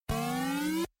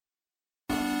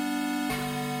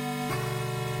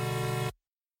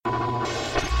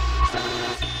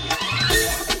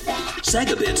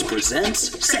Segabits presents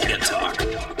Sega Talk,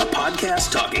 a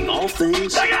podcast talking all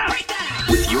things Sega,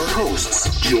 with your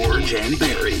hosts, George and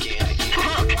Barry.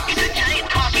 Look, it's a giant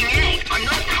talking egg. I'm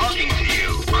not talking to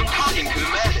you. I'm talking to the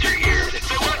master here.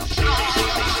 So what?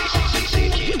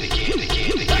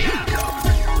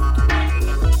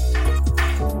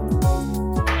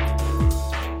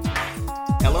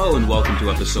 Hello and welcome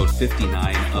to episode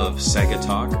 59 of Sega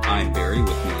Talk. I'm Barry,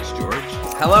 with me is George.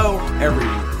 Hello,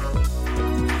 everyone.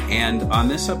 And on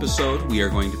this episode, we are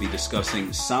going to be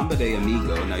discussing Samba de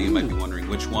Amigo. Now, you might be wondering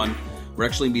which one. We're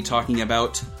actually going to be talking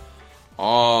about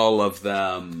all of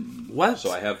them. What?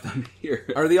 So I have them here.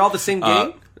 Are they all the same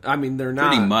game? I mean, they're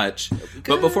not. Pretty much.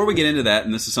 But before we get into that,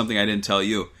 and this is something I didn't tell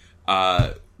you,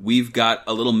 we've got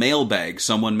a little mailbag.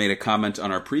 Someone made a comment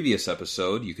on our previous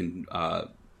episode. You can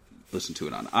listen to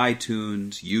it on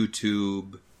iTunes,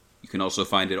 YouTube. You can also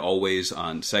find it always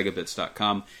on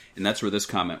segabits.com. And that's where this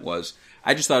comment was.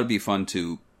 I just thought it'd be fun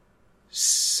to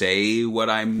say what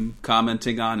I'm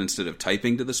commenting on instead of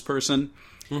typing to this person.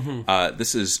 Mm-hmm.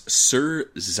 This is Sir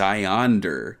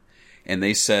Zyonder. And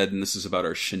they said, and this is about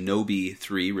our Shinobi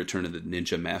 3 Return of the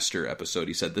Ninja Master episode.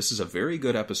 He said, this is a very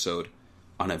good episode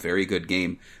on a very good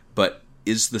game. But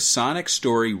is the Sonic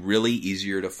story really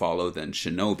easier to follow than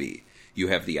Shinobi? You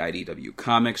have the IDW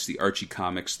comics, the Archie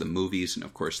comics, the movies, and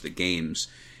of course the games.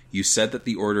 You said that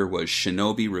the order was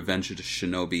Shinobi, Revenge of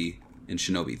Shinobi, and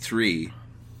Shinobi 3.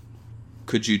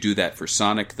 Could you do that for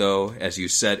Sonic, though? As you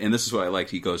said, and this is what I liked,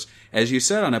 he goes, as you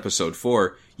said on episode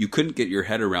 4, you couldn't get your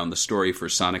head around the story for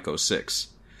Sonic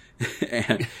 06.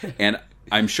 and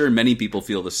I'm sure many people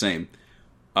feel the same.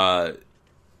 And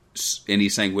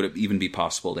he's saying, would it even be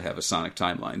possible to have a Sonic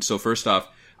timeline? So first off,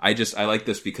 I like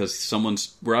this because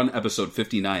we're on episode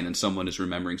 59 and someone is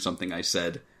remembering something I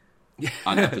said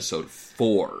on episode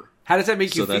 4. How does that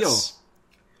make you feel?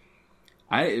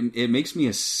 It makes me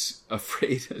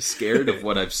scared of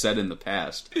what I've said in the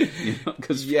past.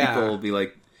 Because people will be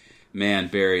like, man,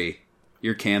 Barry,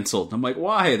 you're canceled. I'm like,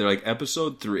 why? They're like,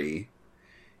 episode 3,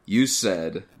 you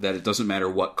said that it doesn't matter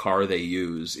what car they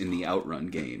use in the Outrun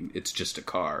game. It's just a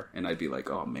car. And I'd be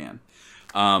like, oh, man.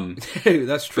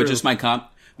 That's true. But just my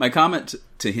comment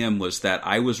to him was that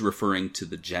I was referring to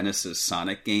the Genesis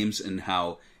Sonic games and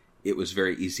how it was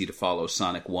very easy to follow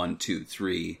Sonic 1, 2,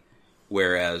 3.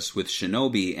 Whereas with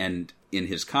Shinobi, and in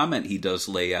his comment, he does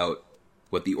lay out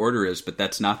what the order is, but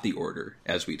that's not the order,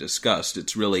 as we discussed.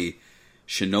 It's really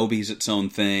Shinobi's its own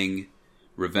thing.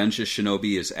 Revenge of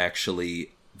Shinobi is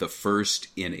actually the first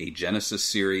in a Genesis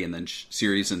series, and then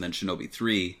Shinobi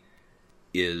 3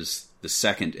 is the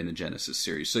second in a Genesis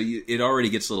series. So it already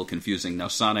gets a little confusing. Now,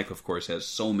 Sonic, of course, has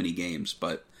so many games,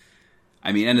 but,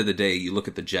 I mean, end of the day, you look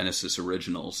at the Genesis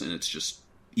originals, and it's just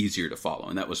easier to follow,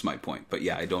 and that was my point. But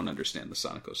yeah, I don't understand the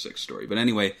Sonic 06 story. But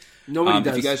anyway, Nobody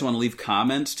does. If you guys want to leave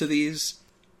comments to these,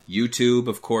 YouTube,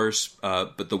 of course,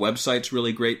 but the website's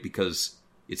really great because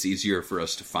it's easier for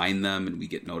us to find them, and we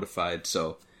get notified.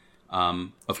 So,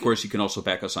 of course, you can also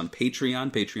back us on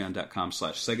Patreon,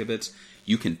 patreon.com/Segabits.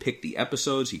 You can pick the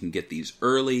episodes, you can get these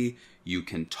early, you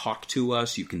can talk to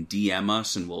us, you can DM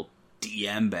us, and we'll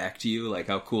DM back to you. Like,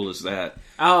 how cool is that?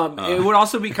 It would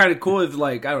also be kind of cool if,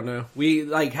 like, I don't know, we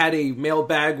like had a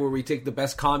mailbag where we take the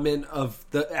best comment of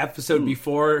the episode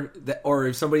before, or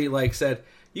if somebody like said,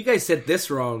 you guys said this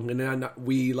wrong, and then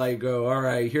we like go, all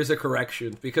right, here's a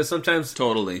correction, because sometimes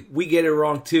totally we get it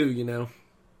wrong too, you know.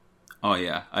 Oh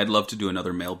yeah, I'd love to do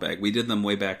another mailbag. We did them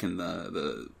way back in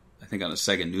the I think on a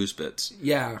Sega News Bits.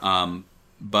 Yeah.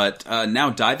 But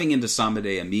now diving into Samba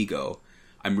de Amigo,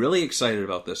 I'm really excited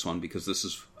about this one because this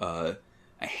is a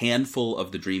handful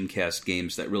of the Dreamcast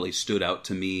games that really stood out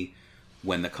to me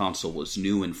when the console was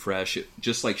new and fresh.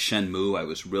 Just like Shenmue, I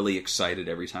was really excited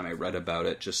every time I read about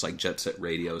it, just like Jet Set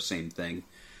Radio, same thing.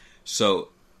 So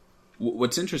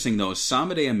what's interesting, though, is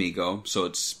Samba de Amigo, so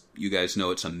it's, you guys know,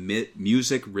 it's a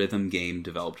music rhythm game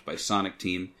developed by Sonic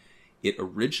Team. It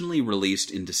originally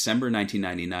released in December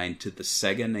 1999 to the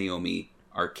Sega Naomi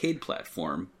arcade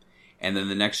platform, and then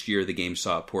the next year, the game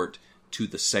saw a port to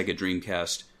the Sega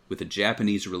Dreamcast with a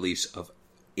Japanese release of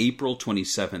April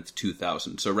 27th,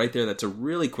 2000. So right there, that's a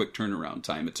really quick turnaround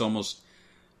time. It's almost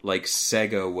like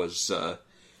Sega was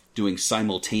doing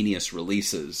simultaneous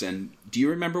releases. And do you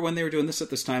remember when they were doing this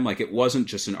at this time? Like, it wasn't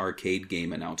just an arcade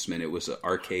game announcement. It was an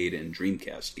arcade and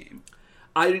Dreamcast game.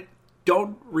 I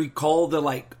don't recall the,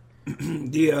 like,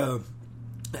 the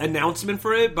announcement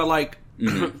for it, but, like,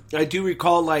 I do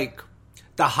recall, like,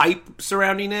 the hype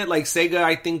surrounding it. Like, Sega,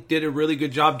 I think, did a really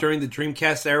good job during the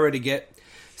Dreamcast era to get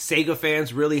Sega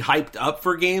fans really hyped up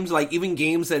for games. Like, even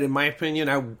games that, in my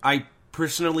opinion, I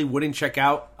personally wouldn't check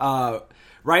out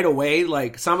right away.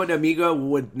 Like, Samba de Amigo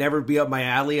would never be up my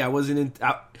alley. I wasn't in...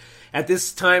 At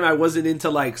this time, I wasn't into,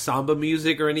 like, samba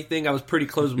music or anything. I was pretty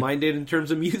close-minded in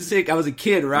terms of music. I was a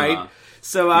kid, right?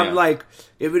 So I'm like,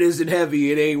 if it isn't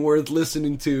heavy, it ain't worth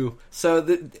listening to. So,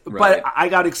 but I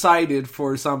got excited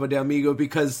for Samba de Amigo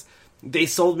because they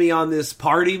sold me on this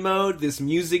party mode, this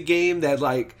music game that,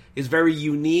 like, is very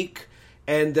unique.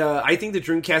 And I think the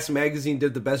Dreamcast magazine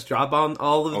did the best job on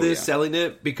all of this, selling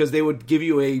it, because they would give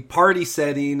you a party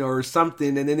setting or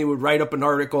something, and then they would write up an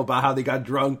article about how they got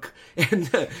drunk and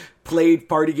played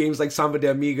party games like Samba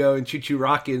de Amigo and Choo Choo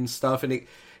Rocket and stuff. And it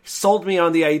sold me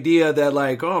on the idea that,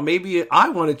 like, oh, maybe I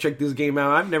want to check this game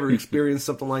out. I've never experienced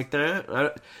something like that.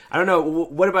 I don't know.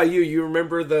 What about you? You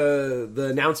remember the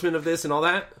announcement of this and all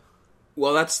that?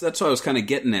 Well, that's what I was kind of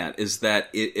getting at, is that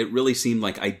it really seemed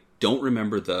like I don't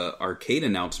remember the arcade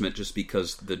announcement just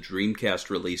because the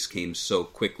Dreamcast release came so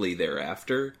quickly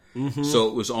thereafter. Mm-hmm. So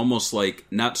it was almost like,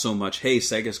 not so much, hey,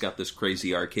 Sega's got this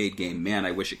crazy arcade game, man,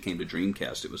 I wish it came to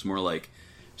Dreamcast. It was more like,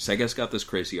 Sega's got this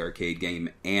crazy arcade game,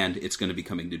 and it's going to be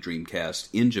coming to Dreamcast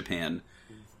in Japan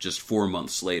just 4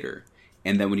 months later.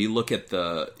 And then when you look at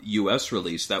the US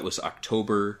release, that was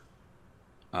October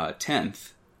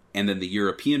 10th, and then the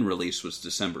European release was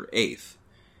December 8th.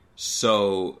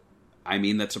 So, I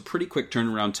mean, that's a pretty quick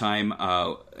turnaround time.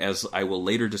 As I will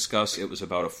later discuss, it was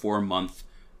about a 4-month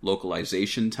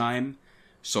localization time.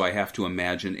 So I have to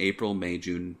imagine April, May,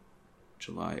 June,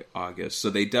 July, August. So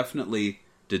they definitely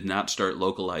did not start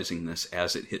localizing this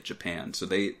as it hit Japan. So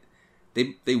they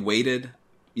waited,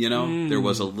 you know. There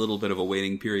was a little bit of a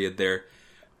waiting period there.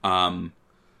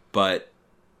 But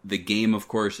the game, of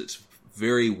course, it's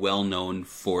very well known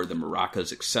for the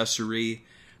maracas accessory.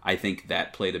 I think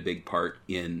that played a big part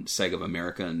in Sega of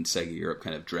America and Sega Europe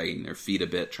kind of dragging their feet a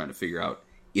bit, trying to figure out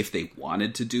if they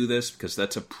wanted to do this, because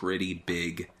that's a pretty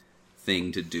big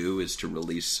thing to do, is to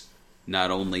release not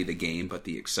only the game, but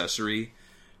the accessory,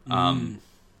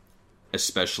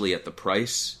 especially at the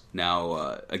price.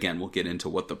 Now, again, we'll get into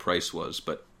what the price was,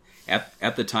 but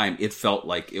at the time, it felt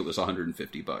like it was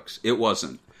 $150. It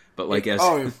wasn't, but like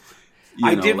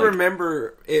I did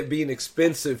remember it being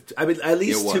expensive. I mean, at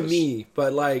least to me,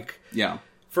 but like,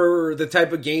 for the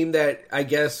type of game that I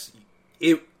guess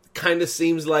it kind of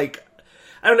seems like,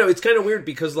 I don't know, it's kind of weird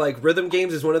because like rhythm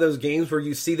games is one of those games where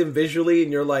you see them visually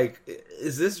and you're like,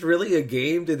 is this really a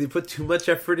game? Did they put too much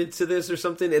effort into this or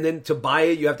something? And then to buy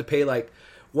it, you have to pay like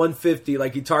 $150,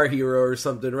 like Guitar Hero or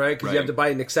something, right? Because you have to buy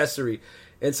an accessory.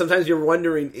 And sometimes you're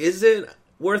wondering, is it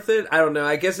worth it? I don't know.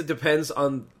 I guess it depends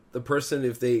on the person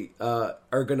if they are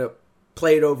going to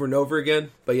play it over and over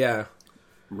again. But yeah.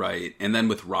 Right. And then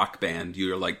with Rock Band,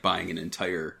 you're like buying an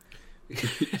entire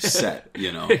set,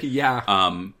 you know? Yeah.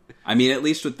 I mean, at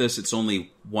least with this, it's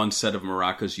only one set of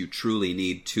maracas you truly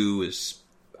need. 2 is,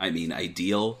 I mean,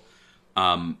 ideal.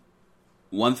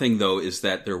 One thing, though, is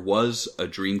that there was a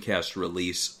Dreamcast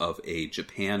release of a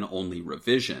Japan-only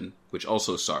revision, which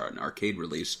also saw an arcade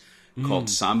release, called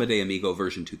Samba de Amigo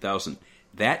version 2000.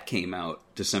 That came out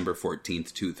December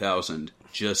 14th, 2000,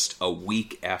 just a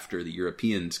week after the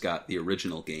Europeans got the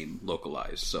original game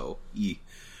localized. So,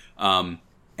 and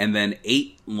then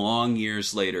 8 long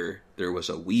years later, there was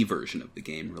a Wii version of the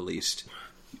game released,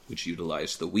 which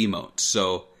utilized the Wiimote.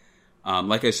 So,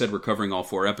 like I said, we're covering all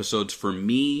 4 episodes. For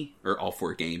me, or all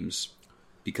 4 games,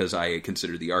 because I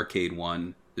consider the arcade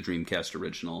one, the Dreamcast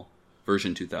original,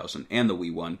 version 2000, and the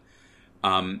Wii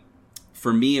one.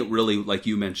 For me, it really, like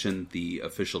you mentioned, the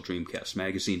official Dreamcast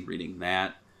magazine, reading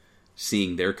that,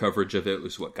 seeing their coverage of it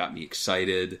was what got me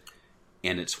excited,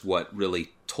 and it's what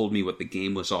really told me what the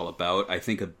game was all about. I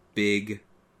think a big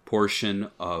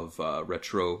portion of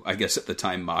retro, I guess at the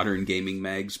time modern gaming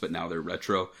mags, but now they're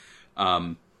retro,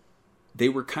 they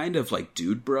were kind of like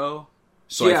Dude Bro.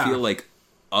 So I feel like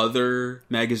other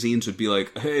magazines would be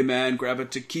like, hey man, grab a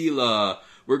tequila,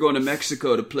 we're going to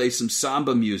Mexico to play some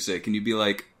samba music, and you'd be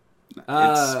like,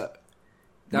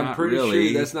 I'm pretty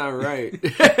sure that's not right.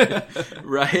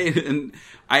 Right? And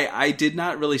I did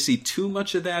not really see too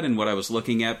much of that in what I was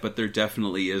looking at, but there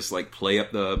definitely is like play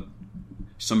up the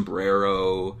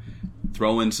sombrero,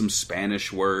 throw in some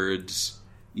Spanish words.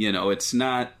 You know, it's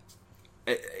not,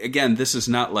 again, this is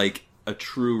not like a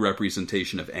true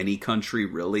representation of any country,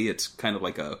 really. It's kind of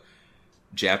like a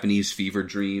Japanese fever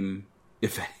dream,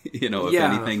 if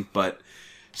anything. But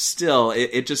still,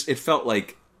 it felt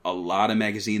like a lot of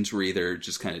magazines were either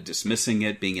just kind of dismissing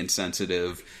it, being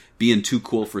insensitive, being too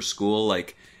cool for school,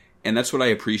 like, and that's what I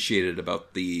appreciated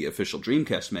about the official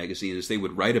Dreamcast magazine, is they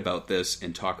would write about this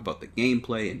and talk about the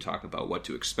gameplay and talk about what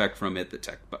to expect from it,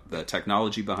 the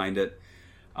technology behind it.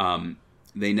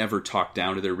 they never talked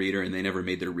down to their reader, and they never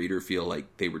made their reader feel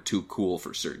like they were too cool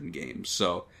for certain games.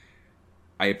 So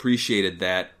I appreciated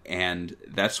that, and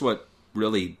that's what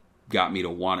really got me to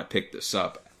want to pick this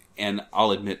up. And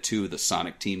I'll admit, too, the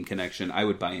Sonic Team connection. I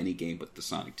would buy any game with the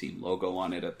Sonic Team logo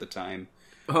on it at the time.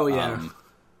 Oh, yeah.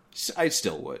 I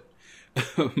still would.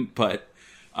 But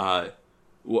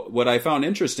what I found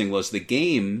interesting was the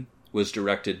game was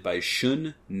directed by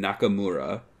Shun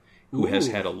Nakamura, who has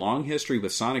had a long history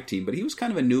with Sonic Team, but he was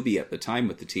kind of a newbie at the time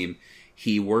with the team.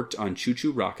 He worked on Choo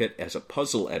Choo Rocket as a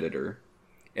puzzle editor,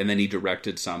 and then he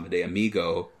directed Samba de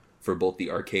Amigo for both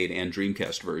the arcade and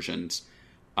Dreamcast versions.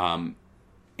 And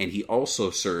he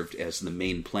also served as the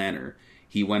main planner.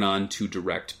 He went on to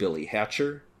direct Billy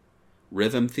Hatcher,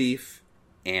 Rhythm Thief,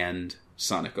 and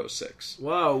Sonic 06.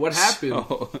 Whoa, what happened?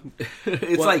 So,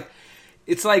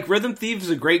 it's like Rhythm Thief is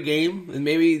a great game, and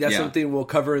maybe that's something we'll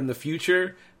cover in the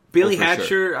future. Billy Hatcher,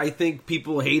 sure. I think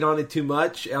people hate on it too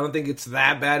much. I don't think it's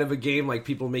that bad of a game like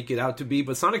people make it out to be.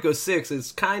 But Sonic 06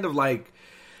 is kind of like,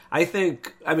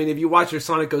 if you watch your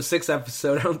Sonic 06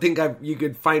 episode, I don't think you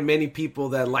could find many people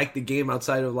that like the game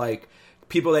outside of like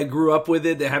people that grew up with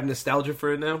it that have nostalgia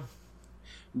for it now.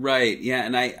 Right, yeah,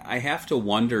 and I have to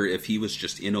wonder if he was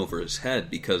just in over his head,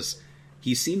 because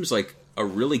he seems like a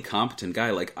really competent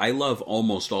guy. Like, I love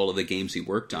almost all of the games he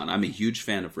worked on. I'm a huge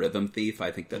fan of Rhythm Thief.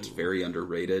 I think that's very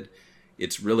underrated.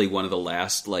 It's really one of the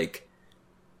last, like,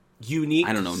 unique,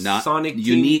 I don't know, not Sonic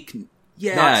unique, team,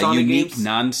 unique, games?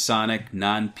 non-Sonic,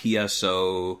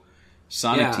 non-PSO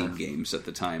Sonic Team games at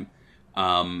the time.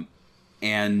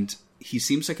 And he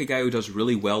seems like a guy who does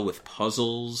really well with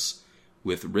puzzles,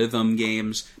 with rhythm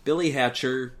games. Billy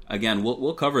Hatcher, again,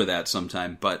 we'll cover that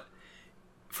sometime, but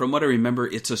from what I remember,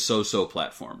 it's a so-so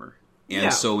platformer.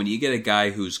 And so when you get a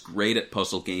guy who's great at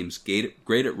puzzle games,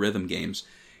 great at rhythm games,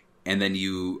 and then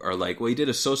you are like, well, he did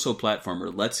a so-so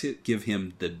platformer, let's give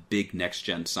him the big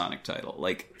next-gen Sonic title.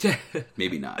 Like,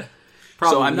 maybe not.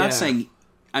 Probably, so I'm not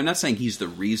saying he's the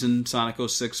reason Sonic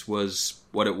 06 was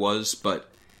what it was,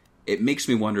 but it makes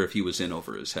me wonder if he was in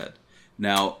over his head.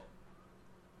 Now,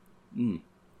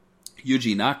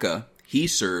 Yuji Naka, he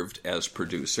served as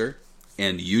producer,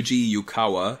 and Yuji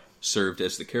Yukawa served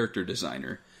as the character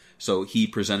designer. So he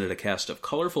presented a cast of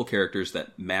colorful characters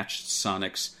that matched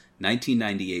Sonic's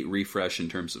 1998 refresh in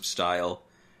terms of style,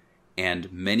 and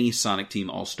many Sonic Team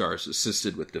All-Stars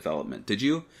assisted with development. Did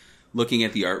you, looking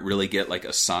at the art, really get like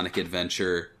a Sonic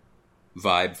Adventure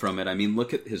vibe from it? I mean,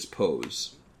 look at his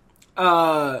pose.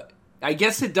 I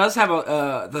guess it does have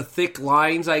the thick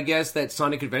lines, I guess, that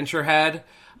Sonic Adventure had.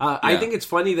 I think it's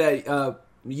funny that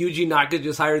Yuji Naka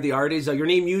just hired the artist. Your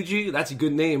name Yuji? That's a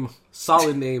good name.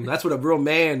 Solid name. That's what a real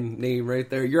man name right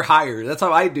there. You're hired. That's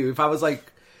how I do. If I was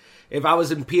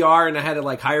in PR and I had to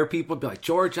like hire people, I'd be like,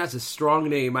 George, that's a strong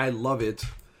name. I love it.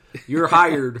 You're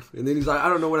hired. And then he's like, I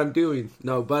don't know what I'm doing.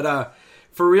 No, but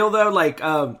for real though, like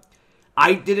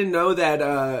I didn't know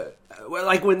that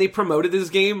like when they promoted this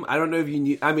game, I don't know if you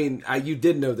knew, you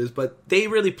did know this, but they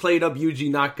really played up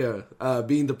Yuji Naka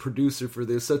being the producer for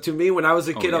this. So to me, when I was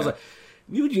a kid, I was like,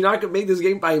 Yuji Naka made this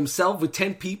game by himself with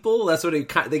 10 people? That's what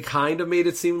they kind of made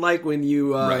it seem like when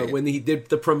when he did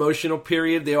the promotional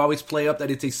period. They always play up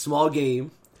that it's a small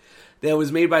game that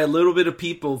was made by a little bit of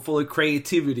people full of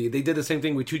creativity. They did the same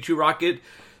thing with Choo Choo Rocket.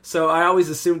 So I always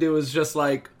assumed it was just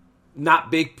like not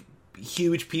big,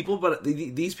 huge people, but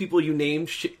these people you named,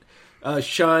 Shun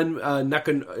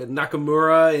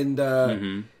Nakamura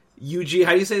and Yuji,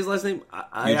 how do you say his last name?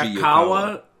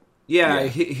 Ayakawa. Yeah,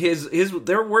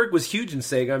 their work was huge in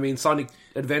Sega. I mean, Sonic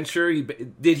Adventure.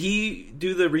 Did he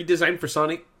do the redesign for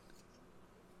Sonic?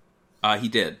 He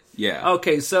did. Yeah.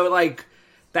 Okay, so like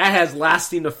that has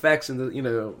lasting effects in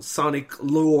the Sonic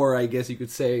lore, I guess you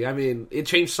could say. I mean, it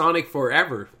changed Sonic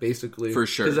forever, basically. For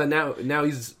sure. Because now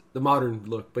he's the modern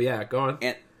look. But yeah, go on.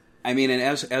 And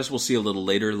as we'll see a little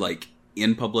later, like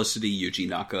in publicity, Yuji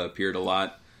Naka appeared a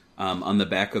lot. On the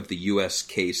back of the U.S.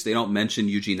 case, they don't mention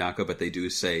Yuji Naka, but they do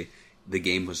say the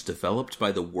game was developed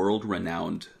by the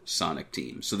world-renowned Sonic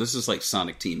Team. So this is like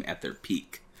Sonic Team at their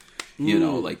peak.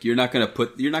 Like you're not going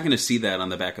to see that on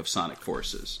the back of Sonic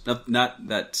Forces. Not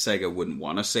that Sega wouldn't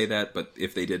want to say that, but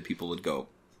if they did, people would go,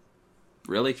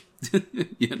 really?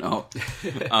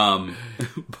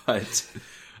 But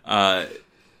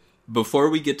before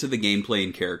we get to the gameplay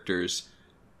and characters,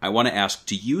 I want to ask,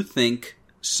 do you think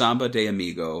Samba de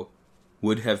Amigo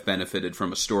would have benefited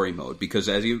from a story mode? Because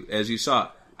as you saw,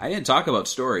 I didn't talk about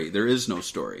story. There is no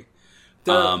story.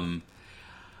 I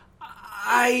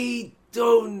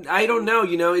don't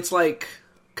know. It's like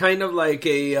kind of like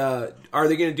are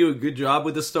they going to do a good job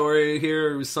with the story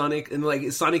here with Sonic? And like,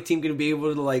 is Sonic Team going to be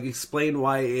able to like explain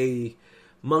why a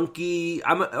Monkey.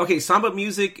 Okay. Samba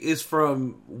music is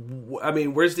from. I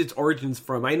mean, where's its origins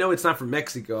from? I know it's not from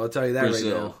Mexico. I'll tell you that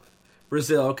Brazil. right now.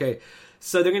 Brazil. Okay.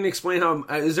 So they're going to explain how.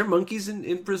 Is there monkeys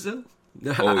in Brazil?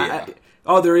 Oh yeah.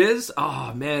 Oh, there is.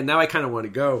 Oh man, now I kind of want to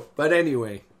go. But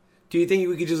anyway, do you think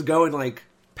we could just go and like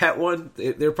pet one?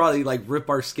 They're probably like rip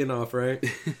our skin off, right?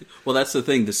 Well, that's the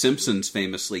thing. The Simpsons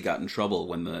famously got in trouble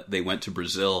when they went to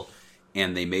Brazil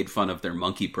and they made fun of their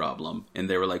monkey problem. And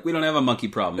they were like, we don't have a monkey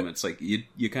problem. It's like,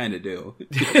 you kind of do.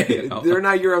 You know? They're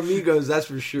not your amigos, that's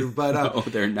for sure. But No,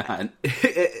 they're not.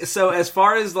 So as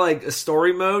far as like a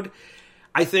story mode,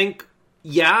 I think,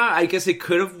 yeah, I guess it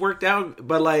could have worked out.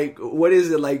 But like, what is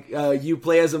it? Like, you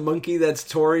play as a monkey that's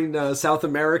touring South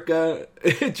America,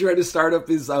 trying to start up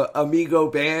his amigo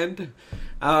band.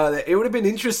 It would have been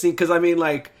interesting because, I mean,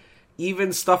 like,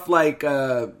 even stuff like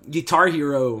Guitar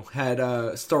Hero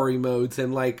had story modes,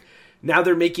 and like now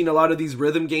they're making a lot of these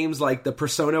rhythm games like the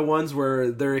Persona ones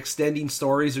where they're extending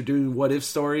stories or doing what if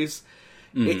stories.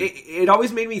 Mm-hmm. It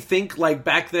always made me think, like,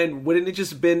 back then, wouldn't it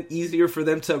just been easier for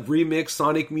them to remix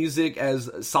Sonic music as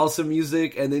salsa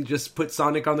music and then just put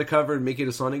Sonic on the cover and make it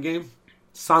a Sonic game?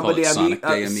 Sonic de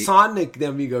Amigo. Sonic de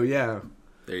Amigo, yeah.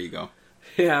 There you go.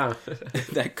 Yeah.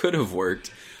 That could have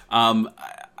worked.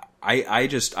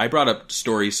 I brought up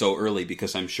story so early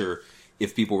because I'm sure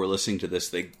if people were listening to this,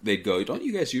 they'd go, don't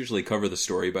you guys usually cover the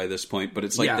story by this point? But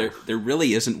it's like, there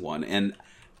really isn't one. And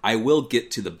I will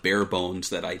get to the bare bones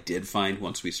that I did find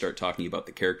once we start talking about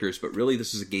the characters. But really,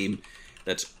 this is a game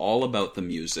that's all about the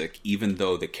music, even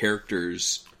though the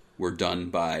characters were done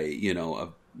by, you know, a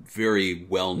very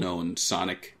well-known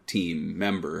Sonic team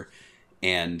member.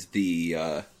 And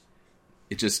it's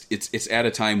at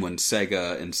a time when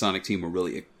Sega and Sonic Team were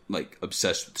really like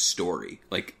obsessed with story.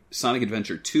 Like Sonic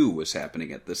Adventure 2 was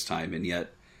happening at this time, and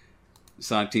yet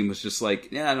Sonic Team was just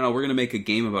like, yeah, no, we're going to make a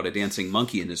game about a dancing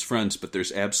monkey and his friends, but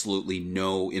there's absolutely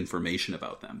no information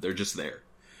about them. They're just there.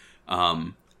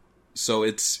 So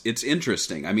it's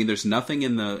interesting. I mean, there's nothing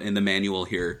in the manual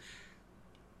here,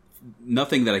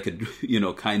 nothing that I could, you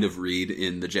know, kind of read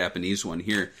in the Japanese one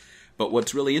here. But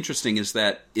what's really interesting is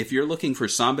that if you're looking for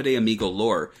Samba de Amigo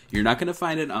lore, you're not going to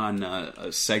find it on a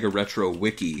Sega Retro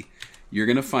Wiki. You're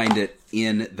going to find it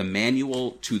in the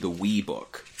manual to the Wii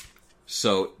book.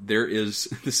 So this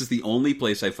is the only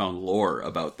place I found lore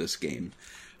about this game.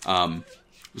 So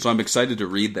I'm excited to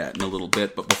read that in a little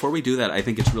bit. But before we do that, I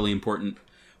think it's really important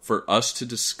for us to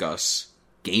discuss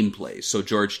gameplay. So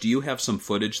George, do you have some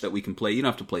footage that we can play? You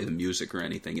don't have to play the music or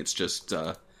anything. It's just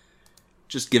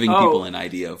giving people an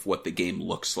idea of what the game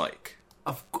looks like.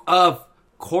 Of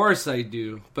course I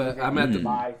do, but I'm at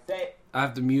I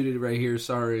have to mute it right here.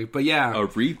 Sorry, but yeah,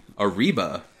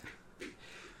 Arriba,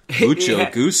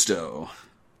 mucho gusto.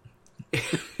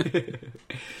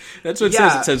 That's what it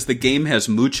says. It says the game has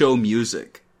mucho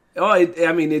music. Oh,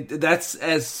 that's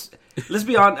as. Let's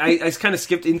be honest. I kind of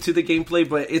skipped into the gameplay,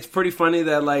 but it's pretty funny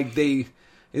that like they.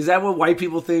 Is that what white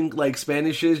people think like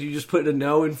Spanish is? You just put a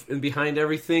no in behind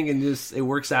everything and just it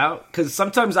works out? Because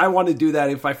sometimes I want to do that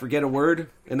if I forget a word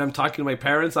and I'm talking to my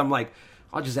parents. I'm like,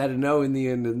 I'll just add a no in the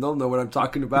end and they'll know what I'm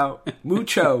talking about.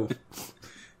 Mucho.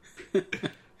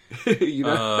 You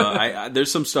know?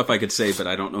 There's some stuff I could say, but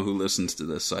I don't know who listens to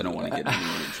this, so I don't want to get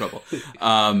anyone in trouble.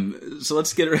 So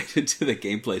let's get right into the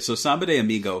gameplay. So Samba de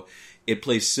Amigo, it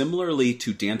plays similarly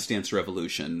to Dance Dance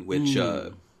Revolution, which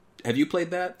have you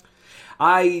played that?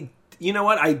 You know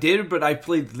what, I did, but I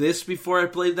played this before I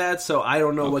played that, so I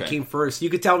don't know what came first.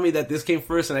 You could tell me that this came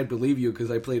first, and I believe you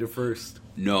because I played it first.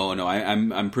 No,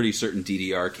 I'm pretty certain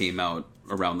DDR came out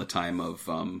around the time of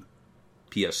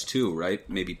PS2, right?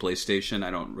 Maybe PlayStation.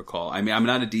 I don't recall. I mean, I'm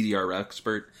not a DDR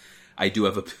expert. I do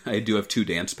have two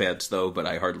dance pads though, but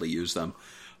I hardly use them.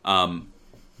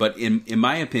 But in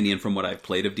my opinion, from what I've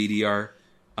played of DDR,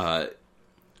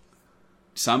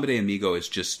 Samba de Amigo is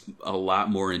just a lot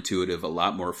more intuitive, a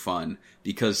lot more fun,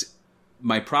 because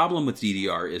my problem with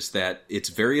DDR is that it's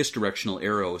various directional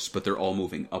arrows, but they're all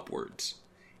moving upwards.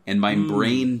 And my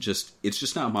brain it's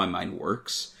just not how my mind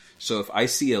works. So if I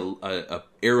see a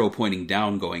arrow pointing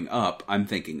down going up, I'm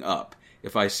thinking up.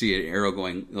 If I see an arrow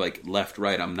going like left,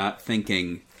 right, I'm not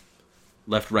thinking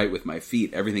left, right with my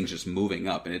feet. Everything's just moving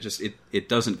up, and it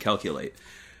doesn't calculate.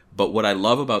 But what I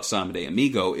love about Samba de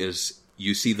Amigo is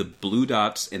you see the blue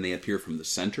dots, and they appear from the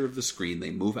center of the screen.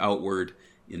 They move outward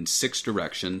in 6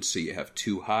 directions, so you have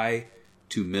 2 high,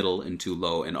 2 middle, and 2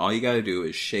 low. And all you got to do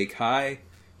is shake high,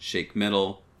 shake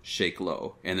middle, shake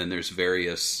low. And then there's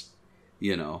various,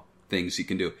 things you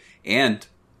can do. And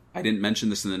I didn't mention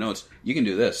this in the notes. You can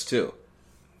do this, too.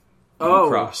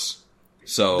 Across.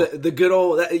 So the good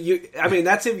old I mean,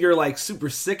 that's if you're like super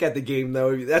sick at the game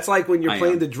though. That's like when you're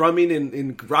playing the drumming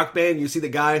in Rock Band, you see the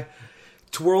guy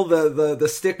twirl the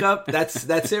stick up. That's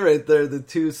it right there, the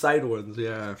two side ones.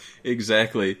 Yeah,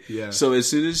 exactly. Yeah. So as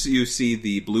soon as you see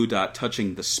the blue dot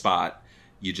touching the spot,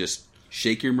 you just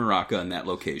shake your maraca in that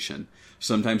location.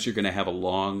 Sometimes you're going to have a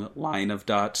long line of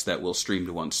dots that will stream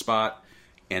to one spot,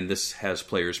 and this has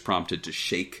players prompted to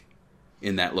shake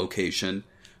in that location.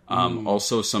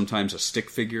 Also, sometimes a stick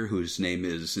figure whose name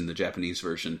is, in the Japanese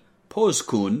version,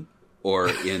 Pose-kun, or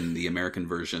in the American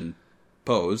version,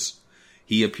 Pose.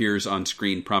 He appears on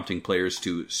screen prompting players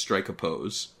to strike a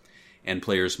pose, and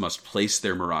players must place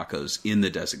their maracas in the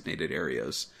designated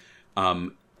areas.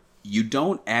 You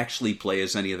don't actually play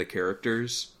as any of the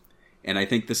characters, and I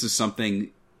think this is something,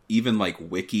 even like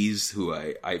wikis who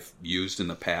I've used in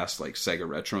the past, like Sega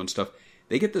Retro and stuff,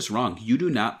 they get this wrong. You do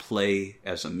not play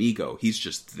as Amigo. He's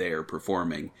just there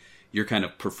performing. You're kind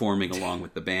of performing along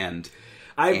with the band.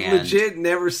 I've legit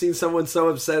never seen someone so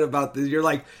upset about this. You're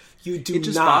like, you do not. It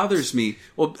just bothers me.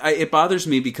 Well, it bothers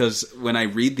me because when I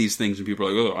read these things and people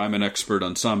are like, oh, I'm an expert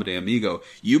on Samba de Amigo.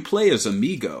 You play as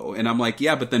Amigo. And I'm like,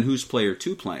 yeah, but then who's player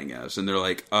 2 playing as? And they're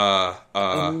like,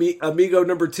 Amigo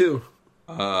number 2.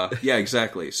 Yeah,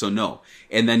 exactly. So no.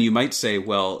 And then you might say,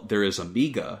 well, there is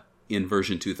Amiga in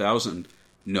version 2000.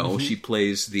 No, she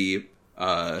plays the,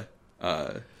 what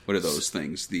are those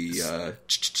things? The,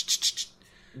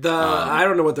 I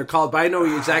don't know what they're called, but I know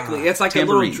exactly. It's like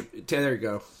tambourine. a little. There you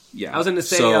go. Yeah. I was going to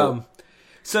say,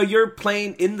 so you're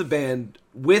playing in the band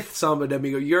with Samba de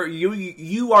Amigo.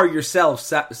 You are yourself.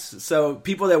 So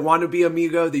people that want to be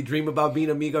Amigo, they dream about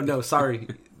being Amigo. No, sorry.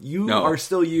 You are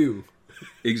still you.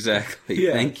 Exactly.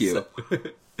 Yeah, thank you.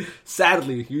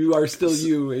 Sadly, you are still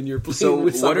you, and you're playing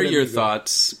with Samba what are de your Amigo.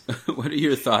 thoughts? What are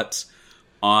your thoughts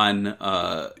on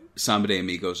Samba de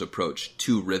Amigo's approach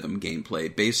to rhythm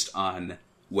gameplay based on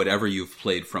whatever you've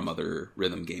played from other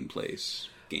rhythm games?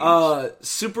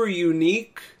 Super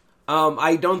unique.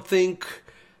 I don't think.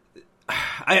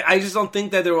 I just don't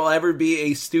think that there will ever be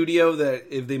a studio that,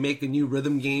 if they make a new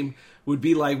rhythm game, would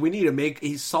be like, we need to make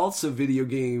a salsa video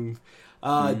game.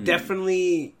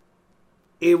 Definitely,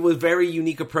 it was very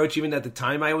unique approach even at the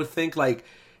time. I would think, like,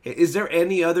 is there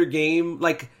any other game?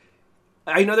 Like,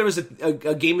 I know there was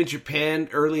a game in Japan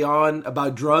early on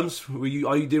about drums where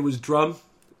all you did was drum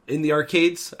in the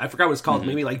arcades. I forgot what it's called.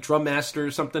 Maybe like Drum Master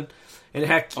or something. And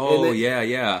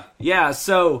yeah.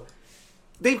 So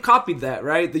they've copied that,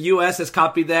 right? The U.S. has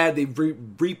copied that. They've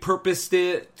repurposed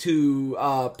it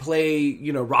to play,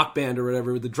 Rock Band or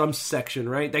whatever, the drum section,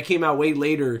 right? That came out way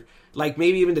later. Like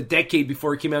maybe even a decade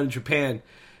before it came out in Japan.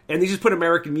 And they just put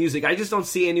American music. I just don't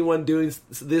see anyone doing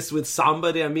this with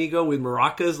Samba de Amigo, with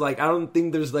maracas. Like, I don't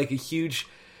think there's like a huge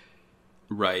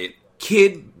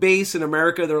kid base in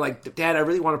America. They're like, Dad, I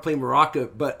really want to play maraca,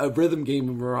 but a rhythm game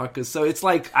of maracas. So it's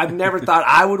like, I've never thought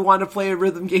I would want to play a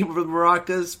rhythm game with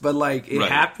maracas, but like it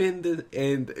happened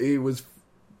and it was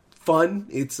fun.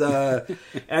 It's and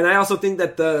I also think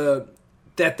that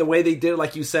the way they did it,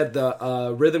 like you said,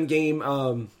 the rhythm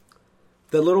game,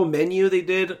 the little menu they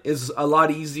did is a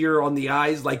lot easier on the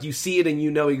eyes. Like, you see it and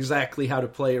you know exactly how to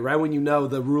play it, right? When you know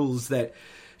the rules, that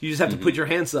you just have to put your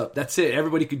hands up. That's it.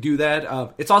 Everybody could do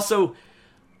that. It's also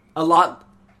a lot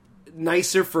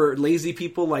nicer for lazy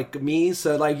people like me.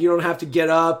 So, like, you don't have to get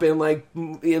up and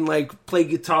play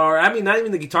guitar. I mean, not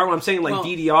even the guitar one. I'm saying, like,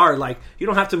 DDR. Like, you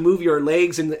don't have to move your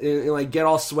legs and like, get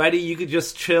all sweaty. You could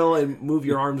just chill and move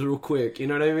your arms real quick. You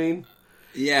know what I mean?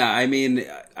 Yeah, I mean,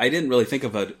 I didn't really think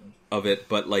of it,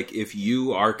 but like, if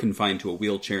you are confined to a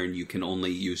wheelchair and you can only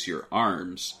use your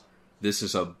arms, this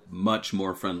is a much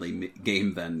more friendly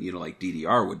game than, like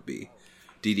DDR would be.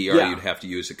 DDR, you'd have to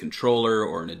use a controller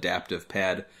or an adaptive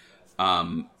pad.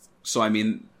 So I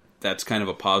mean, that's kind of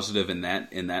a positive in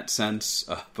that sense.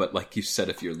 But like you said,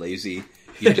 if you're lazy,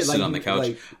 you just sit on the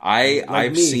couch.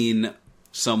 I've seen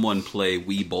someone play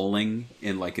Wii Bowling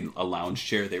in like a lounge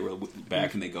chair. They were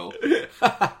back and they go,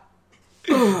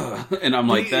 and I'm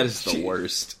like, that is the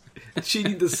worst.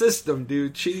 Cheating the system,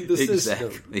 dude. Cheating the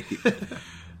system. Exactly.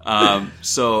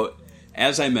 So,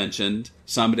 as I mentioned,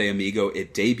 Samba de Amigo,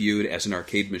 it debuted as an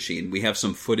arcade machine. We have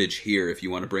some footage here if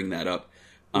you want to bring that up.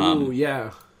 Ooh,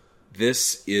 yeah.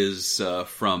 This is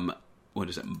from, what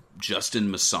is it,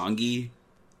 Justin Masongi?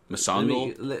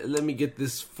 Let me get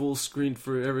this full screen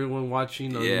for everyone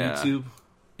watching on YouTube.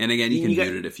 And again, you can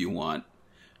mute it if you want.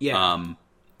 Yeah.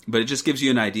 But it just gives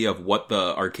you an idea of what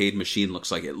the arcade machine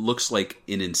looks like. It looks like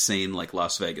an insane, like,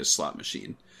 Las Vegas slot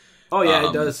machine. Oh yeah,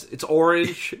 it does. It's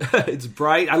orange. It's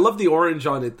bright. I love the orange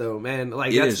on it though, man.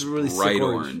 Like, that's really bright sick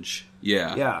orange.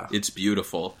 Yeah, it's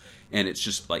beautiful. and it's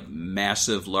just like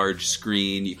massive, large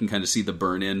screen. You can kind of see the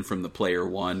burn-in from the Player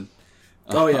One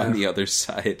on the other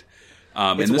side.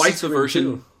 And this is the version.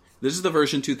 Too. This is the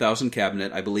version 2000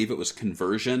 cabinet. I believe it was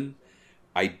conversion.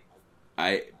 I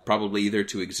probably either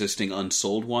to existing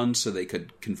unsold ones, so they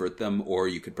could convert them, or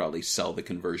you could probably sell the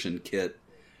conversion kit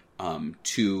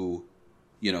to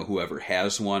whoever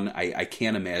has one. I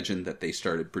can't imagine that they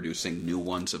started producing new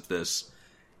ones of this.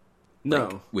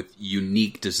 No, with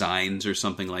unique designs or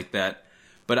something like that.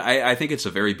 But I think it's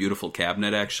a very beautiful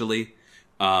cabinet, actually.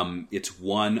 It's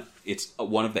one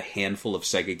of the handful of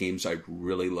Sega games I'd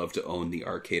really love to own the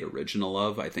arcade original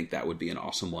of. I think that would be an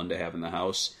awesome one to have in the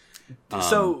house.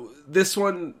 So this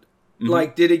one,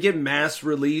 like, did it get mass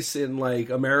release in like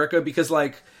America? Because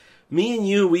like me and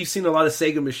you, we've seen a lot of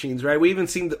Sega machines, right? We've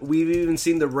even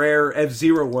seen the rare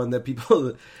F-Zero one that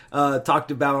people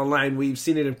talked about online. We've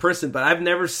seen it in person, but I've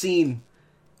never seen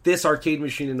this arcade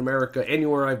machine in America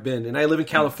anywhere I've been. And I live in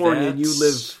California, and you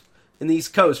live in the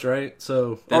East Coast, right?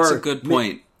 So that's a good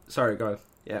point. Sorry, go ahead.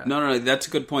 Yeah, no, that's a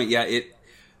good point. Yeah, it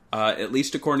at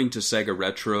least according to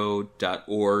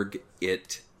SegaRetro.org,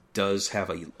 it does have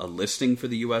a listing for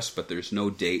the U.S., but there's no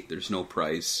date, there's no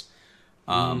price.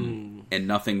 And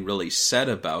nothing really said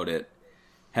about it.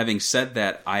 Having said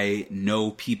that, I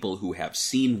know people who have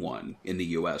seen one in the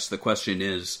U.S. The question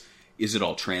is it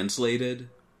all translated,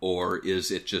 or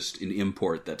is it just an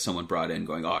import that someone brought in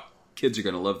going, oh, kids are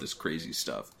going to love this crazy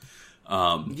stuff?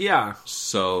 Yeah.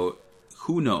 So,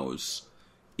 who knows?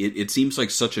 It seems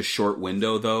like such a short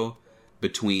window, though,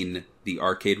 between the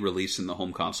arcade release and the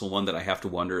home console one, that I have to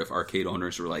wonder if arcade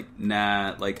owners were like,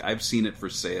 nah, like, I've seen it for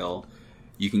sale.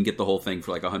 You can get the whole thing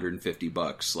for like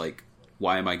 $150. Like,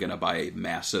 why am I going to buy a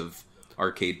massive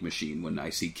arcade machine when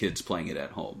I see kids playing it at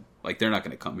home? Like, they're not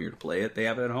going to come here to play it. They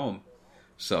have it at home.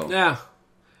 So yeah,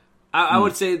 I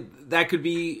would say that could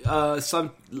be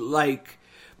some, like,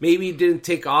 maybe it didn't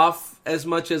take off as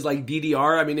much as like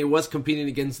DDR. I mean, it was competing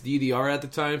against DDR at the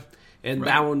time, and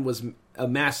that one was a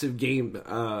massive game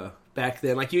back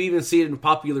then. Like, you even see it in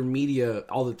popular media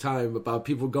all the time about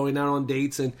people going out on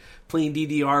dates and playing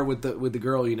DDR with the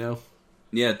girl, you know?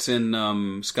 Yeah, it's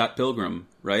in Scott Pilgrim,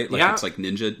 right? Like, it's like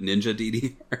Ninja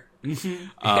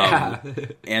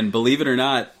DDR. And believe it or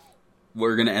not,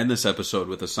 we're going to end this episode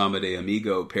with a Samba de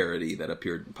Amigo parody that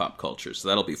appeared in pop culture, so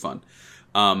that'll be fun.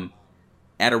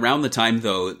 At around the time,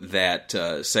 though, that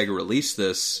Sega released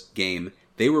this game,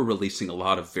 they were releasing a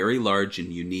lot of very large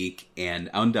and unique and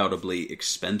undoubtedly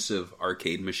expensive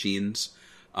arcade machines.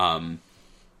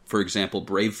 For example,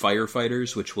 Brave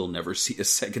Firefighters, which we'll never see a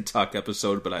Sega Talk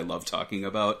episode, but I love talking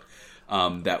about.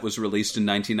 That was released in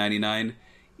 1999.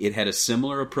 It had a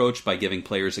similar approach by giving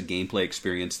players a gameplay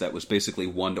experience that was basically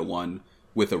one-to-one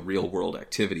with a real-world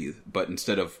activity. But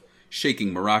instead of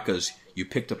shaking maracas, you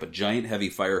picked up a giant heavy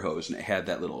fire hose, and it had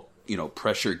that little,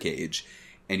 pressure gauge,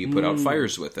 and you put out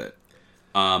fires with it.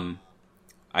 I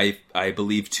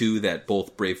believe, too, that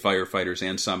both Brave Firefighters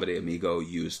and Samba de Amigo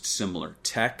used similar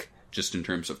tech, just in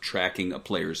terms of tracking a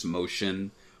player's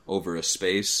motion over a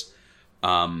space.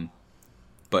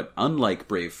 But unlike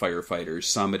Brave Firefighters,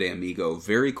 Samba de Amigo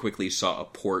very quickly saw a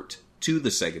port to the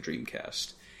Sega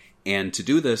Dreamcast. And to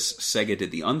do this, Sega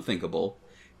did the unthinkable.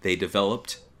 They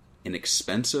developed an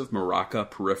expensive maraca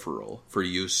peripheral for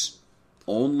use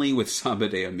only with Samba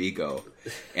de Amigo,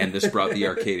 and this brought the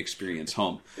arcade experience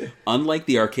home. Unlike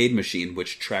the arcade machine,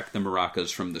 which tracked the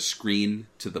maracas from the screen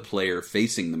to the player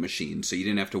facing the machine, so you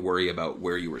didn't have to worry about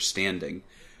where you were standing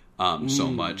so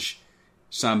much,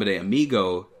 Samba de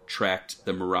Amigo tracked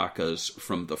the maracas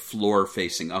from the floor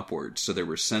facing upwards. So there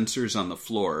were sensors on the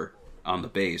floor, on the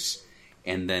base,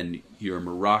 and then your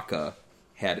maraca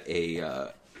had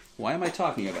a... why am I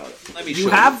talking about it? Let me show you.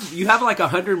 You have like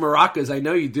 100 maracas. I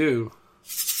know you do.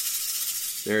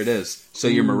 There it is. So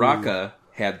your maraca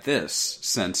had this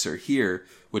sensor here,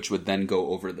 which would then go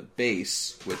over the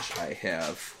base, which I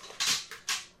have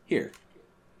here.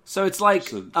 So it's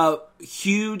like a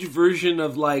huge version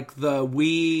of like the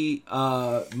Wii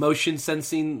motion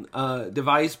sensing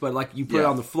device, but like you put it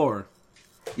on the floor.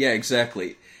 Yeah,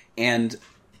 exactly. And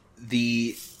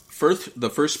the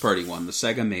first party one, the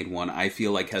Sega made one, I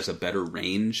feel like has a better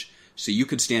range. So you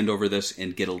could stand over this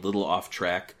and get a little off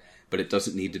track, but it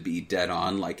doesn't need to be dead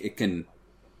on. Like, it can,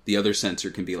 the other sensor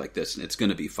can be like this, and it's going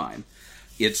to be fine.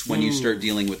 It's when you start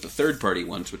dealing with the third party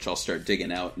ones, which I'll start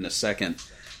digging out in a second,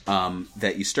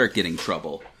 that you start getting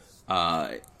trouble.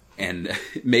 And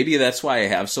maybe that's why I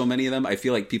have so many of them. I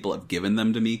feel like people have given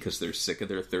them to me because they're sick of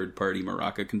their third party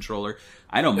maraca controller.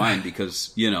 I don't mind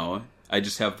because, I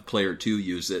just have the player 2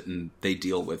 use it and they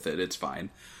deal with it. It's fine.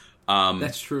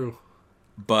 That's true.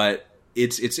 But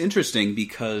it's interesting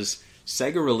because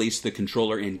Sega released the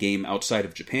controller and game outside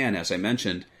of Japan, as I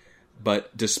mentioned,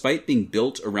 but despite being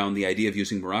built around the idea of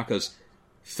using maracas,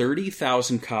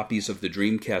 30,000 copies of the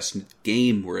Dreamcast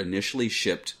game were initially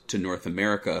shipped to North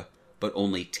America, but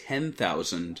only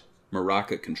 10,000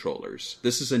 maraca controllers.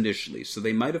 This is initially, so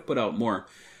they might have put out more.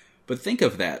 But think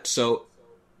of that. So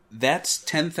that's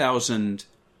 10,000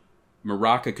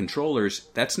 maraca controllers.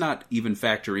 That's not even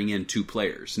factoring in 2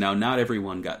 players. Now, not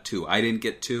everyone got 2. I didn't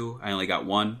get 2. I only got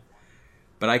 1.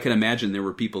 But I can imagine there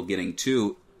were people getting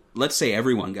 2. Let's say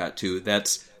everyone got 2.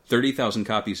 That's 30,000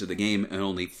 copies of the game and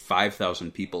only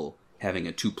 5,000 people having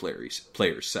a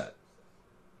 2-player set.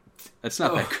 That's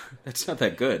not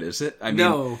that good, is it? I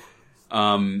mean,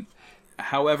 No.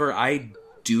 However, I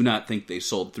do not think they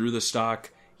sold through the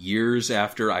stock. Years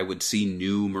after, I would see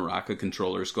new maraca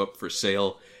controllers go up for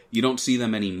sale. You don't see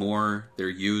them anymore. They're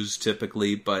used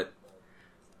typically, but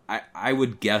I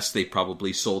would guess they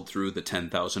probably sold through the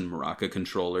 10,000 maraca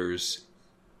controllers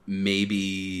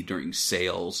maybe during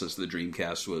sales as the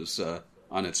Dreamcast was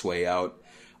on its way out.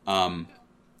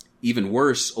 Even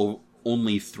worse,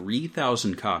 only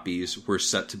 3,000 copies were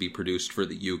set to be produced for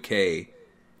the UK.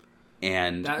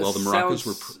 And, That well, the maracas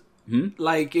were...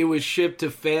 like it was shipped to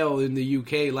fail in the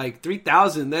UK. Like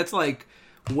 3,000, that's like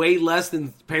way less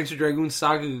than Panzer Dragoon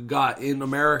Saga got in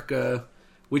America,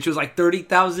 which was like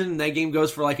 30,000, and that game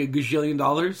goes for like $1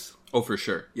 gazillion. Oh, for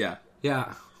sure, yeah.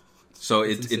 Yeah. So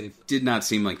That's insane. it did not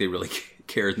seem like they really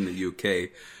cared in the UK.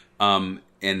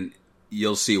 And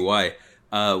you'll see why.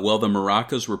 Well, the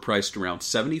maracas were priced around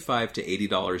 $75 to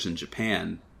 $80 in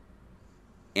Japan,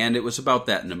 and it was about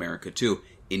that in America, too.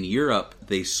 In Europe,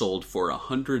 they sold for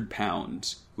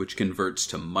 £100, which converts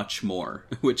to much more,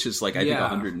 which is like, I think,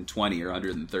 120 or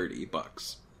 130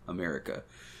 bucks America.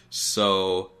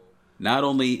 So not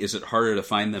only is it harder to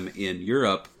find them in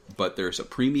Europe, but there's a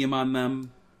premium on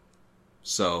them.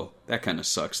 So that kind of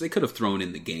sucks. They could have thrown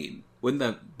in the game. Wouldn't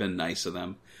that have been nice of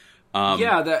them?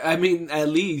 I mean, at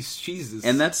least, Jesus.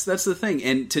 And that's the thing.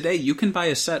 And today you can buy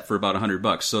a set for about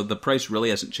 $100, so the price really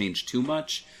hasn't changed too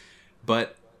much.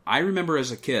 But I remember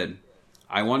as a kid,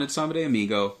 I wanted Samba de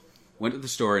Amigo, went to the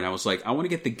store, and I was like, I want to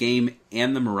get the game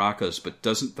and the maracas, but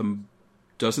doesn't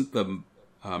the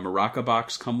maraca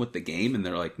box come with the game? And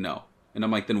they're like, no. And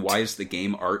I'm like, then why is the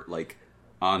game art like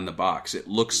on the box? It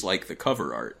looks like the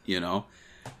cover art, you know?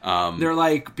 They're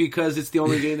like, because it's the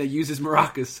only game that uses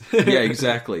maracas. Yeah,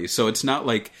 exactly. So it's not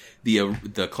like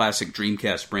the classic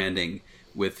Dreamcast branding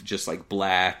with just like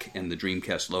black and the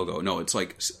Dreamcast logo. No, it's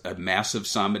like a massive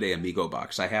Samba de Amigo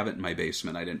box. I have it in my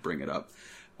basement. I didn't bring it up.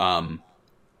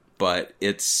 But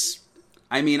it's,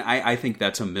 I mean, I think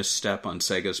that's a misstep on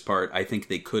Sega's part. I think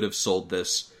they could have sold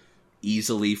this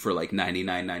easily for like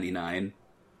 $99.99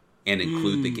 and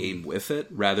include the game with it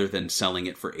rather than selling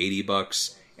it for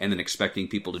 $80 and then expecting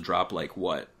people to drop like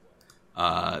what?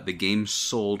 The game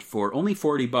sold for only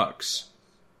 $40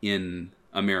 in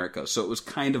America. So it was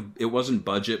it wasn't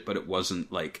budget, but it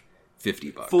wasn't like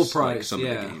 $50. Full price, like some of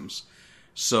the games.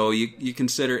 So you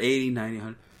consider 80, 90,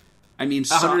 100. I mean,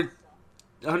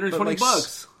 120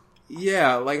 bucks.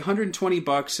 Yeah, like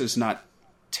 $120 is not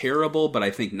terrible, but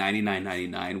I think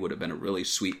 $99.99 would have been a really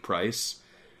sweet price.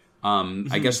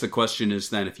 I guess the question is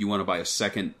then, if you want to buy a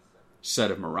second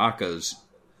set of maracas,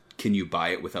 can you buy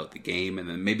it without the game? And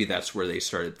then maybe that's where they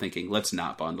started thinking, let's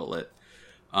not bundle it.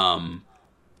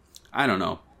 I don't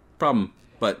know. Problem.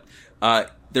 But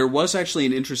there was actually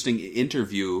an interesting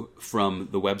interview from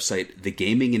the website, the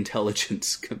Gaming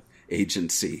Intelligence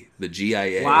Agency, the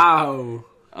GIA. Wow.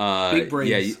 Big brains.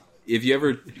 Yeah, if you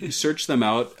ever search them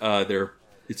out,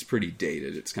 it's pretty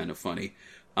dated. It's kind of funny.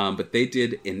 But they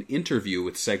did an interview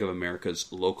with Sega of America's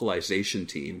localization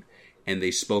team, and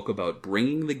they spoke about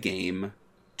bringing the game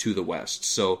to the West.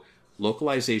 So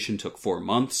localization took 4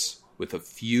 months with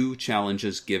few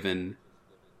challenges given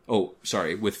the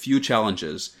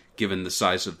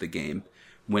size of the game.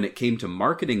 When it came to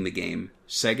marketing the game,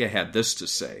 Sega had this to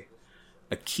say: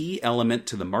 a key element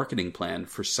to the marketing plan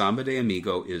for Samba de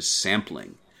Amigo is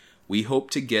sampling. We hope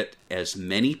to get as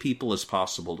many people as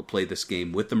possible to play this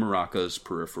game with the maracas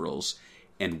peripherals,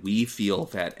 and we feel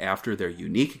that after their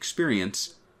unique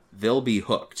experience, they'll be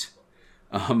hooked.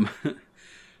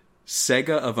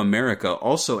 Sega of America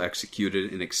also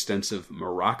executed an extensive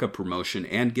maraca promotion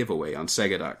and giveaway on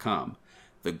Sega.com.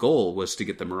 The goal was to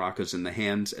get the maracas in the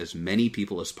hands as many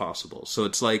people as possible. So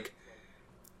it's like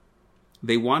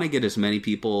they want to get as many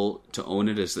people to own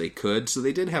it as they could. So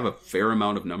they did have a fair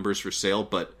amount of numbers for sale,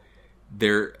 but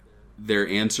their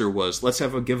answer was, let's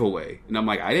have a giveaway. And I'm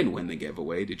like, I didn't win the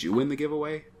giveaway. Did you win the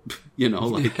giveaway? You know,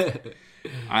 like,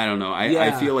 I don't know.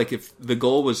 I feel like if the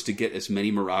goal was to get as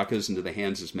many maracas into the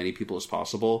hands as many people as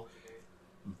possible,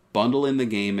 bundle in the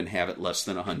game and have it less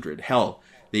than $100. Hell,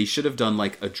 they should have done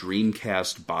like a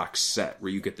Dreamcast box set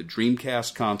where you get the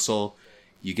Dreamcast console,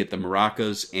 you get the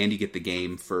maracas, and you get the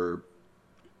game for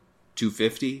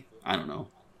 $250. I don't know.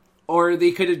 Or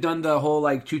they could have done the whole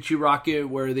like Choo Choo Rocket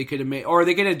where they could have made, or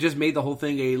they could have just made the whole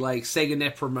thing a like Sega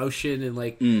Net promotion and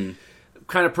like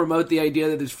kind of promote the idea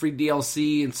that there's free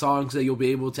DLC and songs that you'll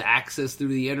be able to access through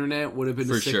the internet. Would have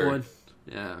been a sick one.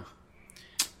 Yeah.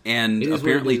 And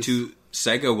apparently too,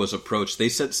 Sega was approached.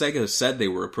 Sega said they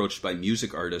were approached by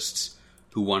music artists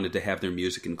who wanted to have their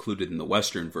music included in the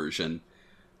Western version.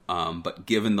 But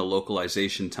given the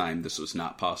localization time, this was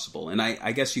not possible. And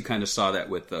I guess you kind of saw that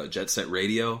with Jet Set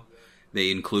Radio. They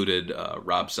included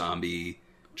Rob Zombie,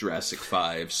 Jurassic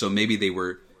 5. So maybe they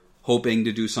were hoping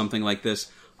to do something like this.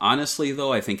 Honestly,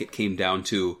 though, I think it came down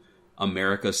to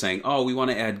America saying, oh, we want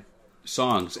to add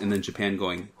songs. And then Japan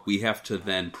going, we have to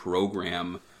then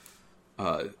program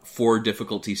 4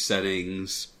 difficulty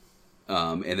settings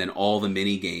and then all the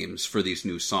mini games for these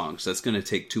new songs. That's going to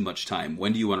take too much time.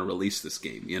 When do you want to release this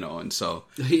game? You know, and so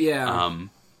yeah.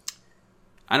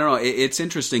 I don't know. It's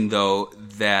interesting though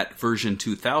that version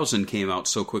 2000 came out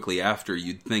so quickly after.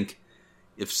 You'd think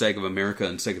if Sega of America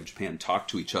and Sega of Japan talked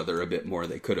to each other a bit more,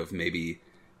 they could have maybe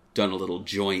done a little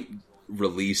joint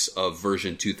release of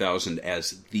version 2000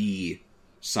 as the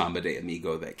Samba de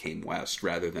Amigo that came west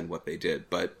rather than what they did.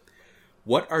 But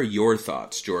what are your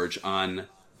thoughts, George, on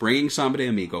bringing Samba de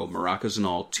Amigo, maracas and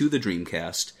all, to the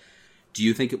Dreamcast? Do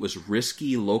you think it was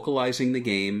risky localizing the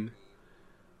game?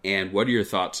 And what are your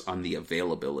thoughts on the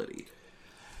availability?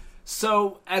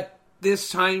 So at this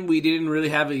time, we didn't really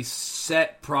have a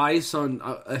set price on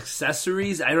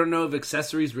accessories. I don't know if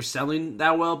accessories were selling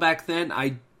that well back then.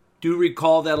 I do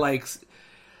recall that, like,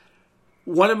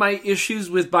 one of my issues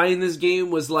with buying this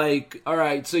game was, like, all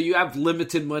right, so you have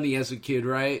limited money as a kid,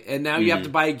 right? And now you have to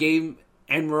buy a game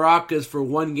and maracas for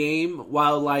one game,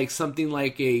 while, like, something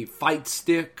like a fight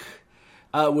stick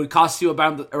would cost you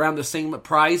about around the same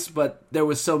price, but there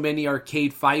was so many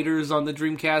arcade fighters on the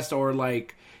Dreamcast, or,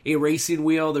 like, a racing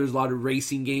wheel. There's a lot of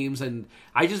racing games, and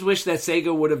I just wish that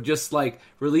Sega would have just, like,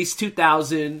 released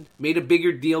 2000, made a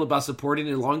bigger deal about supporting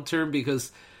it long term,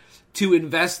 because to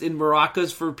invest in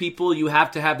maracas for people, you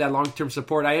have to have that long term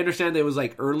support. I understand that it was,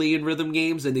 like, early in rhythm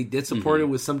games, and they did support it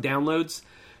with some downloads,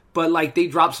 but, like, they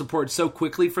dropped support so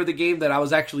quickly for the game that I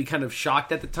was actually kind of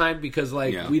shocked at the time, because,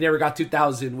 like, we never got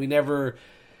 2000. We never...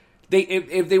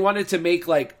 If they wanted to make,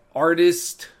 like,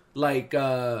 artist, like,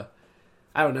 I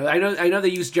don't know. I know they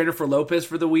used Jennifer Lopez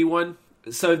for the Wii one.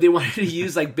 So if they wanted to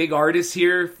use, like, big artists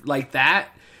here like that,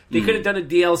 they could have done a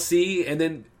DLC and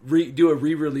then do a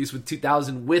re-release with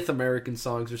 2000 with American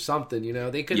songs or something, you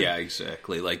know? They could. Yeah,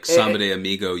 exactly. Like Samba de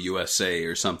Amigo USA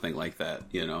or something like that,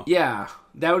 you know? Yeah,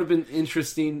 that would have been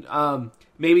interesting.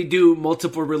 Maybe do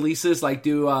multiple releases, like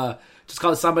do... just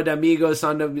call it Samba de Amigo,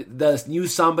 the new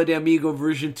Samba de Amigo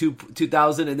version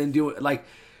 2000, and then do it like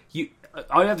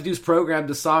all you have to do is program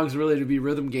the songs really to be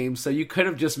rhythm games. So you could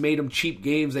have just made them cheap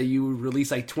games that you would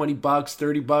release like $20,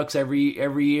 $30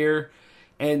 every year,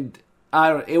 and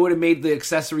it would have made the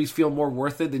accessories feel more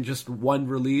worth it than just one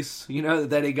release, you know,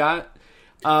 that it got.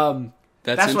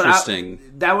 That's interesting.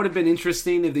 That would have been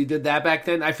interesting if they did that back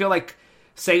then. I feel like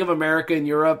Sega of America and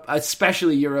Europe,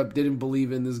 especially Europe, didn't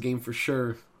believe in this game for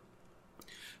sure.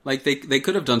 Like, they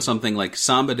could have done something like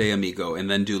Samba de Amigo and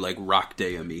then do, like, Rock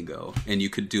de Amigo. And you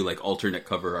could do, like, alternate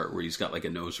cover art where he's got, like,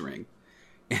 a nose ring.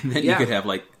 And then you could have,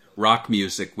 like, rock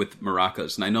music with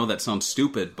maracas. And I know that sounds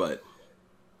stupid, but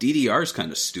DDR's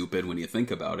kind of stupid when you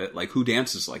think about it. Like, who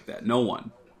dances like that? No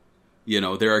one. You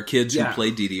know, there are kids who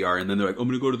play DDR and then they're like, I'm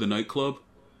going to go to the nightclub.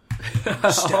 I'm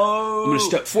going to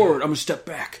step forward. I'm going to step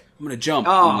back. I'm going to jump.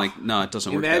 I'm like, no, it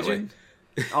doesn't work that way.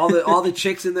 all the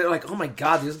chicks in there like, oh my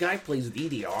god, this guy plays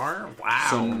DDR. Wow,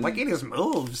 so, look at his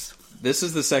moves. This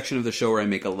is the section of the show where I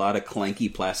make a lot of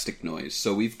clanky plastic noise.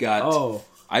 So we've got,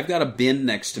 I've got a bin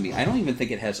next to me. I don't even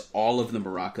think it has all of the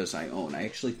maracas I own. I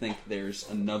actually think there's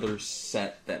another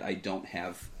set that I don't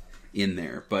have in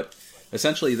there. But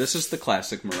essentially, this is the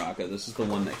classic maraca. This is the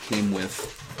one that came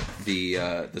with the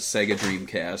Sega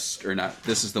Dreamcast, or not.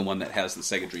 This is the one that has the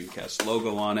Sega Dreamcast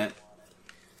logo on it.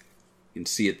 You can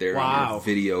see it there on your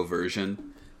video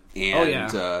version.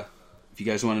 And if you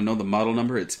guys want to know the model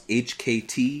number, it's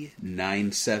HKT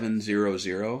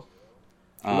 9700.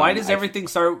 Why does everything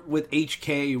start with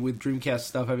HK with Dreamcast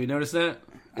stuff? Have you noticed that?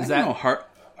 I don't know,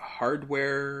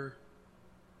 hardware...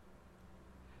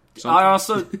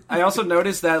 Something? I also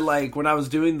noticed that, like, when I was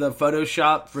doing the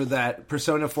Photoshop for that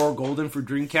Persona 4 Golden for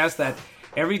Dreamcast, that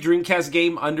every Dreamcast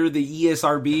game under the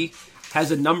ESRB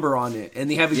has a number on it, and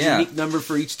they have a unique number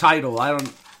for each title.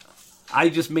 I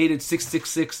just made it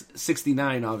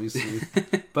 66669, obviously.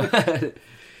 But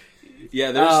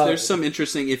Yeah, there's some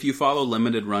interesting. If you follow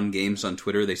Limited Run Games on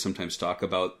Twitter, they sometimes talk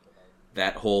about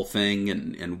that whole thing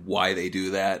and why they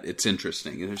do that. It's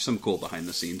interesting. There's some cool behind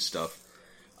the scenes stuff.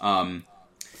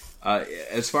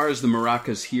 As far as the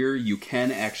maracas here, you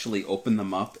can actually open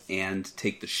them up and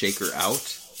take the shaker out,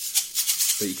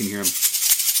 so you can hear them.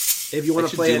 if you want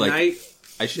to play at night,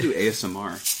 I should do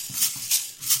ASMR.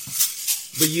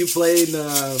 but you played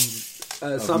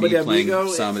Samba de Amigo.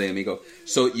 Samba de Amigo.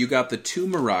 So you got the two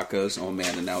maracas. Oh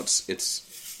man, and now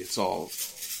it's all.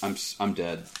 I'm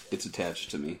dead. It's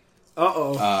attached to me.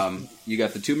 You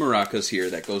got the two maracas here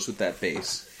that goes with that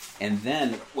bass, and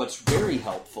then what's very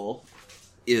helpful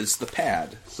is the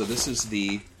pad. So this is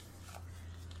the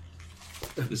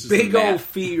big old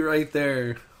feet right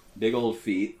there big old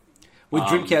feet with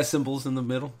Dreamcast symbols in the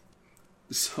middle.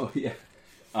 So yeah,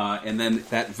 and then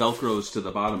that velcros to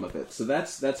the bottom of it. So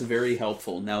that's very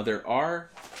helpful. Now there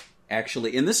are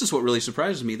actually, and this is what really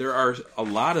surprises me, there are a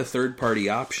lot of third-party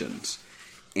options,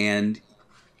 and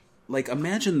like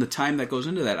imagine the time that goes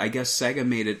into that. I guess Sega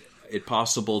made it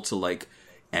possible to like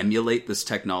emulate this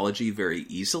technology very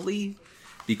easily,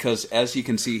 because as you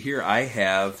can see here, I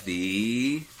have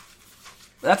the.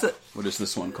 What is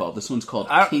this one called? This one's called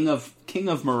King of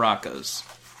Maracas.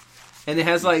 And it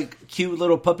has like cute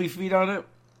little puppy feet on it.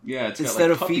 Yeah, it's instead got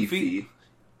like of puppy feet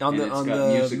on and the it's on got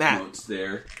the music mat. notes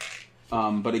there.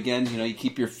 But again, you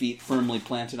keep your feet firmly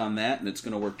planted on that, and it's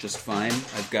going to work just fine.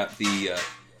 I've got the.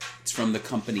 It's from the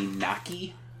company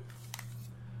Naki.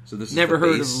 So this is Never the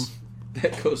heard bass of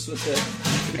them. that goes with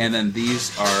it, and then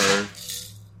these are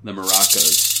the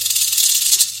maracas.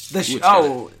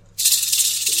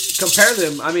 Compare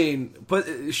them. I mean,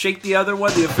 shake the other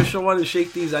one, the official one, and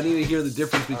shake these. I need to hear the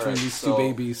difference between these two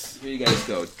babies. Here you guys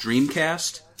go.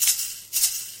 Dreamcast.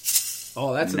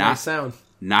 Oh, that's a nice sound.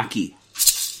 Naki.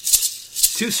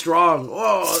 Too strong.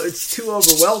 Oh, it's too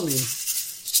overwhelming.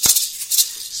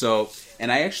 So,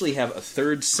 and I actually have a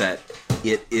third set.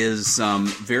 It is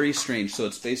very strange. So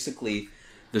it's basically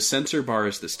the sensor bar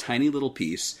is this tiny little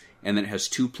piece, and then it has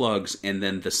two plugs, and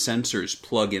then the sensors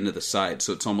plug into the side.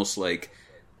 So it's almost like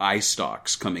eye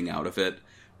stalks coming out of it.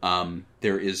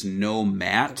 There is no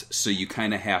mat, so you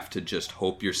kind of have to just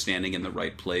hope you're standing in the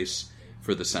right place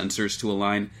for the sensors to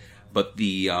align. But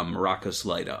the maracas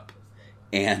light up.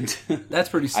 And that's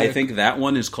pretty sick. I think that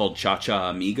one is called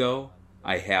Cha-Cha Amigo.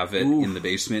 I have it in the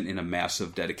basement in a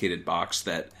massive dedicated box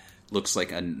that looks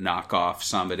like a knockoff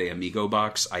Samba de Amigo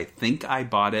box. I think I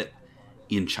bought it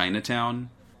in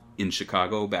Chinatown in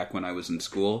Chicago back when I was in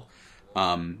school.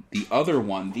 The other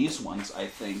one, these ones, I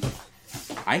think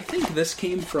this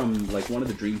came from like one of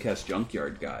the Dreamcast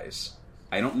Junkyard guys.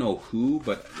 I don't know who,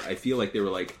 but I feel like they were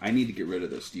like, I need to get rid of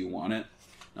this. Do you want it?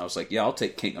 And I was like, yeah, I'll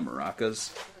take King of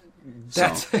Maracas.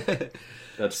 That's pretty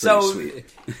sweet.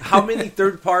 How many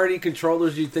third-party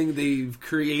controllers do you think they've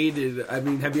created? I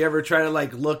mean, have you ever tried to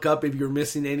like look up if you're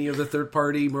missing any of the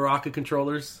third-party Maraca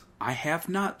controllers? I have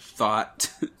not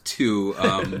thought to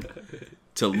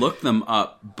look them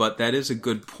up, but that is a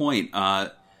good point.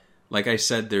 Like I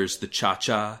said, there's the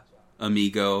Cha-Cha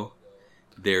Amigo.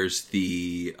 There's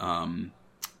the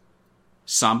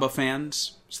Samba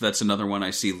Fans. So that's another one I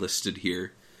see listed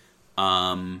here.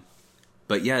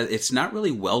 But yeah, it's not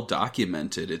really well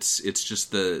documented. It's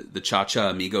just the Cha-Cha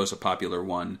Amigo is a popular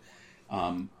one.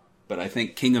 But I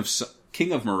think King of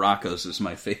Maracas is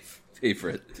my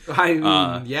favorite. I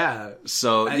mean, yeah.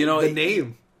 So, the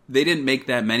name. They didn't make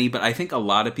that many, but I think a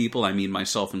lot of people, I mean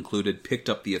myself included, picked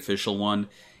up the official one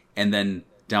and then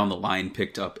down the line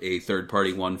picked up a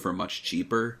third-party one for much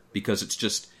cheaper, because it's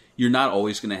just, you're not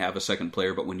always going to have a second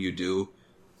player, but when you do,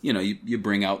 you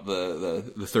bring out the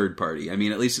third party. I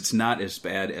mean, at least it's not as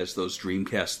bad as those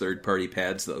Dreamcast third-party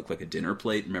pads that look like a dinner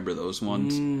plate. Remember those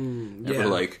ones? They were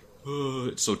like, oh,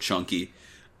 it's so chunky.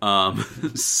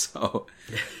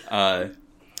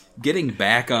 Getting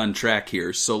back on track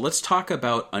here, so let's talk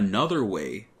about another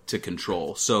way to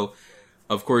control. So,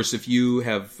 of course, if you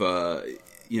have,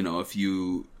 if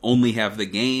you only have the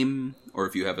game, or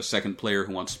if you have a second player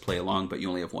who wants to play along but you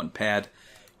only have one pad,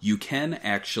 you can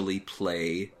actually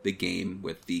play the game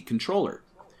with the controller.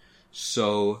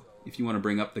 So, if you want to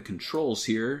bring up the controls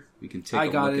here, we can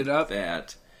take a look at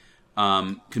that.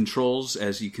 Controls,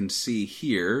 as you can see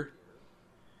here,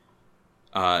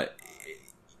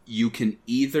 you can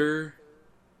either...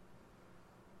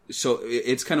 So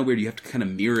it's kind of weird. You have to kind of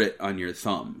mirror it on your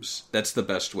thumbs. That's the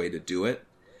best way to do it.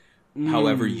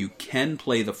 However, you can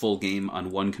play the full game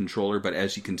on one controller, but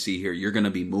as you can see here, you're going to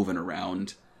be moving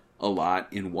around a lot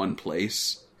in one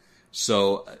place.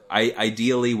 So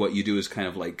ideally what you do is kind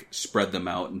of like spread them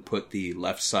out and put the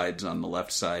left sides on the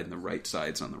left side and the right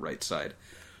sides on the right side.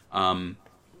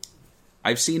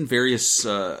 I've seen various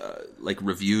like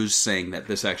reviews saying that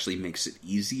this actually makes it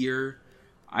easier.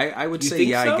 I would say,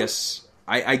 yeah, so?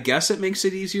 I guess it makes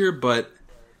it easier, but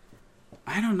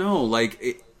I don't know.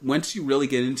 Like, once you really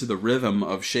get into the rhythm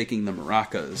of shaking the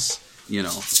maracas, you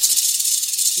know.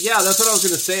 Yeah, that's what I was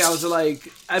going to say. I was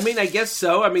like, I mean, I guess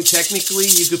so. I mean, technically,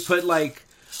 you could put, like,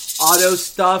 auto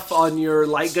stuff on your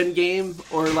light gun game,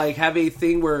 or, like, have a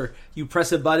thing where you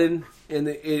press a button and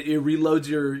it reloads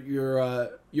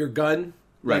your gun,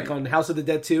 right, like on House of the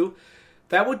Dead 2.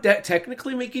 That would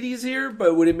technically make it easier,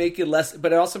 but would it make it less?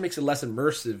 But it also makes it less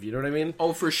immersive. You know what I mean?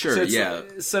 Oh, for sure.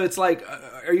 So it's like,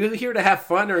 are you here to have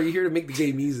fun, or are you here to make the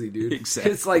game easy, dude?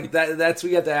 Exactly. It's like that. That's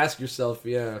what you have to ask yourself.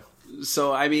 Yeah.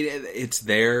 So I mean, it's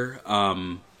there.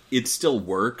 It still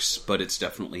works, but it's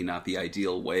definitely not the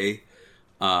ideal way.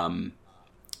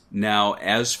 Now,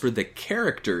 as for the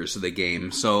characters of the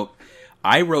game, so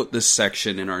I wrote this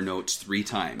section in our notes 3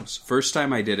 times. First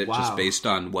time I did it just based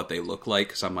on what they look like,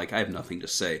 because I'm like, I have nothing to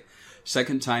say.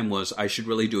 Second time was I should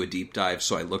really do a deep dive,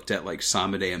 so I looked at like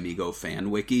Samba de Amigo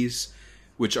fan wikis,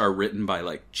 which are written by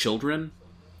like children.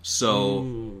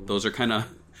 So those are kind of...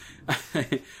 How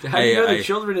do you know they're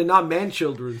children and not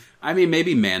man-children? I mean,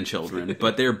 maybe man-children,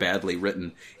 but they're badly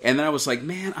written. And then I was like,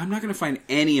 man, I'm not going to find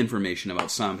any information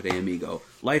about Samba de Amigo.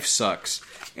 Life sucks.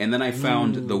 And then I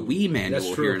found the Wii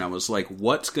manual here, and I was like,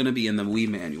 what's going to be in the Wii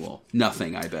manual?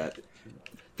 Nothing, I bet.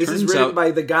 This is written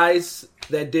by the guys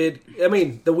that did... I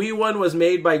mean, the Wii one was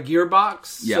made by Gearbox,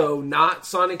 so not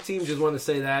Sonic Team. Just want to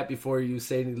say that before you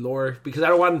say any lore, because I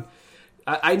don't want...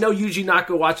 I know Yuji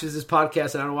Naka watches this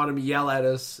podcast, and I don't want him to yell at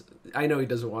us. I know he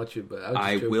doesn't watch it, but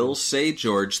I will say,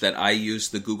 George, that I use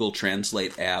the Google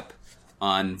Translate app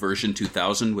on version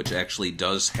 2000, which actually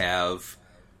does have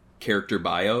character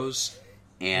bios.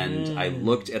 And I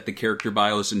looked at the character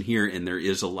bios in here, and there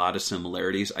is a lot of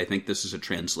similarities. I think this is a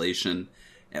translation,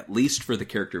 at least for the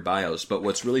character bios. But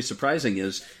what's really surprising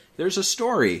is there's a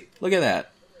story. Look at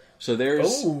that. So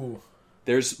there's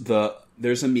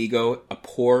Amigo, a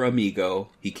poor Amigo.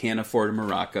 He can't afford a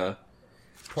maraca.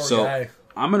 Poor guy.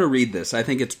 I'm going to read this. I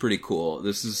think it's pretty cool.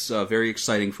 This is very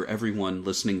exciting for everyone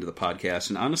listening to the podcast.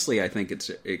 And honestly, I think it's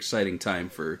an exciting time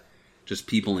for just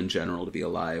people in general to be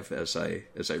alive as I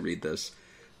read this.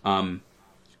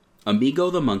 Amigo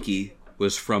the monkey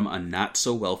was from a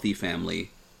not-so-wealthy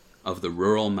family of the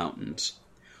rural mountains.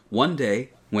 One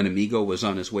day, when Amigo was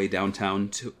on his way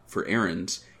downtown for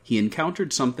errands, he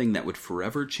encountered something that would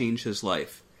forever change his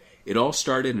life. It all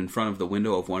started in front of the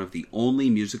window of one of the only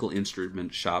musical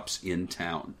instrument shops in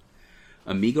town.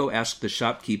 Amigo asked the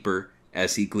shopkeeper,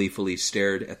 as he gleefully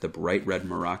stared at the bright red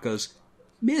maracas,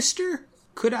 "Mister,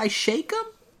 could I shake 'em?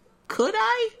 Could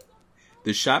I?"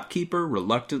 The shopkeeper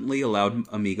reluctantly allowed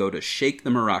Amigo to shake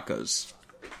the maracas.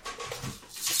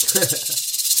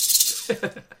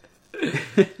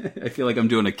 I feel like I'm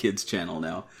doing a kids channel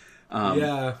now.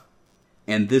 Yeah.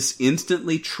 And this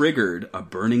instantly triggered a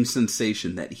burning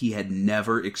sensation that he had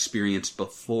never experienced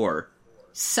before.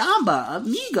 "Samba,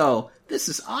 Amigo, this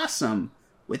is awesome.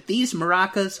 With these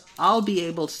maracas, I'll be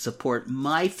able to support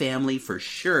my family for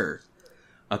sure."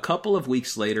 A couple of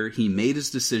weeks later, he made his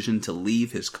decision to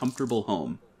leave his comfortable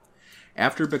home.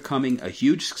 After becoming a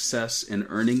huge success and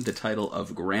earning the title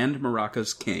of Grand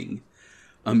Maracas King,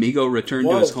 Amigo returned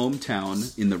to his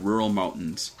hometown in the rural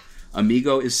mountains.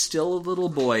 Amigo is still a little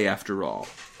boy after all,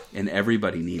 and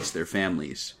everybody needs their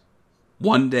families.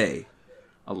 One day,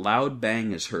 a loud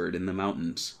bang is heard in the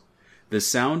mountains. The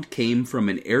sound came from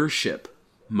an airship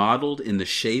modeled in the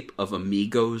shape of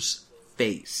Amigo's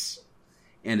face,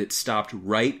 and it stopped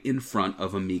right in front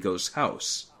of Amigo's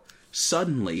house.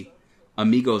 Suddenly,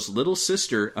 Amigo's little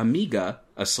sister, Amiga,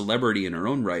 a celebrity in her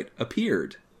own right,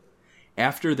 appeared.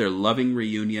 After their loving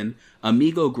reunion,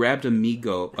 Amiga grabbed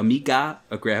Amigo,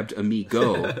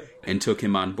 and took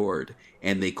him on board,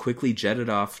 and they quickly jetted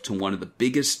off to one of the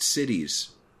biggest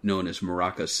cities, known as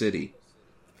Maraca City.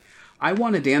 "I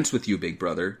want to dance with you, big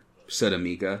brother," said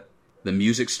Amiga. The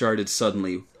music started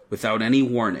suddenly, without any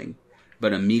warning,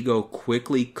 but Amigo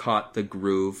quickly caught the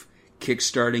groove,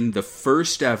 kickstarting the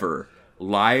first ever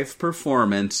live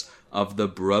performance of the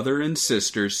brother and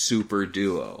sister super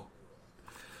duo.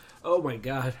 Oh my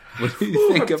god! What do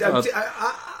you think about?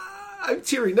 I'm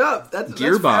tearing up. That's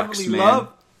Gearbox, man.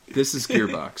 Love. This is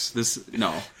Gearbox.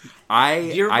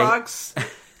 Gearbox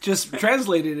just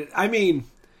translated it. I mean,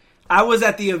 I was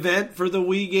at the event for the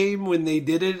Wii game when they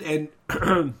did it, and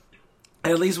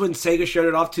at least when Sega showed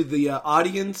it off to the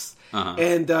audience,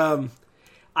 and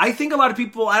I think a lot of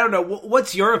people. I don't know.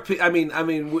 What's your opinion? I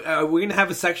mean, we're gonna have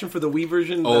a section for the Wii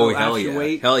version. Oh, I'll hell have to yeah.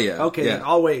 wait. Hell yeah. Okay, Yeah. then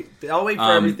I'll wait. I'll wait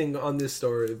for everything on this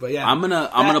story. But yeah, I'm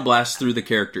gonna blast through the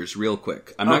characters real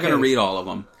quick. I'm not Okay. gonna read all of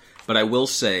them, but I will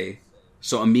say.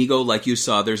 So Amigo, like you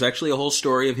saw, there's actually a whole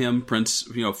story of him, Prince.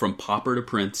 From pauper to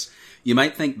prince. You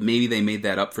might think maybe they made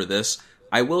that up for this.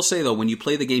 I will say though, when you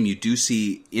play the game, you do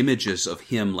see images of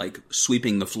him like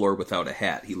sweeping the floor without a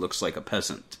hat. He looks like a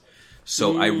peasant.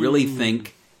 So I really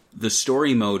think the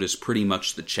story mode is pretty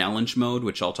much the challenge mode,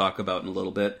 which I'll talk about in a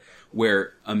little bit,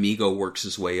 where Amigo works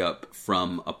his way up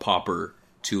from a pauper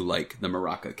to like the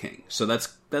Maraca King. So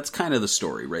that's kind of the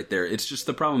story right there. It's just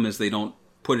the problem is they don't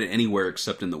put it anywhere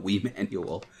except in the Wii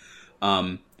manual.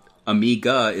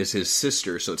 Amiga is his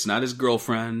sister, so it's not his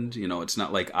girlfriend. It's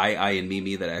not like I and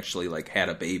Mimi that actually like had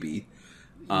a baby.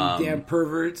 damn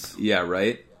perverts. Yeah,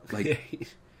 right. Like,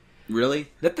 really?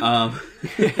 They have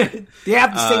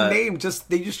the same name.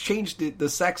 They just changed the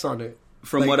sex on it.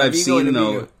 From Like, what I've Amigo and seen,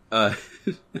 Amigo. though,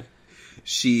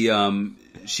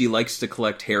 she likes to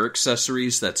collect hair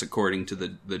accessories. That's according to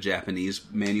the Japanese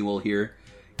manual here.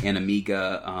 And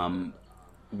Amiga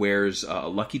wears a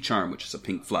Lucky Charm, which is a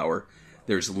pink flower.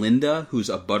 There's Linda, who's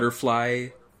a butterfly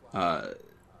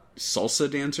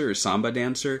salsa dancer or samba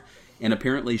dancer, and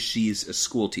apparently she's a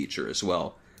school teacher as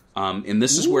well. And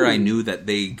this is where I knew that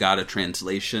they got a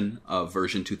translation of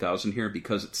version 2000 here,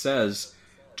 because it says,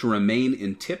 to remain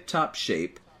in tip-top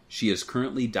shape, she is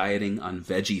currently dieting on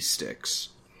veggie sticks.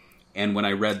 And when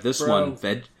I read this one,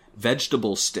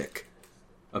 vegetable stick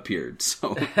appeared.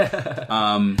 So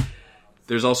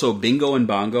there's also Bingo and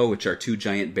Bongo, which are two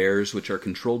giant bears, which are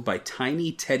controlled by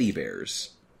tiny teddy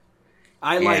bears.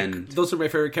 Those are my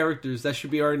favorite characters. That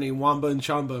should be our name, Wamba and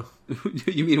Chamba.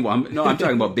 You mean Wamba? No, I'm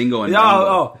talking about Bingo and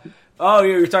Bongo. Oh,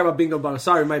 yeah, you're talking about Bingo and Bongo.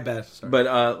 Sorry, my bad. Sorry.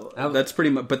 But that's pretty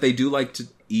much. But they do like to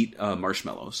eat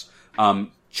marshmallows.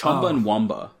 Chumba and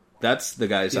Wamba. That's the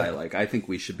guys I like. I think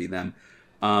we should be them.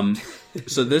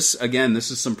 So this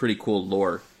is some pretty cool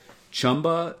lore.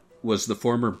 Chumba was the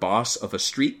former boss of a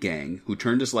street gang who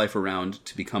turned his life around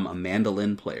to become a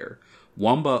mandolin player.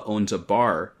 Wamba owns a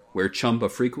bar where Chumba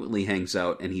frequently hangs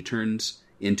out, and he turns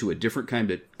into a different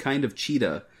kind of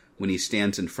cheetah when he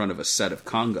stands in front of a set of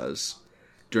congas.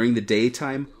 During the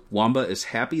daytime, Wamba is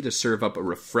happy to serve up a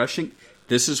refreshing...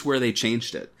 This is where they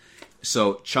changed it.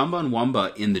 So Chumba and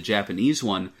Wamba in the Japanese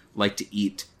one like to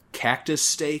eat cactus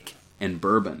steak and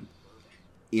bourbon.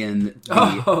 In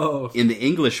the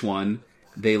English one,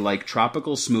 they like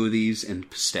tropical smoothies and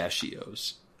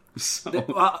pistachios. So,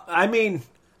 I mean,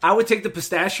 I would take the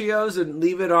pistachios and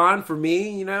leave it on for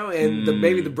me, and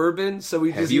maybe the bourbon. So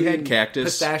we have just you eat had cactus?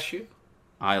 Pistachio.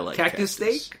 I like cactus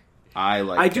steak.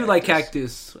 I do like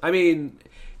cactus. I mean,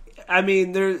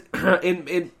 there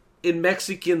in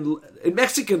Mexican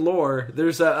lore,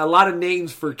 there's a lot of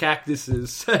names for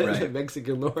cactuses in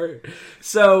Mexican lore.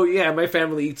 So yeah, my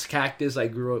family eats cactus. I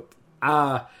grew up.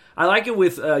 I like it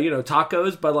with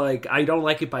tacos, but like I don't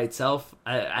like it by itself.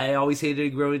 I always hated it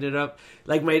growing it up.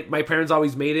 Like my parents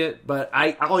always made it, but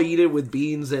I'll eat it with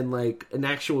beans and like an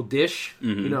actual dish.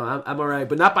 Mm-hmm. I'm alright,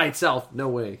 but not by itself. No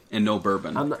way. And no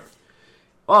bourbon. I'm not.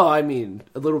 Oh, I mean,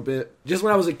 a little bit. Just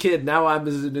when I was a kid. Now I'm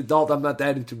as an adult. I'm not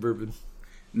that into bourbon.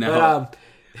 Now,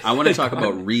 I want to talk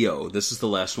about Rio. This is the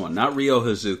last one. Not Rio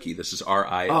Hazuki. This is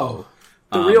R-I-O.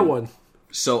 The real one.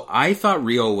 So I thought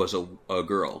Rio was a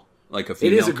girl. Like a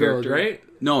female It is a girl, character. right?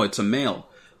 No, it's a male.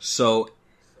 So,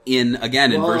 in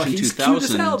version he's 2000, cute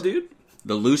as hell, dude.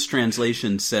 The loose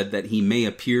translation said that he may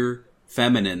appear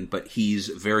feminine, but he's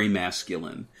very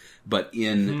masculine. But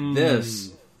in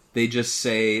this, they just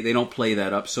say, they don't play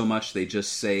that up so much. They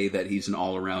just say that he's an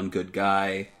all-around good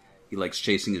guy. He likes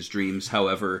chasing his dreams.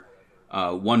 However,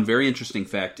 one very interesting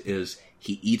fact is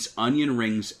he eats onion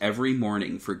rings every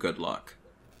morning for good luck.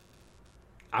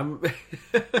 I love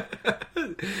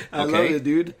it,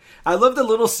 dude. I love the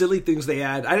little silly things they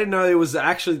add. I didn't know it was.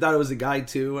 Actually, thought it was a guy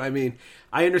too. I mean,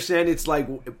 I understand it's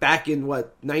like back in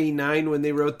 99 when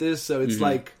they wrote this, so it's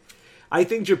like. I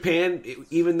think Japan,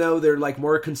 even though they're like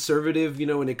more conservative,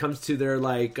 when it comes to their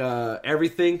like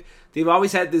everything, they've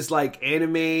always had this like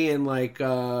anime and like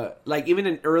even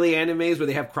in early animes where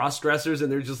they have cross dressers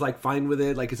and they're just like fine with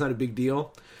it, like it's not a big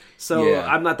deal. So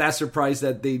I'm not that surprised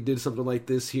that they did something like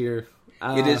this here.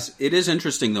 It is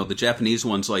interesting though. The Japanese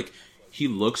one's like he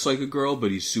looks like a girl,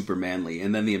 but he's super manly,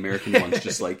 and then the American one's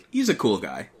just like he's a cool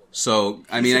guy. So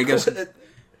I mean, I guess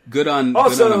good on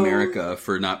America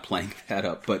for not playing that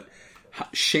up, but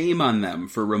shame on them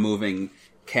for removing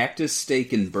cactus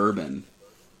steak and bourbon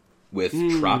with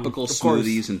tropical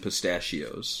smoothies and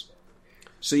pistachios.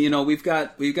 So, we've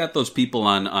got those people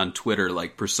on Twitter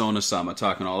like Persona-sama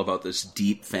talking all about this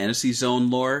deep Fantasy Zone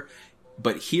lore,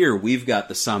 but here we've got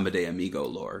the Samba de Amigo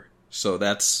lore. So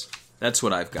that's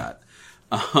what I've got.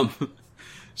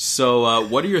 So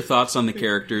what are your thoughts on the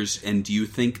characters, and do you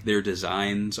think their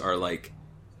designs are like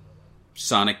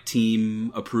Sonic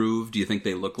Team approved? Do you think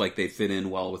they look like they fit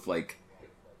in well with like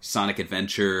Sonic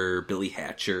Adventure, Billy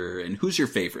Hatcher, and who's your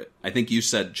favorite? I think you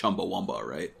said Chumbawamba,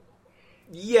 right?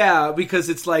 Yeah, because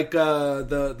it's like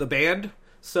the band.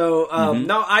 So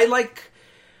no,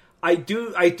 I do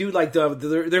like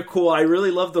they're cool. I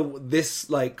really love this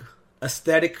like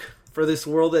aesthetic for this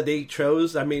world that they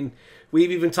chose. I mean,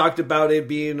 we've even talked about it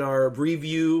being our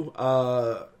review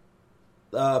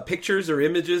pictures or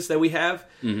images that we have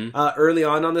early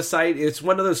on the site. It's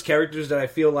one of those characters that I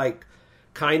feel like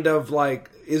kind of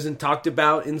like isn't talked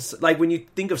about. Like when you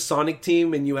think of Sonic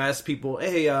Team and you ask people,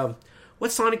 hey,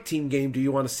 what Sonic Team game do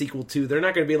you want a sequel to? They're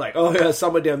not going to be like, oh yeah,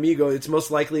 Samba de Amigo. It's most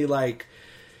likely like,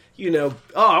 oh,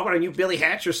 I want a new Billy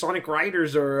Hatcher, Sonic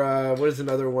Riders, or what is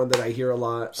another one that I hear a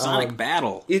lot? Sonic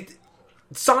Battle.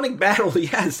 Sonic Battle,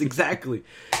 yes, exactly.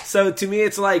 So to me,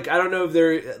 it's like, I don't know if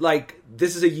they're like,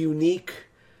 this is a unique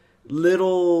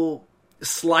little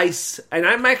slice, and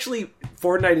I'm actually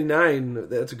 $4.99.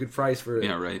 That's a good price for it.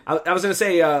 Yeah, right. I was gonna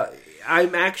say,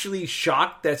 I'm actually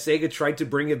shocked that Sega tried to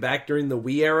bring it back during the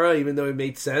Wii era, even though it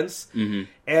made sense. Mm-hmm.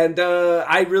 And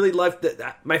I really loved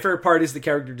that. My favorite part is the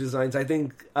character designs. I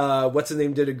think what's his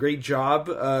name did a great job.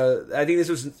 I think this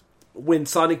was when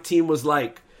Sonic Team was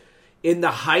like in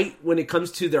the height when it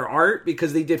comes to their art,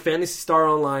 because they did Phantasy Star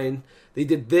Online. They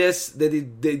did this. They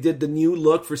did the new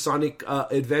look for Sonic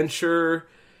Adventure.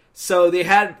 So they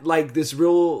had like this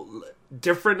real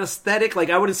different aesthetic. Like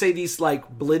I wouldn't say these like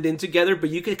blend in together, but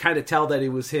you could kind of tell that it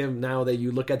was him now that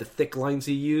you look at the thick lines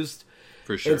he used.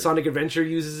 For sure. And Sonic Adventure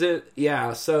uses it.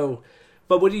 Yeah. So,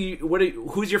 but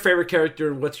who's your favorite character,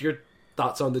 and what's your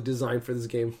thoughts on the design for this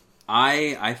game?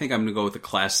 I think I'm gonna go with the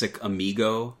classic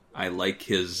Amigo. I like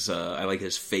his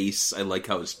face. I like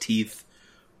how his teeth.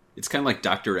 It's kind of like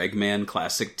Dr. Eggman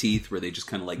classic teeth, where they just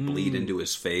kind of like bleed into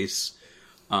his face.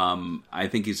 I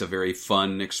think he's a very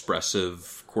fun,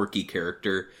 expressive, quirky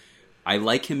character. I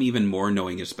like him even more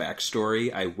knowing his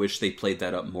backstory. I wish they played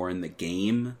that up more in the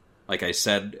game. Like I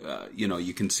said,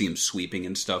 you can see him sweeping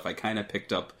and stuff. I kind of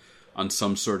picked up on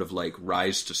some sort of like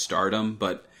rise to stardom,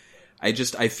 but I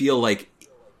feel like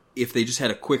if they just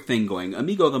had a quick thing going,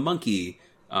 Amigo the monkey,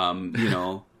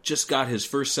 just got his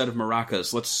first set of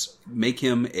maracas. Let's make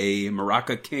him a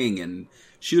maraca king and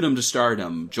shoot him to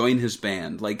stardom. Join his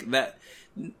band. Like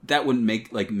that wouldn't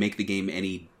make the game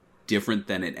any different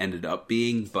than it ended up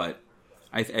being, but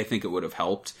I think it would have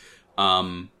helped.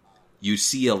 You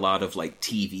see a lot of like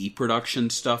TV production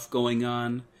stuff going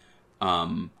on.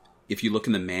 If you look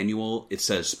in the manual, it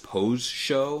says Pose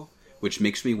Show, which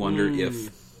makes me wonder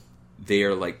if they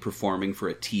are like performing for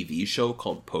a TV show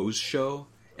called Pose Show,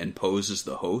 and Pose is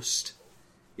the host.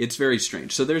 It's very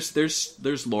strange. So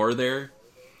there's lore there.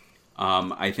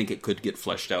 I think it could get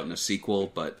fleshed out in a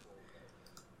sequel, but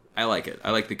I like it. I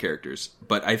like the characters.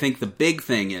 But I think the big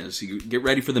thing is, you get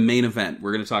ready for the main event.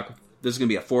 We're going to talk. This is going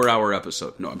to be a 4-hour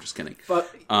episode. No, I'm just kidding.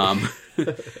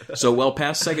 So well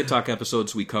past Sega Talk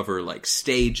episodes, we cover like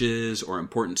stages or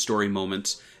important story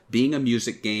moments. Being a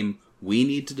music game, we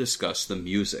need to discuss the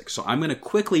music. So I'm going to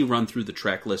quickly run through the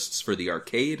track lists for the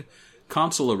arcade,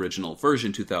 console original,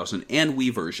 version 2000, and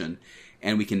Wii version,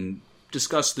 and we can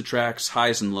discuss the tracks,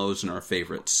 highs and lows, and our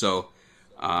favorites. So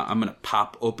I'm going to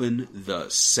pop open the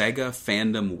Sega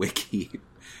Fandom Wiki.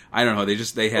 I don't know,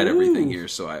 they had everything here,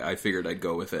 so I figured I'd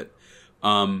go with it.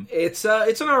 It's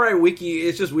an alright wiki.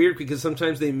 It's just weird because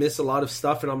sometimes they miss a lot of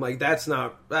stuff, and I'm like, that's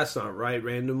not right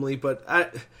randomly. But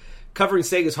covering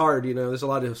Sega's hard, There's a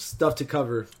lot of stuff to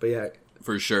cover. But yeah,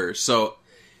 for sure. So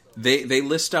they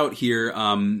list out here.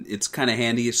 It's kind of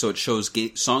handy. So it shows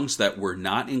songs that were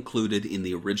not included in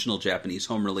the original Japanese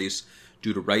home release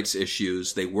due to rights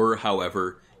issues. They were,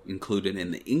 however, included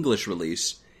in the English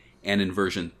release and in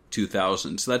version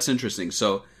 2000. So that's interesting.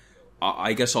 So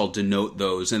I guess I'll denote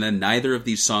those. And then neither of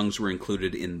these songs were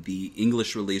included in the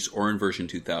English release or in version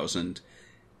 2000.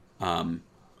 I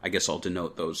guess I'll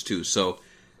denote those too. So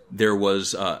there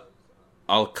was Al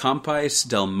Compás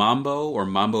del Mambo, or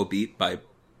Mambo Beat, by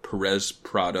Perez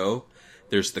Prado.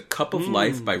 There's The Cup of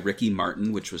Life by Ricky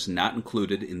Martin, which was not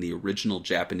included in the original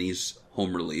Japanese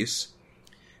home release.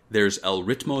 There's El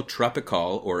Ritmo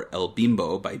Tropical, or El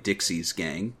Bimbo, by Dixie's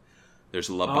Gang. There's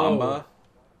La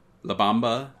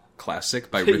Bamba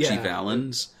Classic by Richie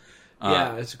Valens.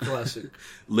 Yeah, it's a classic.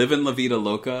 Livin' La Vida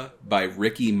Loca by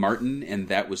Ricky Martin, and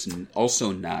that was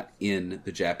also not in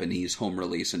the Japanese home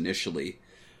release initially.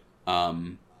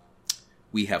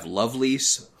 We have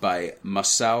Lovelease by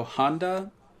Masao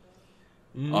Honda.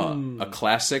 A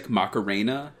classic,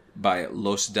 Macarena, by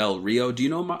Los Del Rio. Do you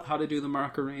know how to do the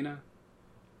Macarena?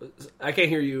 I can't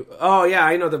hear you. Oh, yeah,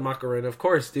 I know the Macarena, of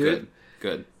course, dude.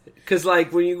 Good. Because,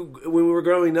 like, when we were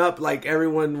growing up, like,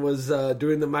 everyone was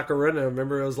doing the Macarena.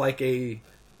 Remember, it was like a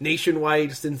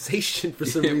nationwide sensation for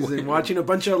some reason. Watching a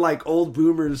bunch of, like, old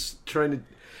boomers trying to...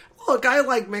 Look, I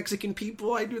like Mexican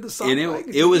people. I do the song. And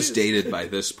it was dated by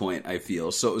this point, I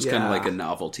feel. So it was kind of like a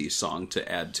novelty song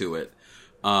to add to it.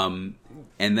 And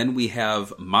then we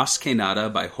have Mas Que Nada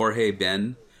by Jorge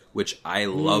Ben, which I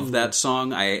love that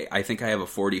song. I think I have a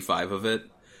 45 of it.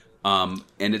 And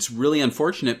it's really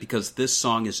unfortunate because this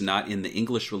song is not in the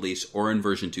English release or in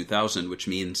version 2000, which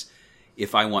means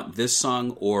if I want this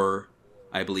song or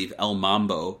I believe El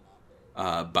Mambo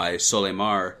by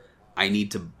Solemar, I need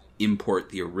to import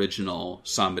the original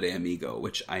Samba de Amigo,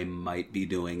 which I might be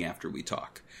doing after we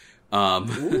talk.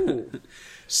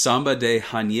 Samba de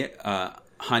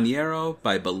Janeiro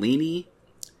by Bellini.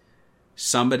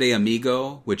 Samba de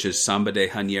Amigo, which is Samba de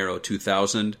Janeiro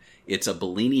 2000. It's a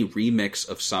Bellini remix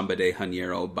of Samba de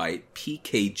Janeiro by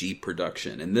PKG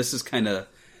Production. And this is kind of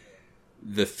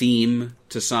the theme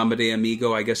to Samba de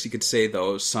Amigo, I guess you could say,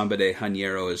 though. Samba de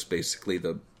Janeiro is basically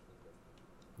the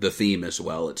theme as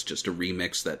well. It's just a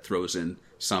remix that throws in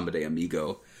Samba de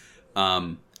Amigo.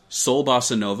 Soul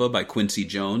Bossa Nova by Quincy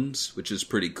Jones, which is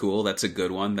pretty cool. That's a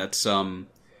good one. That's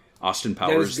Austin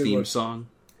Powers' theme song.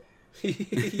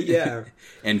 Yeah.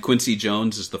 And Quincy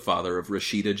Jones is the father of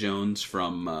Rashida Jones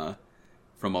from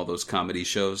all those comedy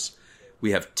shows. We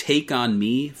have Take On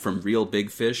Me from Real Big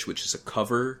Fish, which is a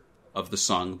cover of the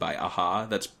song by Aha.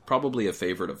 That's probably a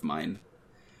favorite of mine.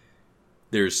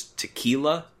 There's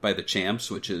Tequila by The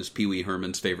Champs, which is Pee Wee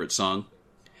Herman's favorite song.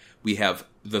 We have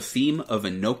The Theme of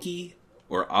Inoki,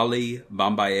 or Ali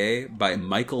Bambaye, by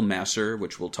Michael Masser,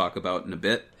 which we'll talk about in a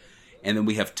bit. And then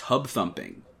we have Tub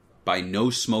Thumping by No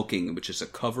Smoking, which is a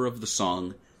cover of the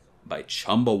song by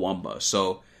Chumbawamba.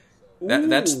 So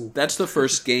that's the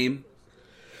first game.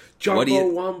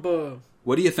 Chumbawamba.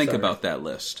 What do you think about that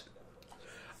list?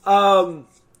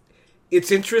 It's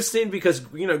interesting because,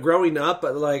 growing up,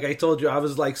 like I told you, I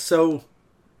was like so,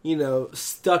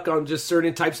 stuck on just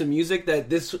certain types of music that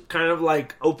this kind of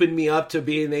like opened me up to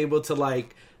being able to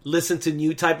like listen to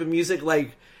new type of music.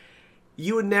 Like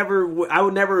I would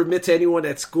never admit to anyone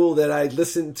at school that I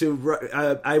listened to,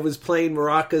 I was playing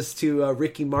maracas to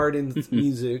Ricky Martin's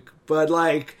music, but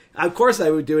like, of course I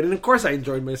would do it, and of course I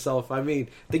enjoyed myself. I mean,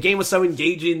 the game was so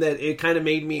engaging that it kind of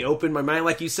made me open my mind.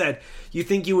 Like you said, you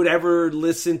think you would ever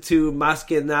listen to Mas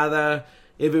Que Nada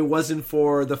if it wasn't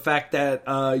for the fact that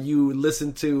you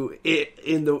listened to it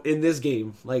in this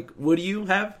game? Like, what do you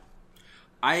have?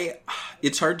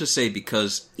 It's hard to say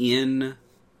because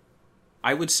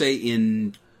I would say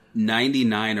in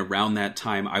 99, around that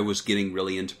time, I was getting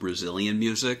really into Brazilian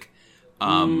music.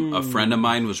 A friend of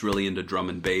mine was really into drum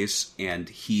and bass, and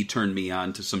he turned me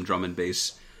on to some drum and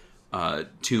bass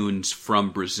tunes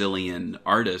from Brazilian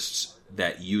artists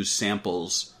that use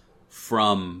samples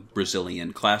from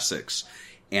Brazilian classics.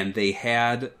 And they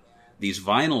had these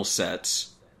vinyl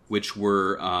sets, which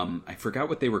were, I forgot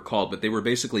what they were called, but they were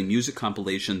basically music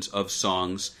compilations of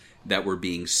songs that were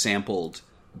being sampled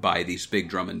by these big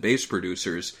drum and bass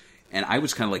producers. And I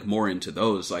was kind of like more into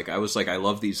those. Like I was like, I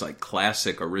love these like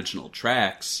classic original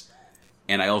tracks,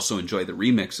 and I also enjoy the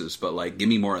remixes, but like give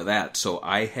me more of that. So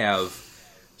I have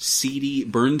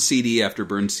burned CD after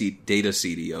burned data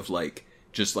CD of like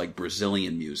just like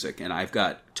Brazilian music, and I've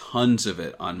got tons of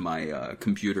it on my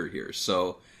computer here.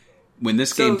 So when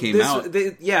this game came out,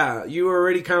 you were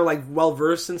already kind of like well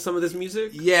versed in some of this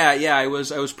music. Yeah, I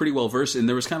was pretty well versed, and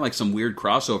there was kind of like some weird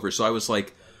crossover. So I was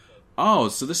like, oh,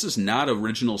 so this is not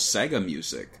original Sega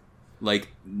music. Like,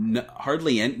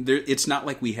 hardly any... It's not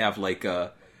like we have, like,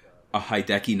 a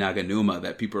Hideki Naganuma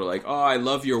that people are like, oh, I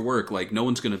love your work. Like, no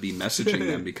one's going to be messaging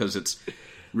them because it's...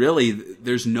 Really,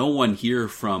 there's no one here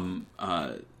from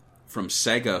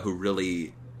Sega who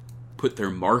really put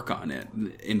their mark on it.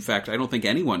 In fact, I don't think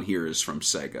anyone here is from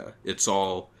Sega. It's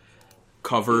all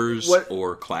covers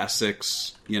or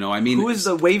classics. I mean... Who is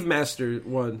the Wavemaster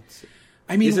one?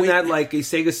 I mean, isn't that like a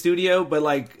Sega studio? But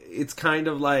like, it's kind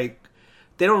of like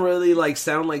they don't really like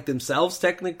sound like themselves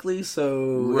technically.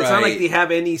 So It's not like they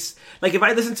have any. Like, if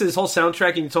I listened to this whole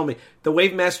soundtrack and you told me the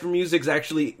Wavemaster music's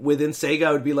actually within Sega,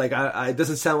 I would be like, it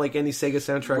doesn't sound like any Sega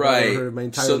soundtrack I've ever heard in my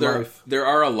entire life. There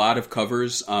are a lot of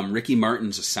covers. Ricky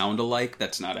Martin's a sound-alike.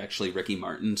 That's not actually Ricky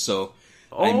Martin. So,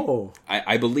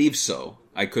 I believe so.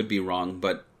 I could be wrong,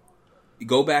 but.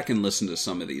 Go back and listen to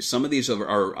some of these. Some of these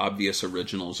are obvious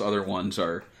originals. Other ones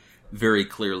are very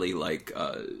clearly like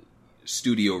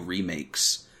studio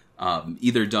remakes,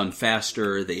 either done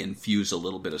faster, they infuse a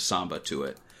little bit of samba to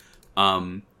it.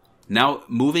 Now,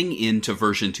 moving into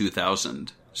version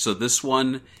 2000. So this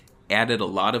one added a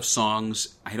lot of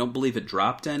songs. I don't believe it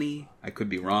dropped any. I could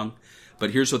be wrong.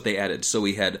 But here's what they added. So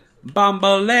we had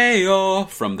Bamboleo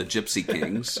from the Gypsy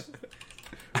Kings.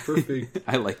 Perfect.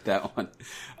 I like that one.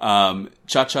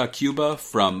 Cha-Cha Cuba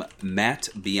from Matt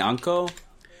Bianco.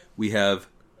 We have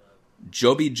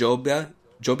Joby Joba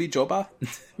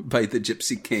by the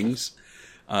Gypsy Kings.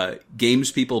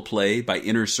 Games People Play by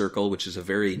Inner Circle, which is a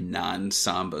very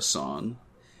non-samba song.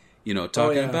 You know,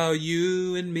 talking about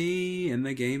you and me and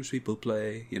the games people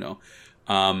play, you know.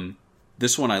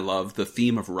 This one I love, the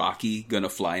theme of Rocky, Gonna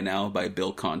Fly Now by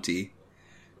Bill Conti.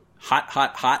 Hot,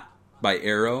 Hot, Hot by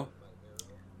Arrow.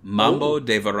 Mambo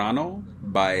de Verano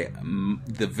by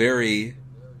the very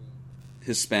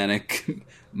Hispanic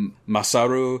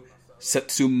Masaru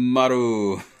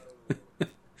Setsumaru.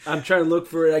 I'm trying to look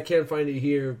for it. I can't find it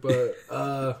here, but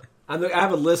I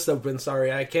have a list open.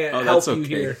 Sorry, I can't help you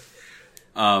here.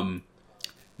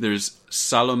 There's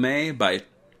Salome by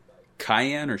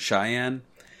Cayenne or Cheyenne.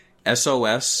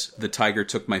 SOS, The Tiger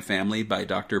Took My Family by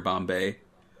Dr. Bombay.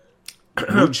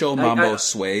 Mucho Mambo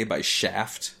Sway by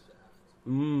Shaft.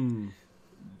 Tout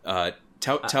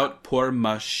Tout Pour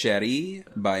Ma Chérie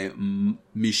by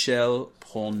Michel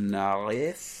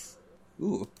Polnareff.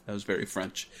 Ooh, that was very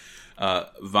French.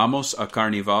 Vamos a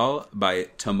Carnival by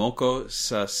Tomoko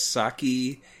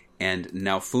Sasaki and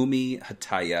Naofumi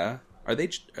Hataya. Are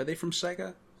they from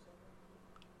Sega?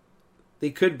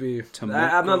 They could be.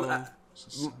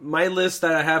 My list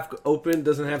that I have open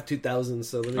doesn't have 2000,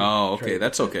 so let me. Oh, okay,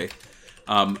 that's okay.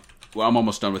 Well, I'm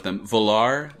almost done with them.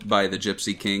 Volar by the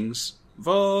Gypsy Kings.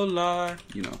 Volar,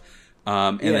 you know.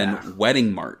 Then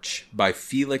Wedding March by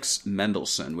Felix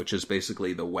Mendelssohn, which is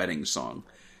basically the wedding song.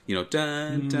 You know,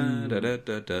 dun, dun, da, da,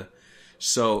 da, da.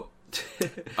 So,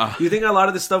 you think a lot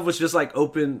of this stuff was just like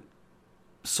open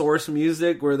source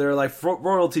music where they're like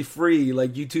royalty free,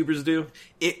 like YouTubers do?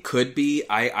 It could be.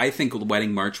 I think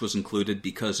Wedding March was included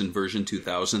because in version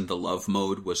 2000, the love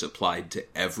mode was applied to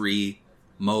every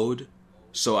mode.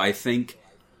 So I think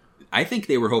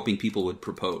they were hoping people would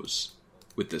propose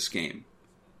with this game.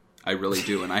 I really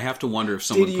do, and I have to wonder if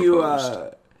someone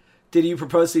proposed. Did you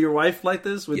propose to your wife like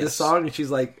this with Yes. this song? And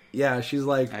she's like, yeah. She's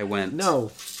like, I went.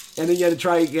 No. And then you had to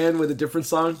try again with a different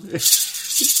song? I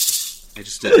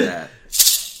just did that.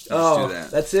 Oh, do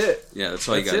that. That's it. Yeah, that's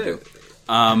all you gotta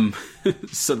do.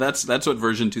 So that's what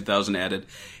version 2000 added.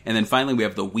 And then finally we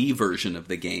have the Wii version of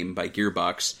the game by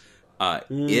Gearbox.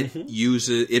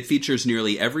 It features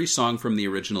nearly every song from the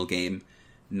original game,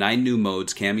 9 new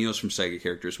modes, cameos from Sega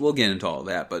characters. We'll get into all of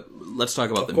that, but let's talk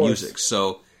about the music.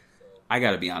 So I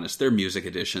gotta be honest, their music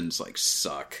editions like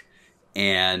suck.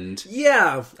 And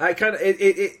yeah, I kind of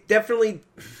it definitely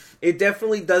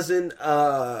doesn't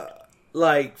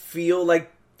like feel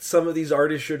like some of these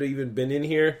artists should have even been in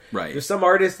here. Right. There's some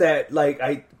artists that like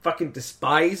I fucking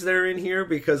despise they're in here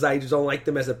because I just don't like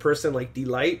them as a person, like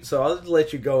Delight. So I'll just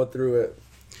let you go through it.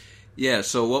 Yeah,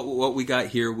 so what we got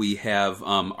here, we have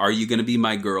Are You Gonna Be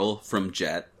My Girl from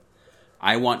Jet,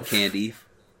 I Want Candy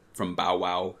from Bow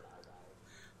Wow,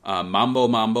 Mambo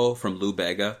Mambo from Lou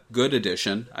Bega, good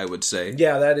addition, I would say.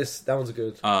 Yeah, that one's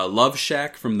good. Love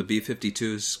Shack from the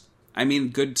B-52s, I mean,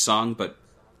 good song, but,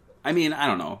 I mean, I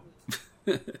don't know.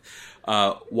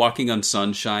 Walking on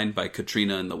Sunshine by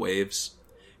Katrina and the Waves,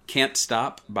 Can't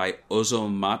Stop by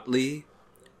Ozomatli,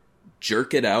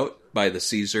 Jerk It Out by the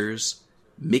Caesars,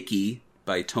 Mickey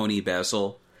by Tony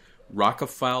Basil,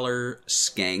 Rockefeller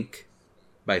Skank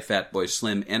by Fatboy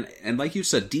Slim, and like you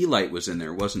said, D-Light was in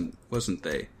there, wasn't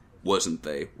they? Weren't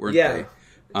they?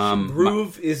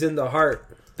 Groove is in the Heart.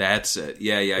 That's it.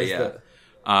 Yeah.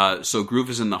 So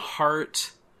Groove is in the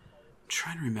Heart. I'm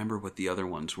trying to remember what the other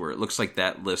ones were. It looks like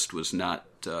that list was not.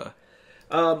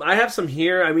 I have some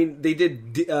here. I mean, they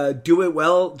did Do It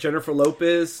Well, Jennifer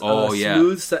Lopez.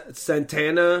 Smooth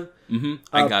Santana. Mm-hmm.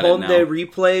 I got Ponte it now.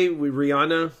 Replay with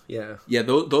Rihanna. Yeah.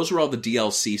 Those were all the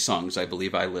DLC songs I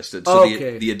believe I listed. So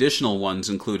the additional ones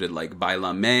included like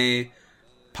Bailame,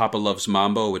 Papa Loves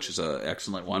Mambo, which is an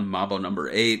excellent one. Mambo number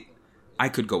 8. I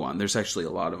could go on. There's actually a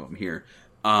lot of them here.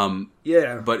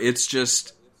 But it's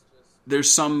just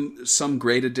there's some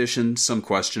great additions, some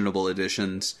questionable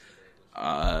additions.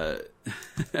 I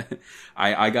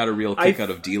got a real kick out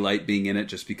of D-Light being in it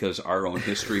just because our own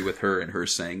history with her and her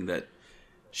saying that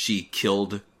she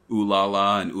killed Ooh La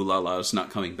La and Ooh La La's not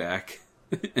coming back.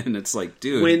 And it's like,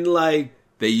 dude, when like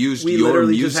they used we your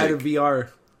literally music. just had a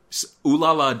VR. Ooh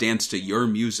La La danced to your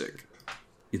music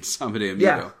in Samba de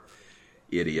Amigo.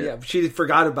 Idiot. Yeah, she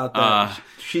forgot about that.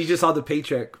 She just saw the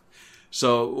paycheck.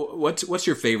 So, what's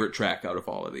your favorite track out of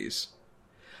all of these?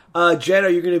 Jet, Are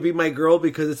You Gonna Be My Girl?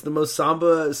 Because it's the most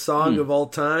samba song of all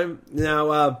time.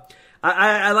 Now,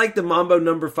 I like the Mambo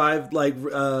number 5, like,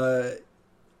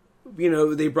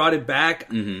 they brought it back.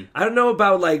 Mm-hmm. I don't know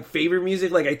about, like, favorite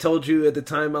music. Like I told you at the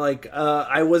time,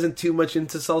 I wasn't too much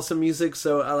into salsa music,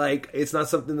 so it's not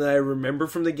something that I remember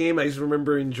from the game. I just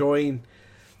remember enjoying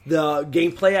the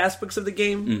gameplay aspects of the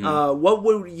game. Mm-hmm. What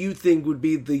would you think would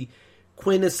be the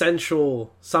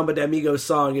quintessential Samba de Amigos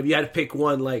song if you had to pick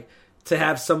one, like, to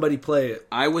have somebody play it?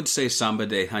 I would say Samba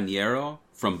de Janeiro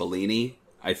from Bellini.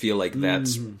 I feel like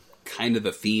that's kind of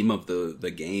the theme of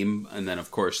the game. And then,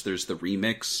 of course, there's the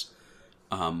remix,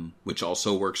 which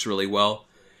also works really well.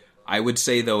 I would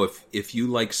say, though, if you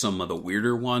like some of the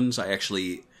weirder ones, I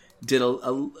actually did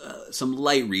some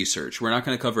light research. We're not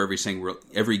going to cover every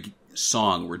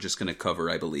song. We're just going to cover,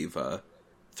 I believe,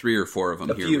 3 or 4 of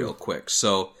them here real quick.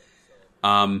 So,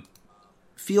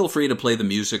 feel free to play the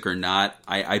music or not.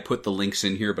 I put the links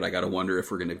in here, but I got to wonder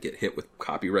if we're going to get hit with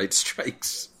copyright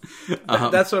strikes.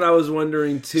 That's what I was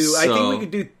wondering too. So,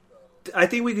 I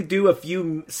think we could do a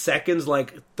few seconds,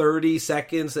 like 30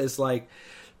 seconds. It's like,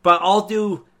 but I'll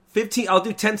do 15. I'll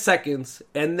do 10 seconds,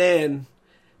 and then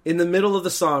in the middle of the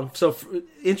song. So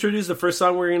introduce the first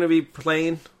song we're going to be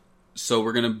playing. So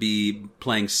we're going to be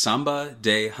playing Samba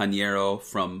de Janeiro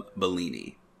from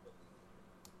Bellini.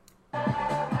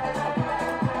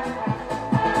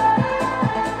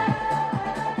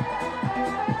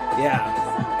 Yeah.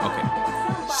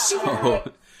 Okay. So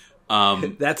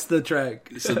that's the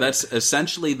track. So that's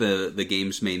essentially the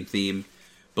game's main theme.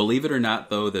 Believe it or not,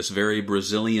 though, this very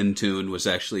Brazilian tune was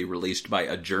actually released by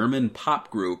a German pop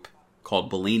group called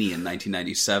Bellini in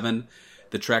 1997.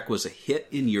 The track was a hit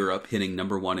in Europe, hitting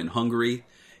number 1 in Hungary.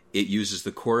 It uses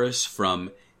the chorus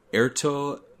from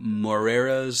Herto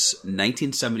Moreira's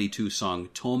 1972 song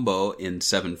Tombo in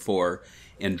 7/4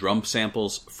 and drum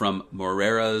samples from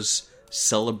Moreira's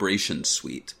Celebration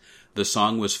Suite. The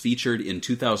song was featured in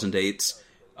 2008's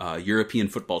European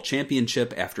Football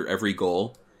Championship after every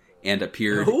goal and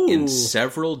appeared in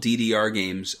several DDR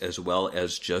games as well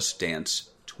as Just Dance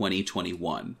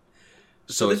 2021.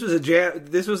 So this was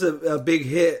this was a big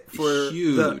hit for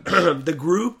the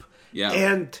group. Yeah.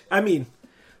 And I mean,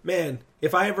 man,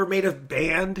 if I ever made a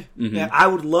band, I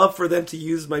would love for them to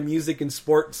use my music in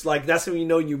sports. Like, that's when you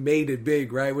know you made it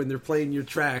big, right? When they're playing your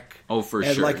track. Oh, for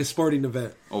at sure. Like a sporting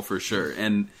event. Oh, for sure.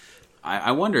 And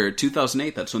I wonder,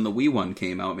 2008, that's when the Wii one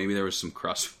came out. Maybe there was some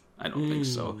cross. I don't think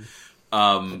so.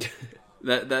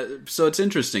 So it's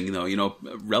interesting, though. You know,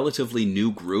 relatively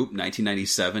new group,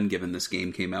 1997, given this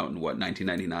game came out in,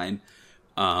 1999.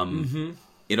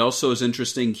 It also is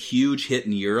interesting, huge hit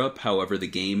in Europe. However, the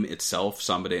game itself,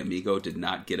 Samba de Amigo, did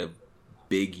not get a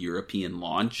big European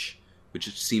launch, which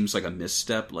seems like a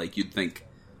misstep. Like, you'd think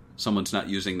someone's not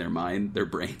using their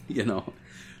brain, you know.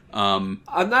 I'm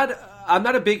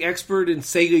not a big expert in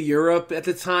Sega Europe at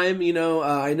the time. You know,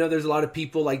 I know there's a lot of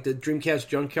people like the Dreamcast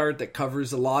Junkyard that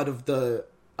covers a lot of the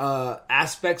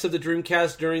aspects of the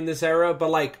Dreamcast during this era. But,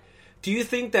 like, do you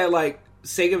think that, like,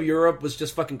 Sega Europe was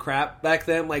just fucking crap back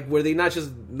then? Like, were they not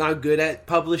just not good at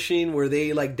publishing? Were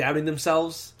they, like, doubting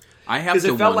themselves? I have to wonder.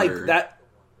 Because it felt like that.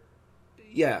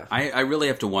 Yeah. I really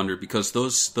have to wonder, because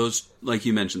those like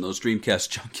you mentioned, those Dreamcast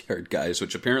Junkyard guys,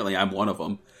 which apparently I'm one of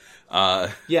them.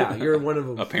 Yeah, you're one of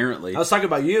them. Apparently. I was talking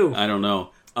about you. I don't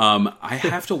know. I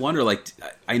have to wonder, like,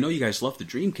 I know you guys love the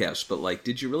Dreamcast, but, like,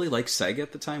 did you really like Sega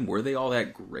at the time? Were they all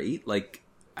that great? Like,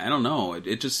 I don't know.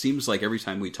 It just seems like every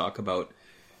time we talk about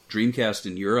Dreamcast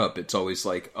in Europe, it's always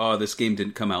like, oh, this game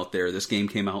didn't come out there. This game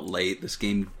came out late. This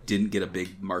game didn't get a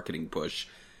big marketing push.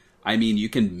 I mean, you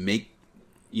can make,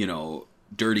 you know,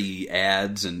 dirty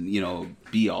ads and, you know,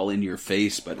 be all in your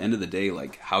face, but end of the day,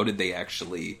 like, how did they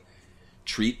actually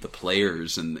treat the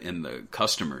players and the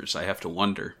customers? I have to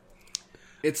wonder.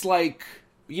 It's like,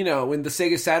 you know, when the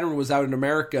Sega Saturn was out in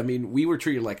America, I mean, we were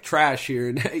treated like trash here,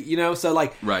 and you know, so,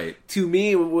 like, right. To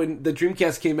me, when the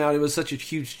Dreamcast came out, it was such a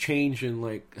huge change in,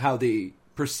 like, how they,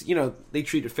 you know, they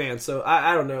treated fans. So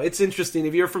I don't know. It's interesting.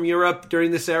 If you're from Europe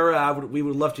during this era, we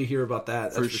would love to hear about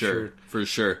that. For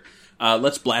sure.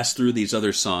 Let's blast through these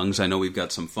other songs. I know we've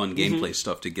got some fun gameplay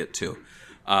stuff to get to.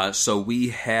 So we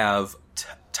have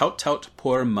Tout Tout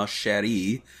pour ma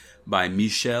chérie by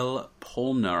Michel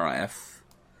Polnareff.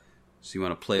 So you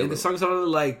want to play the song's only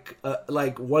like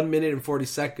 1 minute and 40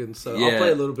 seconds, so yeah. I'll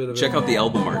play a little bit of it. Check out the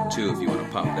album art, too, if you want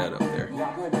to pop that up there.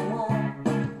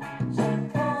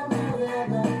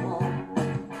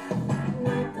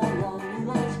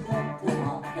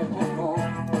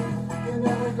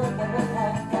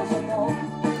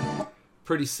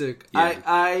 Pretty sick.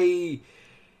 Yeah.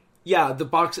 Yeah, the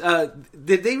box.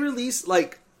 Did they release,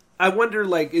 like, I wonder,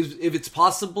 like, if it's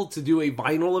possible to do a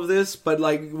vinyl of this, but,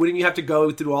 like, wouldn't you have to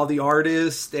go through all the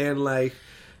artists and, like,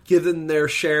 give them their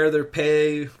share, their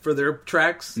pay for their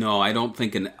tracks? No, I don't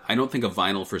think a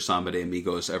vinyl for Samba de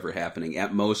Amigo is ever happening.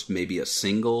 At most, maybe a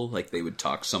single, like they would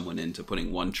talk someone into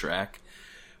putting one track.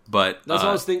 But that's what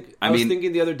I was thinking. I was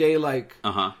thinking the other day, like,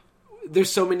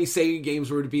 there's so many Sega games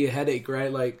where it'd be a headache,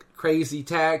 right? Like Crazy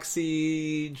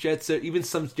Taxi, Jet Set, even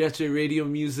some Jet Set Radio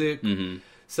music. Mm-hmm.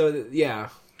 So yeah,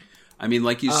 I mean,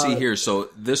 like you see here. So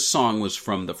this song was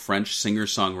from the French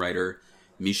singer-songwriter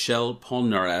Michel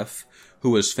Polnareff,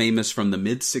 who was famous from the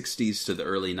mid-'60s to the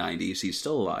early '90s. He's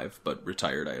still alive, but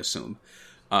retired, I assume.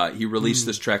 He released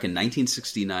this track in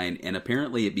 1969, and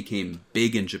apparently it became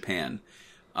big in Japan.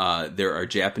 There are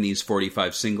Japanese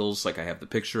 45 singles, like I have the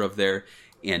picture of there,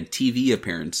 and TV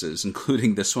appearances,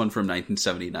 including this one from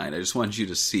 1979. I just wanted you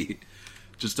to see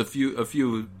just a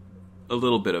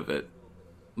little bit of it.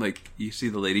 Like, you see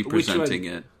the lady presenting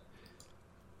it.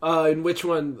 And which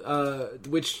one?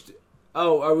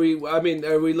 Oh, are we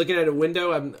looking at a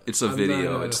window? It's a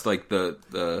video. It's like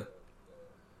the.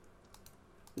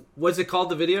 What's it called?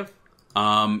 The video?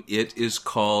 It is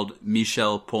called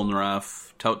Michel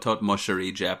Polnareff Tout Tout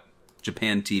Mosheri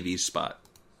Japan TV Spot,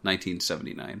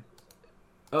 1979.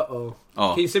 Oh.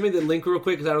 Can you send me the link real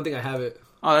quick? Because I don't think I have it.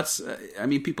 Oh, that's. I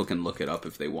mean, people can look it up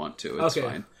if they want to. It's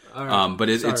fine. All right. But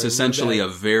it's essentially a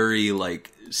very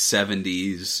like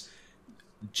 70s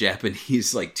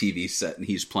Japanese like TV set, and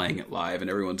he's playing it live, and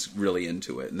everyone's really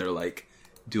into it, and they're like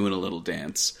doing a little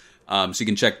dance. So you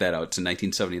can check that out. It's a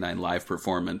 1979 live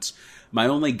performance. My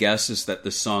only guess is that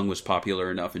the song was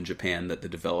popular enough in Japan that the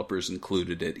developers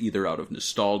included it either out of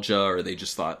nostalgia or they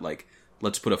just thought, like,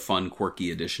 let's put a fun, quirky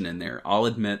addition in there. I'll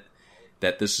admit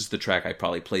that this is the track I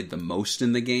probably played the most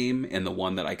in the game, and the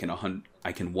one that I can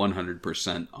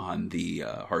 100% on the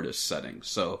hardest setting.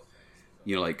 So,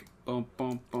 you know, like, boom,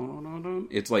 boom, boom, boom, boom.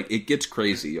 It's like, it gets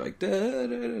crazy. You're like, da, da,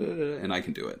 da, da, and I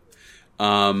can do it.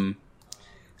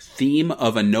 Theme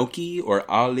of Inoki or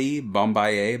Ali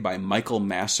Bombaye by Michael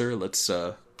Masser. Let's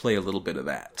play a little bit of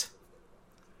that.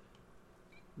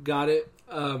 Got it.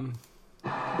 Let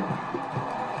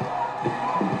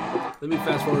me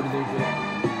fast forward a little bit.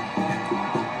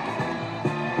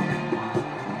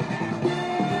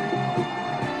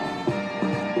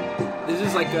 This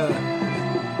is like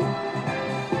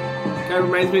kind of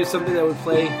reminds me of something that would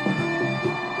play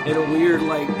in a weird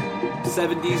like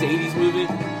 70s, 80s movie.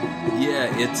 Yeah,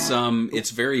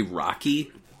 it's very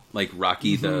Rocky, like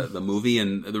Rocky the movie,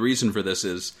 and the reason for this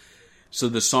is, so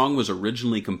the song was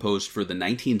originally composed for the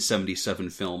 1977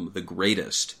 film The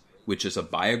Greatest, which is a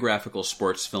biographical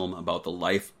sports film about the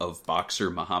life of boxer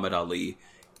Muhammad Ali,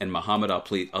 and Muhammad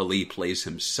Ali plays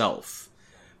himself.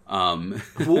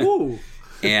 Ooh.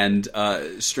 And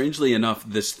strangely enough,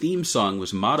 this theme song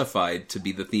was modified to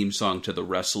be the theme song to the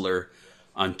wrestler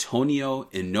Antonio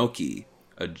Inoki,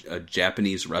 a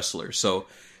Japanese wrestler. So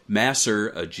Masser,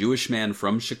 a Jewish man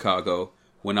from Chicago,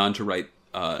 went on to write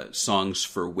songs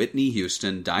for Whitney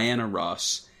Houston, Diana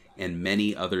Ross, and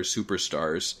many other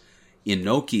superstars.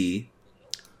 Inoki,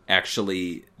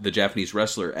 actually, the Japanese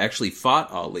wrestler, actually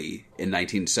fought Ali in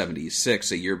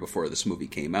 1976, a year before this movie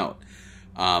came out.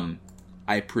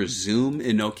 I presume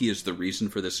Inoki is the reason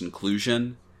for this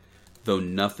inclusion, though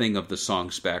nothing of the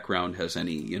song's background has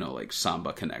any, you know, like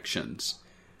samba connections.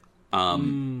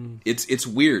 It's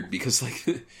weird because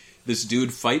like this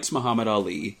dude fights Muhammad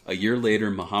Ali. A year later,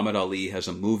 Muhammad Ali has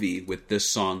a movie with this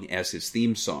song as his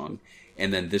theme song,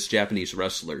 and then this Japanese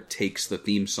wrestler takes the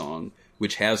theme song,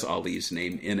 which has Ali's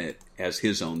name in it, as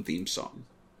his own theme song.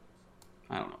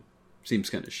 I don't know.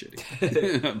 Seems kind of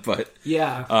shitty. But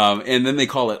yeah. And then they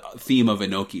call it Theme of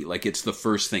Inoki, like it's the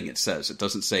first thing it says. It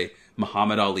doesn't say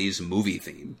Muhammad Ali's movie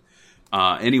theme.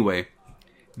 Anyway,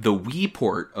 the Wii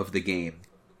port of the game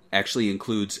actually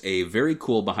includes a very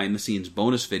cool behind-the-scenes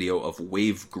bonus video of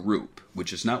Wave Group,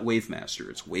 which is not Wave Master,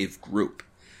 it's Wave Group.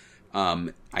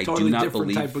 I totally do not different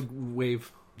believe type of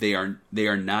wave. They are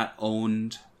not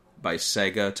owned by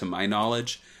Sega, to my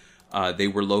knowledge. They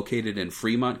were located in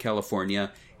Fremont,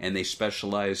 California, and they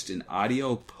specialized in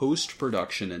audio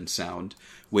post-production and sound.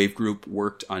 Wave Group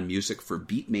worked on music for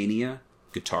Beatmania,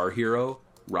 Guitar Hero,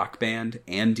 Rock Band,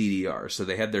 and DDR. So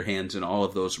they had their hands in all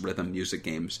of those rhythm music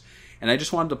games. And I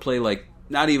just wanted to play, like,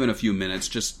 not even a few minutes,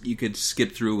 just you could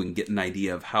skip through and get an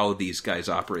idea of how these guys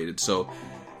operated. So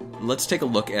let's take a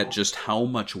look at just how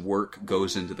much work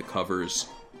goes into the covers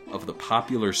of the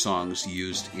popular songs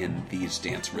used in these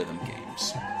dance rhythm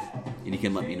games. And you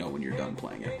can let me know when you're done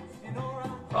playing it.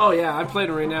 Oh yeah, I'm playing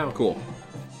it right now. Cool.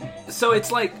 So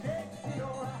it's like,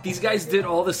 these guys did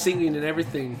all the singing and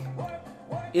everything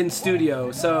in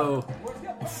studio. So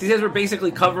these guys were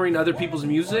basically covering other people's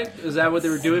music. Is that what they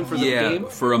were doing for the game? Yeah,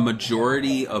 for a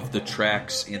majority of the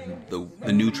tracks in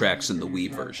the new tracks in the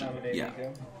Wii version. Yeah.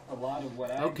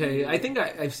 Okay, I think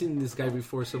I've seen this guy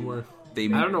before somewhere. I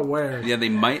don't know where. Yeah, they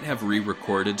might have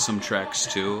re-recorded some tracks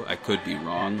too. I could be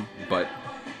wrong, but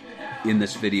in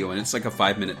this video, and it's like a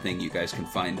 5-minute thing you guys can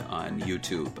find on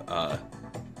YouTube.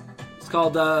 It's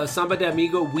called Samba de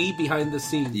Amigo Wii Behind the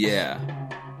Scenes. Yeah.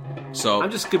 So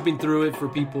I'm just skipping through it for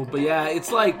people, but yeah,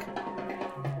 it's like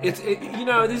this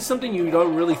is something you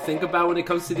don't really think about when it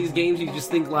comes to these games. You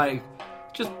just think like,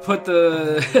 just put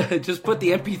the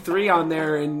MP3 on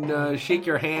there and shake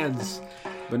your hands.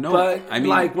 But no, But I mean,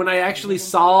 like when I actually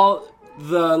saw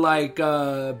the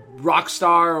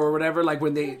Rockstar or whatever, like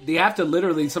when they have to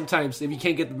literally sometimes, if you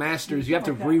can't get the masters, you have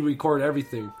to re-record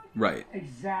everything. right.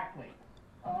 Exactly.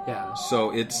 Yeah.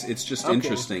 So it's just Okay.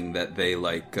 interesting that they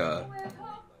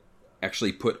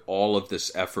actually put all of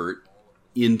this effort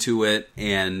into it,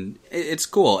 and it's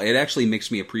cool. It actually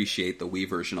makes me appreciate the Wii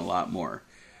version a lot more.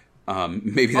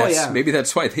 Maybe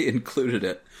that's why they included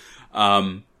it.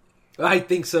 I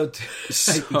think so too. I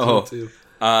think so too.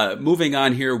 Moving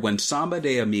on here, when Samba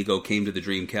de Amigo came to the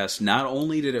Dreamcast, not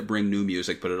only did it bring new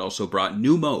music, but it also brought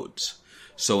new modes.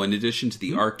 So in addition to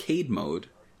the arcade mode,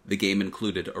 the game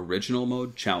included original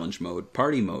mode, challenge mode,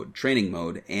 party mode, training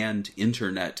mode, and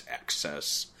internet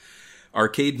access.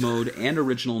 Arcade mode and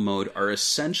original mode are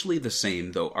essentially the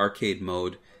same, though arcade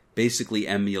mode basically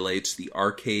emulates the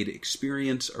arcade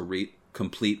experience,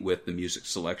 complete with the music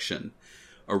selection.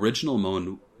 Original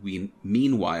mode,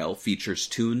 meanwhile, features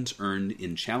tunes earned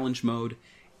in challenge mode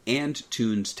and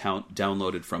tunes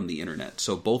downloaded from the internet.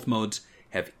 So both modes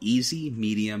have easy,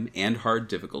 medium, and hard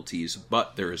difficulties,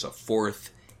 but there is a fourth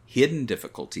hidden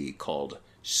difficulty called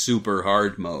super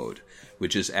hard mode,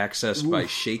 which is accessed by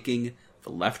shaking the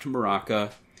left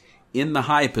maraca in the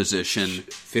high position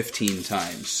 15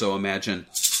 times. So imagine...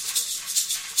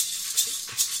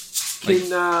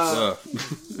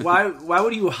 Why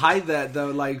would you hide that though?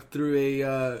 Like through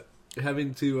a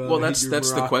having to. Well, that's the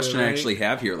maraca, question I right? actually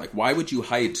have here. Like, why would you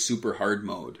hide super hard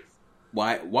mode?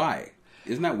 Why?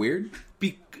 Isn't that weird?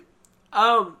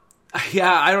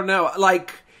 Yeah, I don't know.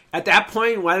 Like at that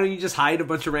point, why don't you just hide a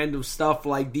bunch of random stuff,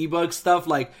 like debug stuff?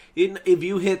 Like if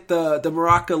you hit the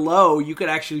maraca low, you could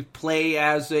actually play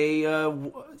as a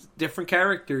different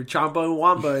character, Chamba and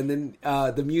Wamba, and then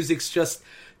the music's just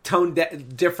toned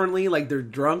differently, like they're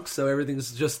drunk, so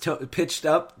everything's just pitched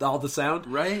up, all the sound.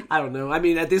 Right. I don't know. I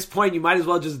mean, at this point, you might as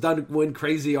well just went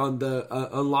crazy on the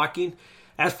unlocking.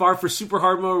 As far for super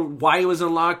hard mode, why it was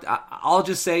unlocked, I'll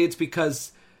just say it's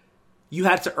because you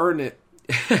had to earn it.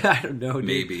 I don't know, dude.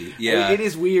 Maybe, yeah. It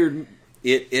is weird.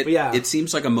 It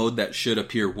seems like a mode that should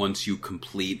appear once you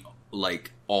complete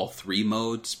like all 3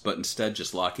 modes, but instead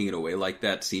just locking it away like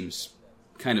that seems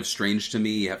kind of strange to me.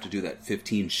 You have to do that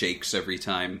 15 shakes every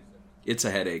time. It's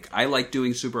a headache. I like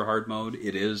doing super hard mode.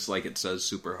 It is, like it says,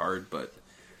 super hard, but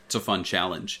it's a fun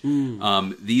challenge.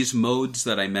 These modes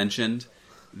that I mentioned,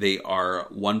 they are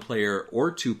 1-player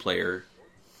or 2-player,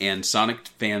 and Sonic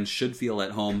fans should feel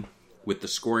at home with the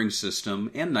scoring system,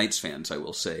 and Knights fans, I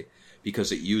will say,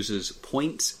 because it uses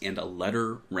points and a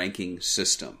letter ranking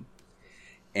system.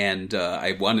 And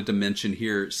I wanted to mention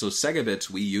here, so Segabits,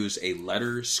 we use a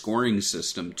letter scoring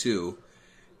system too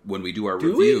when we do our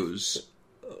reviews.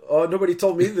 Oh, nobody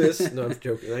told me this. No, I'm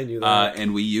joking. I knew that.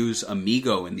 And we use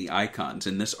Amigo in the icons.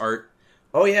 And this art...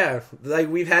 Oh, yeah. Like,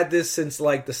 we've had this since,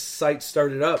 like, the site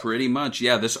started up. Pretty much,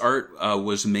 yeah. This art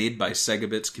was made by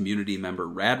Segabits community member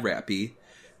Rad Rappy,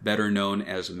 better known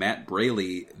as Matt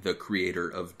Braley, the creator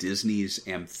of Disney's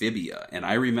Amphibia. And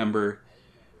I remember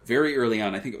very early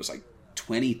on, I think it was like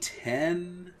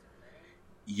 2010,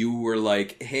 you were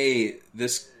like, hey,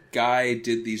 this guy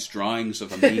did these drawings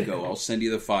of Amigo. I'll send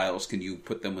you the files. Can you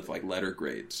put them with like letter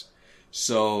grades?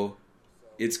 So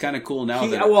it's kind of cool now.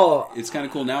 It's kind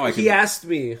of cool now. He asked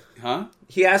me. Huh?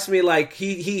 He asked me, like,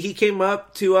 he came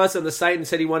up to us on the site and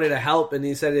said he wanted to help, and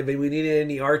he said if we needed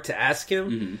any art to ask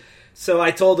him. Mm-hmm. So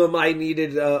I told him I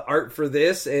needed art for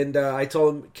this, and I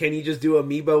told him, can you just do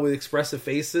Amiibo with expressive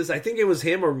faces? I think it was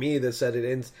him or me that said it,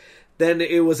 and then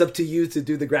it was up to you to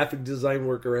do the graphic design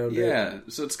work around it. Yeah,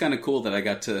 so it's kind of cool that I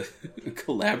got to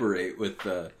collaborate with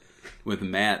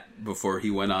Matt before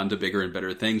he went on to bigger and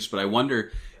better things. But I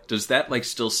wonder, does that like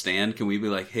still stand? Can we be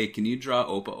like, hey, can you draw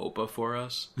Opa Opa for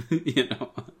us? You know.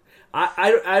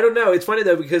 I don't know. It's funny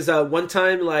though because one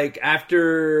time, like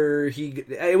after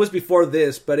it was before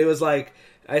this, but it was like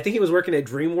I think he was working at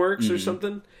DreamWorks or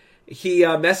something. He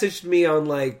messaged me on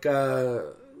like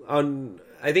on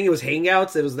I think it was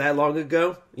Hangouts. It was that long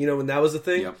ago, when that was a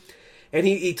thing. Yep. And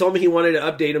he told me he wanted to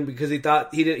update him because he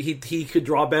thought he could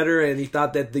draw better, and he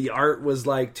thought that the art was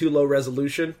like too low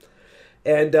resolution.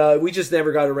 And we just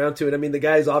never got around to it. I mean, the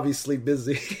guy's obviously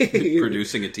busy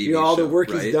producing a TV show. All the work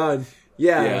right? he's done.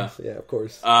 Yeah, of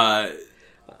course.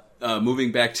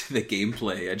 Moving back to the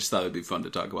gameplay, I just thought it'd be fun to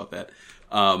talk about that.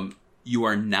 You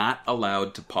are not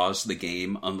allowed to pause the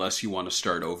game unless you want to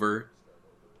start over.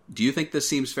 Do you think this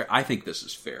seems fair? I think this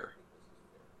is fair.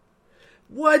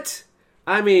 What?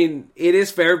 I mean, it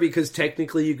is fair because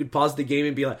technically you could pause the game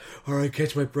and be like, all right,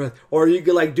 catch my breath. Or you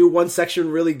could like do one section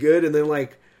really good and then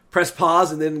like press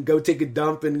pause and then go take a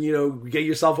dump and, get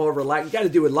yourself all relaxed. You got to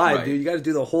do it live, dude. You got to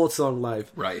do the whole song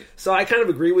live. Right. So I kind of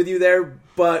agree with you there.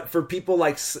 But for people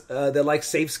like that like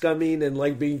safe scumming and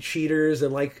like being cheaters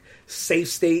and like safe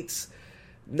states,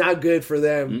 not good for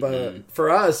them. But for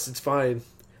us, it's fine.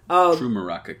 True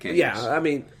Maraca Kings. Yeah, I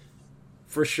mean,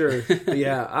 for sure.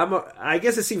 Yeah, I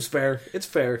guess it seems fair. It's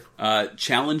fair.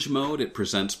 Challenge mode, it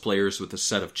presents players with a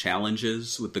set of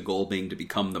challenges, with the goal being to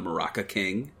become the Maraca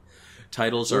King.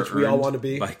 Titles Which are we all earned want to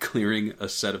be. by clearing a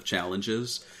set of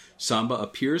challenges. Samba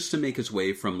appears to make his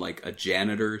way from like a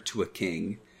janitor to a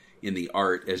king in the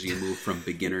art as you move from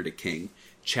beginner to king.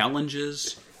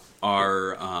 Challenges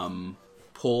are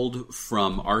pulled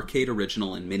from arcade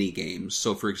original and mini games.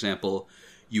 So, for example,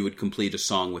 you would complete a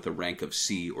song with a rank of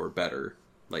C or better,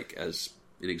 like as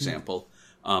an example.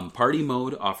 Party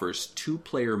mode offers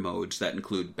 2-player modes that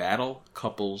include battle,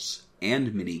 couples,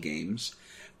 and mini games.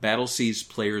 Battle sees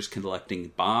players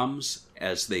collecting bombs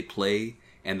as they play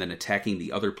and then attacking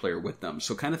the other player with them.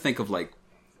 So kind of think of like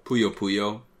Puyo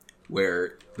Puyo,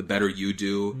 where the better you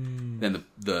do, then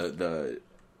the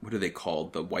what are they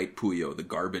called? The white Puyo, the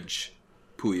garbage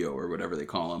Puyo, or whatever they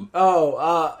call them.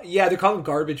 Oh, yeah, they're called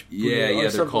garbage Puyo. Yeah,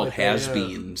 they're called like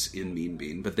has-beens in Mean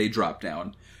Bean, but they drop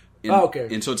down. And, okay.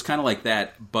 And so it's kind of like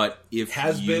that, but if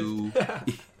Has-been?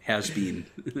 Has-been.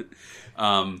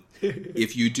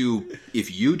 If you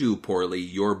do poorly,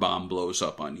 your bomb blows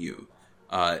up on you.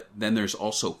 Then there's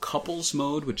also couples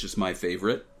mode, which is my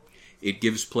favorite. It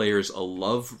gives players a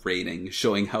love rating,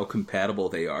 showing how compatible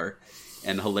they are.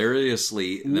 And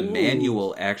hilariously, the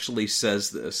manual actually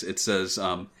says this. It says,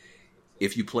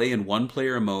 if you play in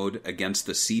 1-player mode against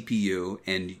the CPU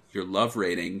and your love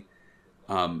rating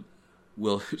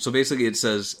so basically it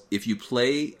says, if you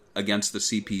play against the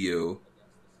CPU,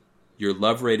 your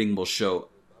love rating will show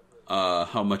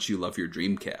how much you love your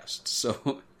Dreamcast.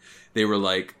 So they were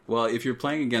like, well, if you're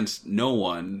playing against no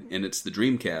one and it's the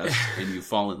Dreamcast and you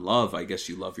fall in love, I guess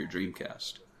you love your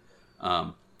Dreamcast.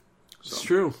 It's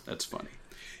true. That's funny.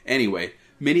 Anyway,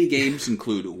 mini games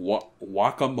include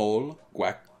Guacamole,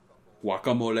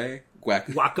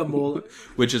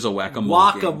 which is a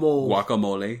whack-a-mole game.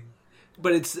 Guacamole.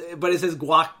 But it says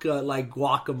guaca, like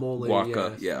guacamole.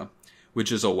 Guaca, yeah.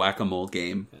 Which is a whack-a-mole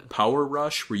game. Yeah. Power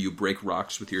Rush, where you break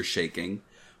rocks with your shaking.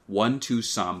 1-2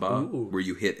 Samba, where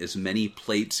you hit as many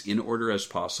plates in order as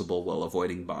possible while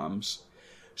avoiding bombs.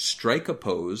 Strike a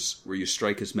Pose, where you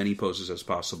strike as many poses as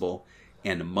possible.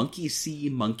 And Monkey See,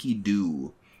 Monkey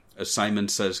Do, a Simon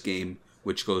Says game,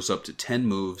 which goes up to 10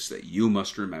 moves that you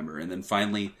must remember. And then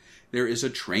finally, there is a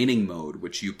training mode,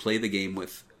 which you play the game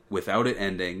without it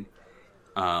ending,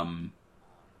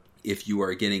 if you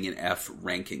are getting an F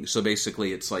ranking. So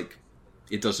basically, it's like,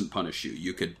 it doesn't punish you.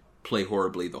 You could play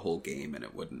horribly the whole game, and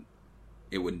it wouldn't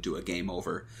do a game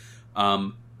over.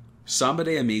 Samba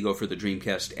de Amigo for the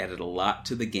Dreamcast added a lot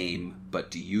to the game,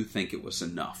 but do you think it was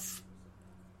enough?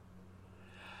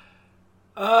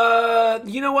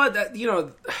 You know what?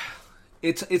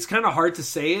 It's kind of hard to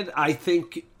say it. I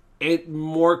think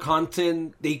more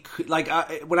content they could, like,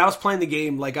 when I was playing the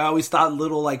game, like, I always thought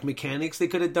little like mechanics they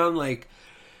could have done, like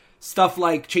stuff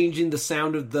like changing the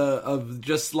sound of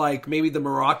just like maybe the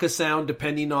maraca sound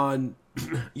depending on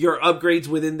your upgrades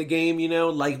within the game,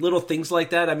 like little things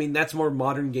like that. I mean, that's more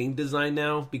modern game design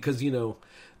now because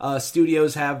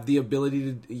studios have the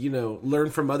ability to learn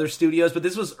from other studios, but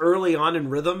this was early on in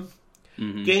rhythm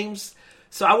games.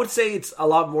 So I would say it's a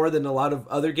lot more than a lot of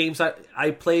other games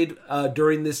I played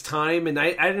during this time. And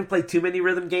I didn't play too many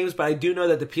rhythm games, but I do know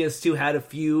that the PS2 had a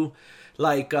few,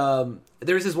 like,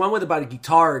 there was this one with about a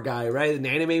guitar guy, right? An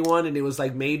anime one, and it was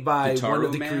like made by one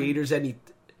of the creators.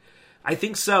 I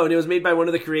think so. And it was made by one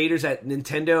of the creators at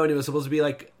Nintendo, and it was supposed to be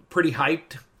like pretty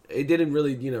hyped. It didn't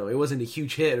really, it wasn't a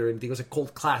huge hit or anything. It was a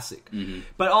cult classic.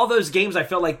 But all those games, I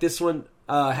felt like this one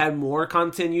had more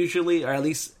content usually, or at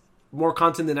least more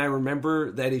content than I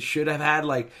remember that it should have had.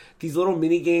 Like, these little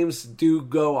mini games do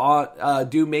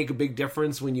make a big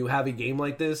difference when you have a game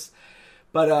like this.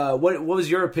 But what was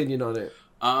your opinion on it?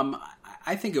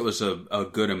 I think it was a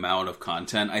good amount of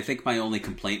content. I think my only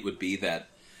complaint would be that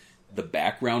the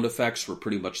background effects were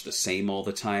pretty much the same all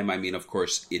the time. I mean, of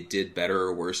course, it did better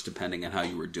or worse depending on how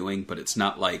you were doing, but it's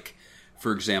not like,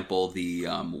 for example, the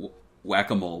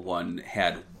Whack-A-Mole one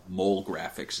had mole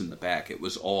graphics in the back. It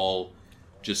was all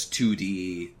just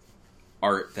 2D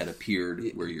art that appeared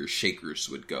where your shakers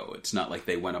would go. It's not like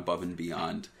they went above and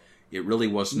beyond. It really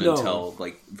wasn't until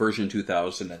like version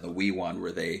 2000 and the Wii one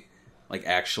where they like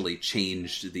actually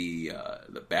changed the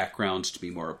backgrounds to be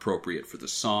more appropriate for the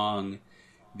song.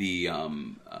 The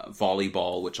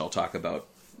volleyball, which I'll talk about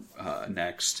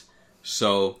next.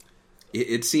 So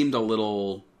it seemed a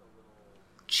little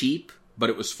cheap, but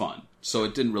it was fun. So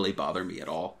it didn't really bother me at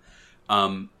all.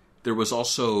 There was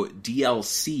also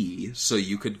DLC, so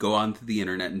you could go onto the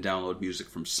internet and download music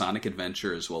from Sonic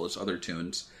Adventure as well as other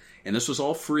tunes. And this was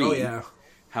all free. Oh, yeah.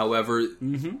 However,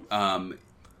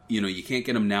 you can't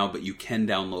get them now, but you can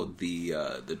download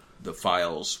the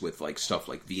files with like stuff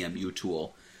like VMU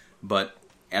Tool. But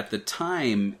at the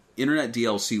time, Internet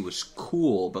DLC was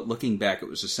cool, but looking back, it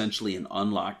was essentially an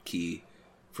unlock key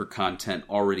for content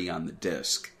already on the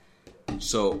disc.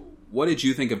 So, what did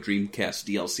you think of Dreamcast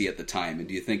DLC at the time? And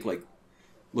do you think, like,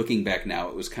 looking back now,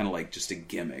 it was kind of like just a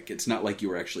gimmick? It's not like you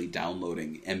were actually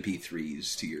downloading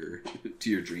MP3s to your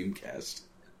Dreamcast.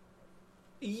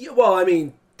 Yeah, well, I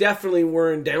mean, definitely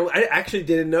weren't down. I actually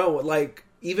didn't know, like,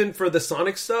 even for the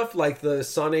Sonic stuff, like the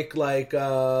Sonic, like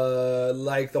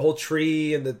the whole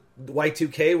tree and the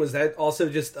Y2K, was that also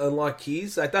just unlock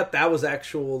keys? I thought that was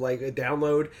actual, like, a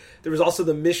download. There was also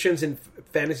the missions in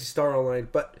Phantasy Star Online.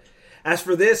 But as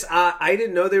for this, I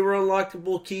didn't know they were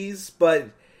unlockable keys, but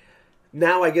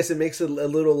now I guess it makes it a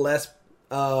little less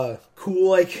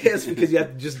cool, I guess, because you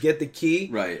have to just get the key.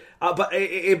 Right. But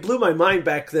it blew my mind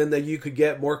back then that you could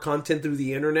get more content through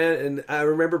the internet. And I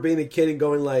remember being a kid and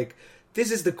going like,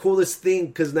 this is the coolest thing,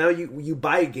 because now you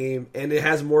buy a game and it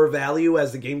has more value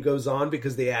as the game goes on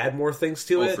because they add more things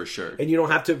to it. Oh, for sure. And you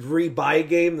don't have to re-buy a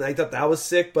game. And I thought that was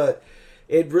sick, but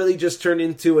it really just turned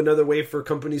into another way for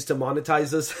companies to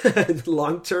monetize us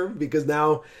long term, because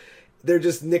now they're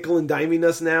just nickel and diming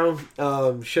us now.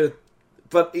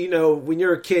 But, you know, when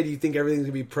you're a kid, you think everything's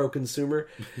going to be pro-consumer.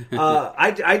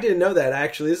 I didn't know that,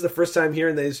 actually. This is the first time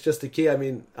hearing that it's just a key. I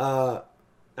don't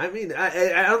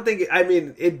think... I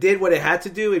mean, it did what it had to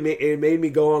do. It made me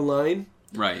go online.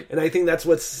 Right. And I think that's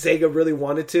what Sega really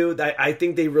wanted to. I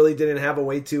think they really didn't have a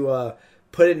way to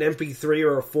put an MP3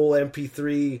 or a full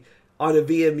MP3 on a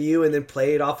VMU and then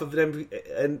play it off of an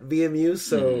VMU.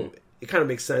 So it kind of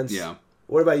makes sense. Yeah.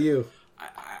 What about you?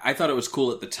 I thought it was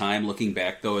cool at the time. Looking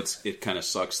back, though, it kind of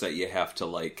sucks that you have to,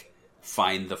 like,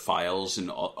 find the files and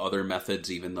other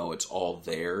methods, even though it's all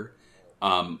there.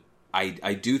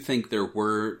 I do think there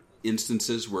were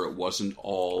instances where it wasn't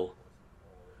all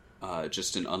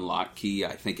just an unlock key.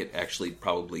 I think it actually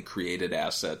probably created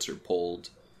assets or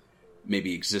pulled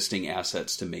maybe existing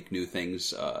assets to make new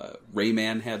things.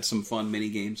 Rayman had some fun mini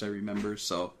games, I remember.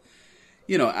 So,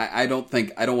 you know, I don't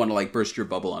want to like burst your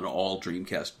bubble on all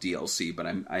Dreamcast DLC, but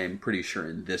I am pretty sure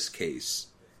in this case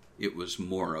it was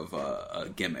more of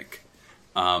a gimmick.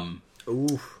 To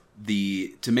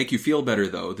make you feel better,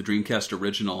 though, the Dreamcast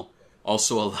original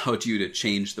also allowed you to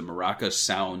change the maraca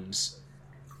sounds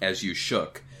as you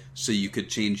shook. So you could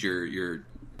change your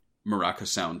maraca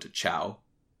sound to chow.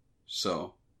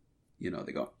 So, you know,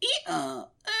 they go,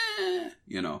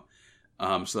 you know.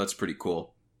 So that's pretty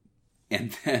cool.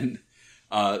 And then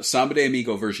Samba de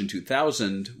Amigo version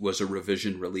 2000 was a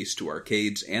revision released to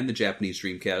arcades and the Japanese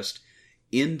Dreamcast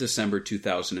in December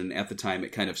 2000. And at the time,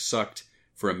 it kind of sucked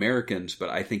for Americans, but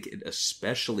I think it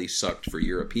especially sucked for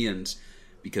Europeans,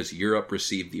 because Europe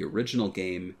received the original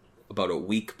game about a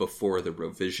week before the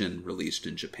revision released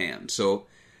in Japan. So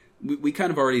we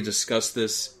kind of already discussed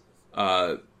this,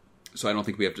 so I don't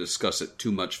think we have to discuss it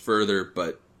too much further,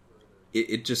 but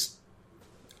it just...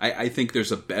 I think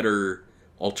there's a better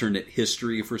alternate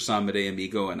history for Samba de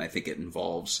Amigo, and I think it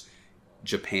involves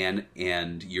Japan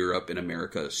and Europe and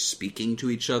America speaking to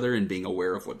each other and being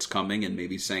aware of what's coming, and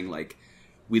maybe saying, like,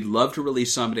 we'd love to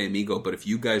release Samba de Amigo, but if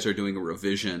you guys are doing a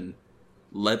revision,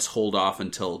 let's hold off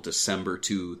until December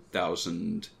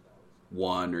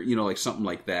 2001, or, you know, like something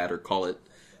like that, or call it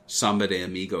Samba de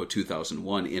Amigo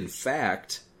 2001. In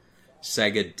fact,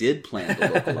 Sega did plan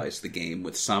to localize the game,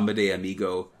 with Samba de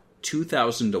Amigo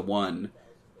 2001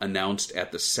 announced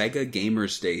at the Sega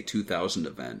Gamers Day 2000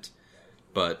 event.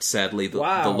 But sadly, the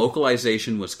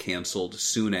localization was canceled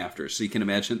soon after. So you can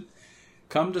imagine,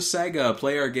 come to Sega,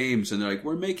 play our games, and they're like,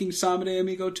 we're making Samba de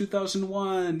Amigo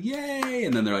 2001, yay!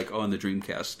 And then they're like, oh, and the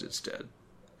Dreamcast is dead.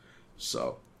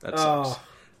 So, that sucks.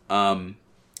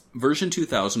 version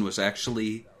 2000 was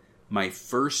actually my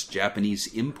first Japanese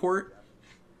import.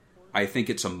 I think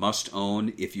it's a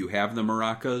must-own if you have the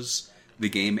maracas. The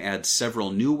game adds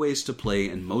several new ways to play,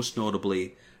 and most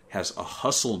notably has a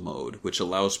hustle mode, which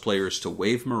allows players to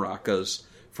wave maracas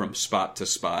from spot to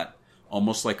spot,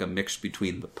 almost like a mix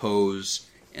between the pose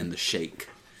and the shake.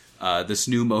 This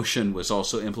new motion was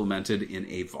also implemented in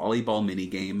a volleyball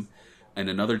minigame, and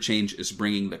another change is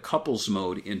bringing the couples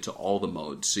mode into all the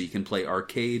modes. So you can play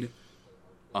arcade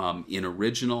in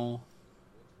original,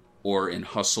 or in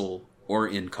hustle, or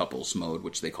in couples mode,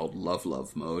 which they called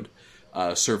love mode.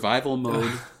 Survival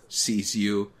mode sees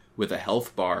you with a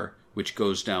health bar, which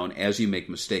goes down as you make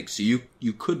mistakes. So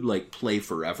you could like play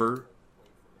forever.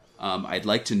 I'd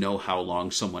like to know how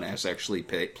long someone has actually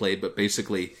played, but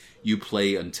basically you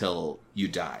play until you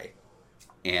die.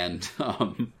 And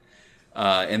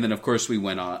then of course we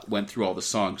went through all the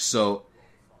songs. So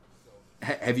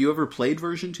have you ever played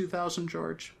version 2000,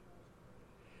 George?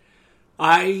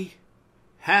 I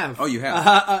have. Oh, you have.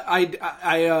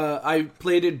 I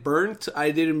played it burnt.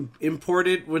 I didn't import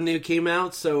it when it came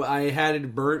out, so I had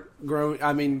it burnt.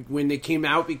 When it came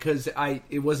out because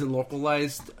it wasn't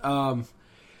localized.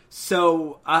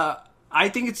 So I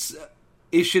think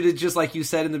it should have just, like you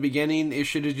said in the beginning, it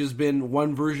should have just been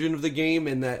one version of the game,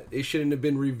 and that it shouldn't have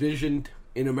been revisioned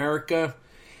in America.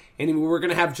 And we were going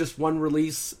to have just one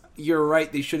release. You're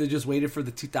right. They should have just waited for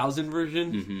the 2000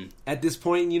 version at this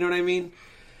point. You know what I mean?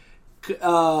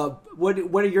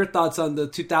 What are your thoughts on the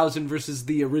 2000 versus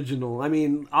the original? I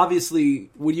mean, obviously,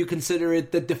 would you consider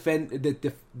it the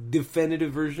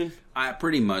definitive version?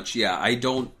 Pretty much, yeah.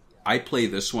 I play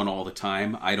this one all the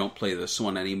time. I don't play this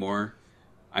one anymore.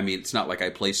 I mean, it's not like I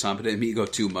play Samba de Amigo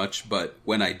too much, but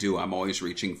when I do, I'm always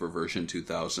reaching for version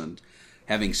 2000.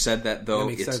 Having said that, though,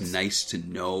 it's sense. Nice to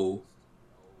know,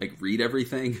 like, read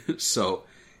everything. So,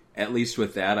 at least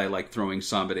with that, I like throwing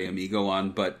Samba de Amigo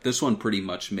on, but this one pretty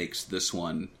much makes this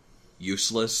one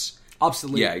useless.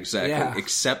 Obsolete. Yeah, exactly. Yeah.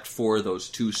 Except for those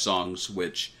two songs,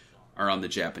 which are on the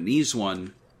Japanese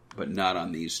one, but not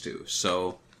on these two.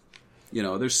 So, you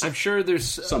know, I'm sure there's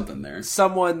something there.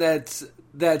 Someone that's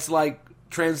like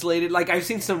translated. Like, I've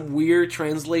seen some weird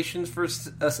translations for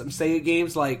some Sega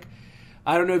games. Like,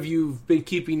 I don't know if you've been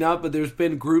keeping up, but there's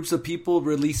been groups of people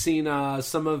releasing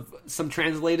some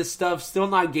translated stuff. Still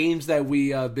not games that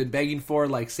we been begging for,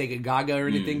 like Sega Gaga or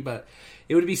anything. But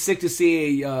it would be sick to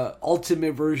see a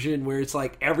ultimate version where it's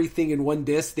like everything in one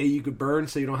disc that you could burn,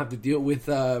 so you don't have to deal with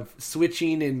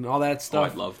switching and all that stuff.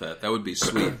 Oh, I'd love that. That would be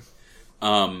sweet.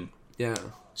 Yeah.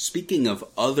 Speaking of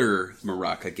other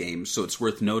Maraca games, so it's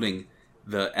worth noting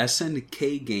the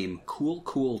SNK game Cool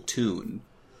Cool Tune,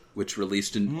 which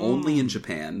released only in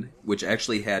Japan, which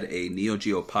actually had a Neo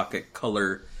Geo Pocket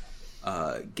Color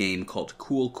game called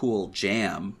Cool Cool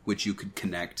Jam, which you could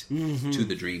connect to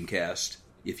the Dreamcast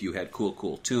if you had Cool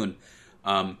Cool Tune.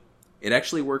 It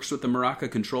actually works with the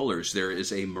Maraca controllers. There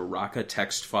is a Maraca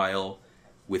text file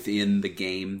within the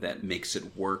game that makes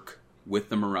it work with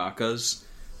the maracas.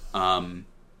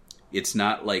 It's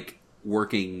not like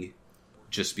working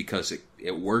just because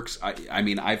it works. I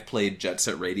mean, I've played Jet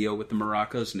Set Radio with the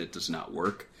maracas, and it does not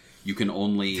work. You can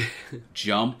only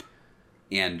jump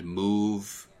and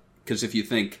move. Because if you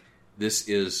think this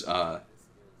is,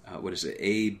 what is it,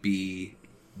 A, B,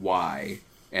 Y,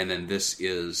 and then this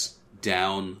is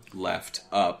down, left,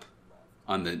 up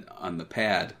on the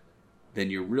pad, then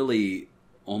you're really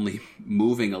only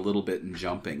moving a little bit and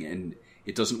jumping, and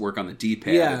it doesn't work on the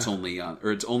D-pad. Yeah. It's only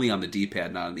on the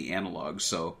D-pad, not on the analog.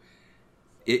 So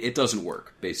it doesn't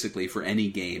work basically for any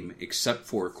game except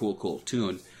for Cool Cool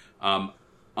Tune.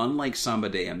 Unlike Samba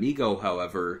de Amigo,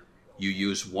 however, you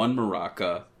use one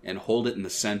maraca and hold it in the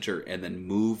center, and then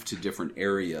move to different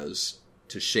areas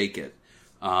to shake it.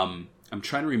 I'm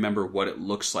trying to remember what it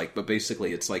looks like, but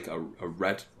basically it's like a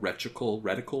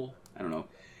reticle. I don't know.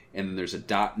 And then there's a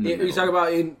dot in the middle. You're talking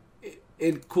about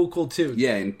in Cool Cool Tune.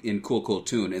 Yeah, in Cool Cool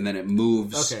Tune, and then it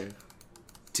moves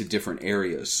to different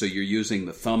areas. So you're using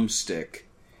the thumbstick,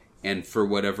 and for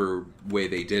whatever way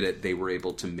they did it, they were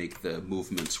able to make the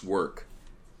movements work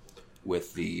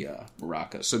with the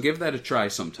maraca. So give that a try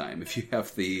sometime if you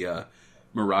have the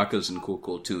maracas in Cool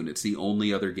Cool Tune. It's the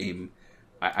only other game.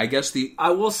 I guess I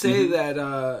will say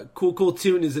that Cool Cool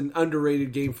Tune is an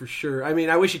underrated game for sure. I mean,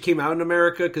 I wish it came out in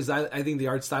America because I think the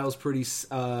art style is pretty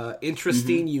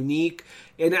interesting, unique.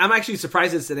 And I'm actually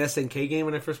surprised it's an SNK game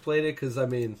when I first played it because, I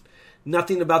mean,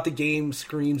 nothing about the game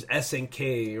screams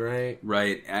SNK, right?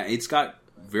 Right. It's got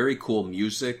very cool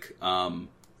music. I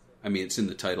mean, it's in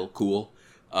the title, cool.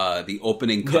 The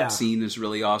opening cutscene is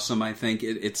really awesome, I think.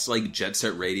 It's like Jet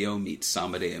Set Radio meets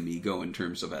Samba de Amigo in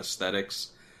terms of aesthetics.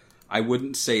 I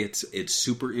wouldn't say it's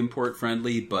super import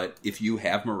friendly, but if you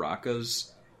have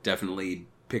maracas, definitely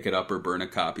pick it up or burn a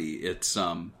copy. It's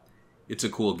a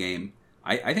cool game.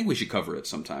 I think we should cover it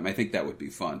sometime. I think that would be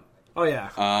fun. Oh yeah.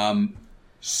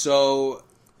 So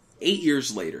 8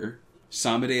 years later,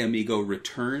 Samba de Amigo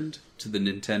returned to the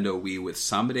Nintendo Wii with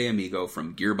Samba de Amigo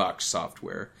from Gearbox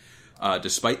Software.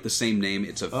 Despite the same name,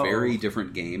 it's a very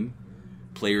different game.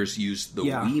 Players use the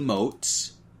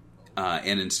Wiimotes,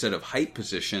 and instead of height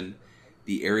position,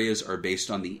 the areas are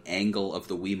based on the angle of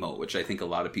the Wiimote, which I think a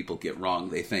lot of people get wrong.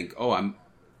 They think,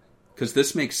 because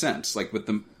this makes sense. Like with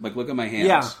the look at my hands.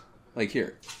 Yeah. Like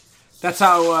here. That's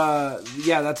how.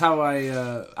 That's how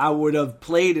I would have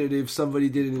played it if somebody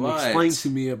didn't explain to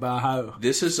me about how.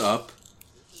 This is up.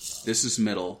 This is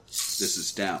middle. This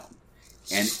is down.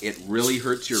 And it really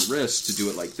hurts your wrist to do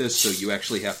it like this, so you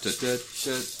actually have to...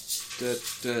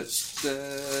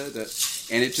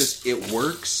 And it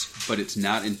works, but it's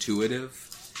not intuitive.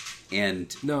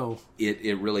 And no,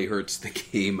 it really hurts the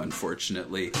game,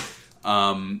 unfortunately.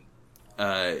 Like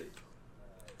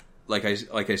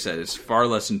I said, it's far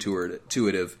less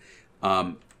intuitive.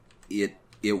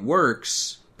 It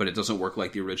works, but it doesn't work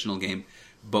like the original game.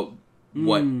 But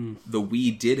what the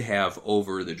Wii did have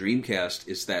over the Dreamcast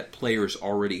is that players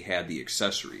already had the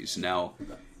accessories. Now,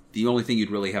 the only thing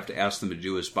you'd really have to ask them to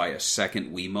do is buy a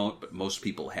second Wiimote, but most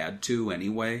people had to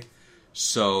anyway.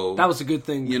 So that was a good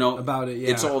thing, about it.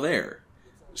 Yeah. It's all there.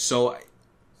 So,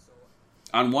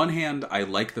 on one hand, I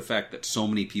like the fact that so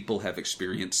many people have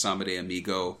experienced Samba de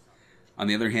Amigo. On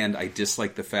the other hand, I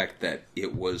dislike the fact that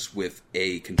it was with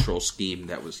a control scheme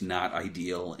that was not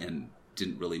ideal and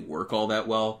didn't really work all that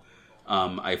well.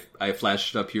 I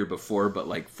flashed it up here before, but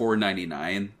like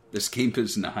 $4.99. This game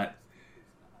is not.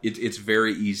 It's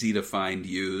very easy to find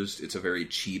used. It's a very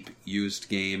cheap used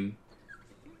game.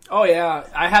 Oh yeah,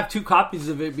 I have 2 copies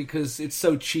of it because it's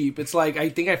so cheap. It's like I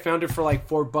think I found it for like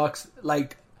 $4.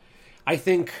 Like I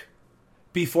think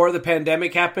before the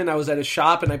pandemic happened, I was at a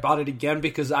shop and I bought it again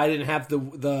because I didn't have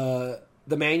the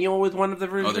manual with one of the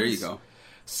versions. Oh, there you go.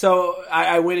 So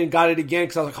I went and got it again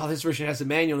because I was like, oh, this version has a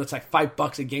manual and it's like $5 at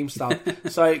GameStop.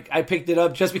 So I picked it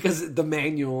up just because the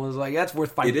manual was like, that's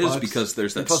worth $5. It is because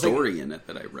there's that story in it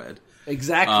that I read.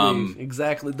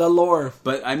 Exactly. The lore.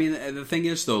 But I mean, the thing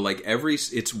is though, like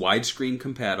it's widescreen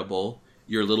compatible.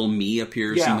 Your little me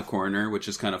appears in the corner, which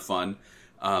is kind of fun.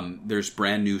 There's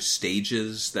brand new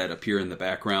stages that appear in the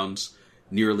backgrounds.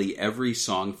 Nearly every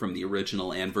song from the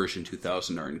original and version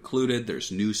 2000 are included.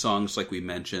 There's new songs like we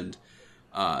mentioned.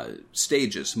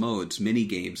 Stages, modes, mini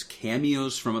games,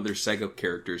 cameos from other Sega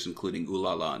characters, including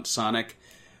Ulala and Sonic.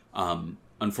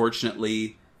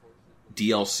 Unfortunately,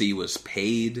 DLC was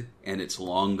paid, and it's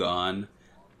long gone.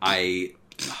 I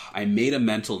made a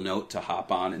mental note to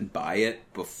hop on and buy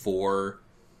it before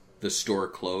the store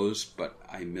closed, but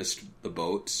I missed the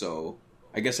boat, so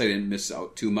I guess I didn't miss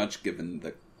out too much given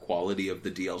the quality of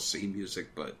the DLC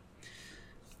music, but,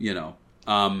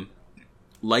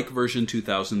 like version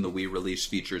 2000, the Wii release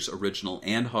features original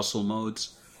and hustle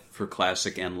modes for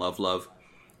Classic and Love.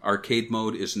 Arcade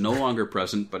mode is no longer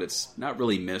present, but it's not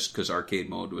really missed because arcade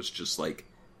mode was just like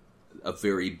a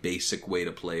very basic way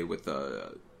to play with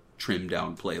a trimmed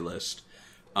down playlist.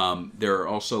 There are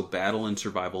also battle and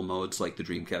survival modes like the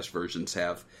Dreamcast versions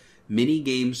have. Mini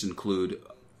games include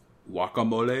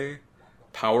Guacamole,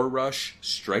 Power Rush,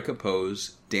 Strike a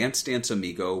Pose, Dance Dance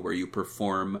Amigo, where you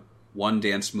perform one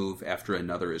dance move after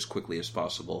another as quickly as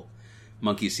possible,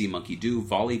 Monkey See, Monkey Do,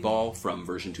 Volleyball from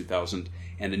version 2000,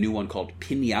 and a new one called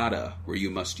Piñata, where you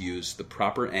must use the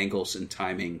proper angles and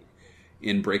timing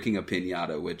in breaking a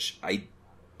piñata, which I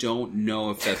don't know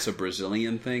if that's a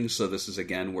Brazilian thing, so this is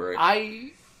again where...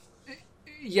 like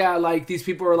these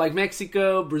people are like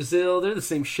Mexico, Brazil, they're the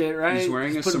same shit, right? He's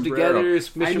wearing Just a put sombrero. Them together,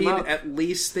 smash them up. At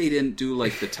least they didn't do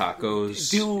like the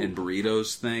tacos and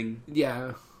burritos thing.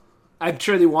 Yeah. I'm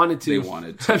sure they wanted to. They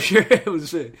wanted to. I'm sure it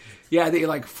was... Yeah, they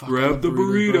like... Fuck, grab the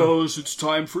burritos, it's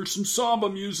time for some samba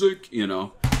music,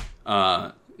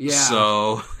 Yeah.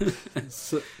 So...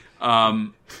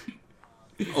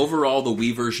 overall, the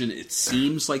Wii version, it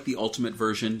seems like the ultimate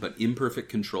version, but imperfect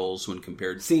controls when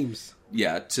compared...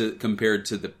 compared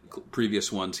to the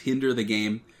previous ones, hinder the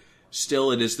game.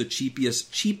 Still, it is the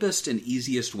cheapest and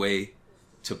easiest way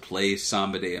to play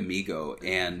Samba de Amigo,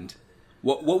 and...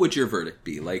 What would your verdict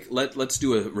be? Like, let's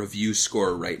do a review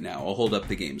score right now. I'll hold up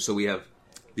the game. So we have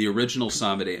the original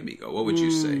Samba de Amigo. What would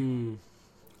you say?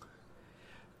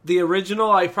 The original,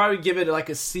 I'd probably give it like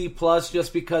a C+,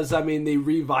 just because, they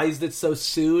revised it so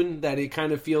soon that it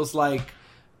kind of feels like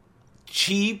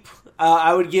cheap.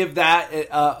 I would give that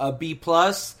a B+.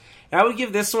 And I would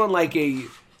give this one like a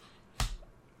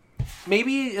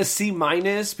maybe a C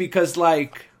minus because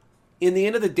like in the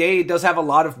end of the day, it does have a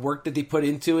lot of work that they put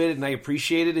into it, and I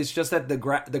appreciate it. It's just that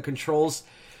the controls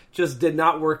just did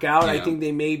not work out. Yeah. I think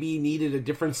they maybe needed a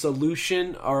different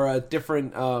solution or a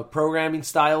different programming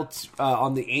style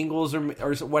on the angles or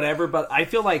whatever. But I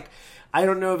feel like I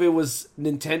don't know if it was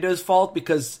Nintendo's fault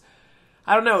because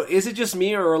I don't know. Is it just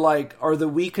me or like are the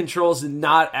Wii controls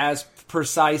not as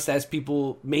precise as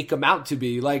people make them out to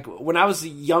be? Like when I was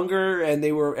younger and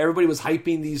everybody was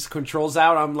hyping these controls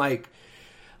out, I'm like,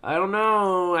 I don't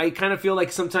know. I kind of feel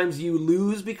like sometimes you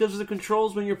lose because of the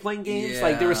controls when you're playing games. Yeah.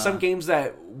 Like there were some games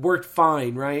that worked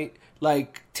fine, right?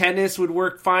 Like tennis would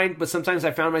work fine, but sometimes I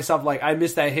found myself like I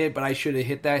missed that hit, but I should have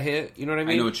hit that hit. You know what I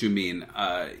mean? I know what you mean.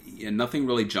 Yeah, nothing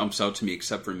really jumps out to me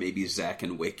except for maybe Zack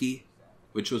and Wiki,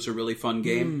 which was a really fun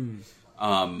game.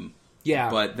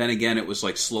 Yeah, But then again, it was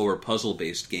like slower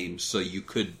puzzle-based games, so you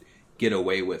could get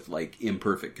away with like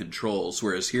imperfect controls.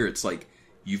 Whereas here, it's like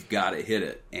you've got to hit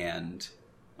it, and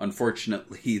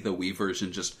unfortunately, the Wii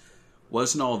version just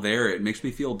wasn't all there. It makes me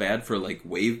feel bad for like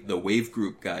the Wave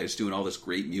Group guys doing all this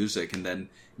great music, and then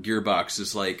Gearbox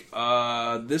is like,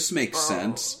 this makes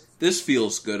sense. This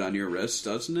feels good on your wrist,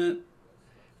 doesn't it?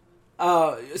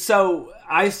 So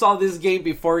I saw this game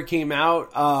before it came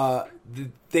out.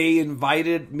 They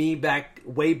invited me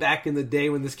way back in the day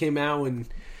when this came out, when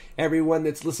everyone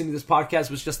that's listening to this podcast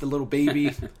was just a little baby.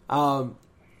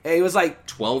 It was like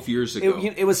 12 years ago.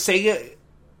 It was Sega.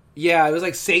 Yeah, it was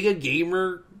like Sega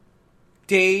Gamer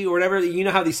Day or whatever. You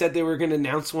know how they said they were going to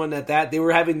announce one at that? They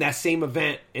were having that same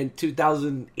event in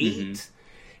 2008.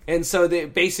 And so they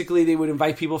would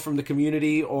invite people from the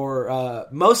community or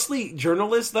mostly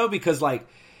journalists, though, because like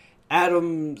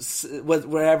Adam,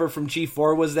 whatever from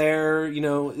G4 was there. You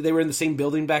know, they were in the same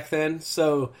building back then.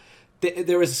 So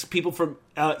there was people from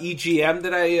EGM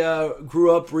that I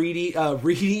grew up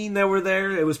reading that were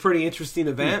there. It was a pretty interesting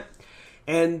event.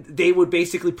 And they would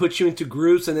basically put you into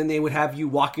groups, and then they would have you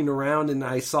walking around. And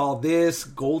I saw this,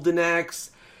 Golden Axe,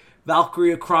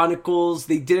 Valkyria Chronicles.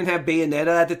 They didn't have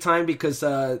Bayonetta at the time because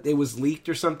it was leaked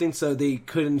or something, so they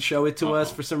couldn't show it to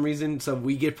us for some reason, so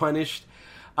we get punished.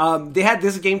 They had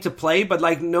this game to play, but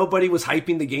like nobody was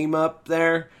hyping the game up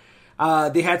there.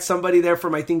 They had somebody there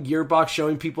from, I think, Gearbox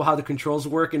showing people how the controls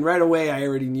work, and right away I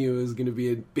already knew it was going to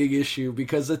be a big issue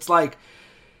because it's like,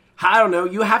 I don't know,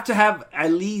 you have to have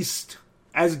at least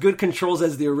as good controls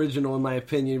as the original, in my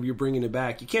opinion, if you're bringing it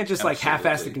back. You can't just like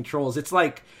half-ass the controls. It's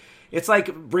like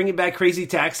bringing back Crazy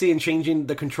Taxi and changing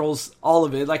the controls, all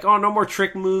of it. Like, oh, no more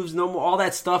trick moves, no more all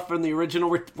that stuff from the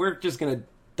original. We're just gonna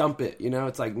dump it, you know?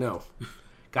 It's like, no.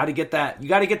 Got to get that. You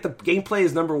got to get the gameplay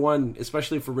is number one,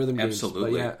 especially for rhythm games.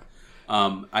 Absolutely. But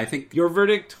yeah. I think Your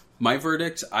verdict? my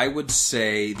verdict, I would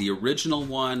say the original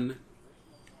one.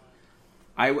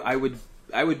 I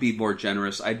would be more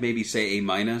generous. I'd maybe say A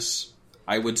minus.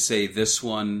 I would say this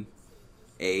one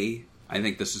A. I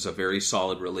think this is a very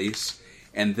solid release,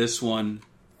 and this one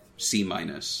C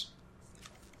minus.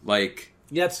 Like,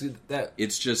 Yeah, that.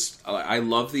 it's just I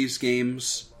love these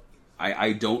games.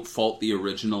 I don't fault the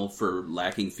original for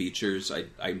lacking features.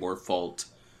 I more fault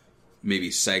maybe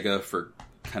Sega for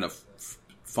kind of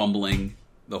fumbling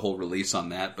the whole release on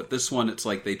that. But this one, it's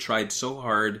like they tried so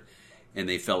hard and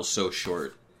they fell so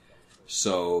short.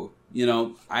 So, you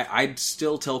know, I'd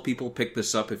still tell people pick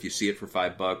this up if you see it for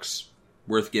 $5.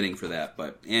 Worth getting for that,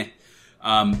 but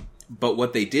but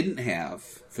what they didn't have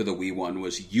for the Wii one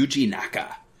was Yuji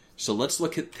Naka. So let's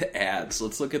look at the ads.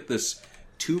 Let's look at this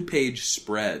 2-page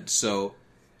spread. So,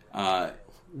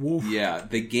 yeah,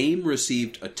 the game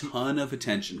received a ton of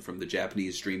attention from the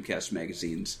Japanese Dreamcast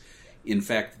magazines. In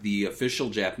fact, the official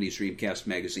Japanese Dreamcast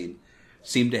magazine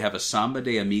seemed to have a Samba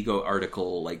de Amigo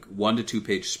article, like 1 to 2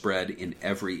 page spread in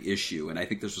every issue. And I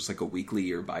think this was like a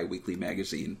weekly or bi-weekly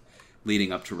magazine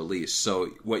leading up to release. So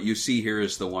what you see here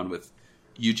is the one with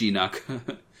Yuji Naka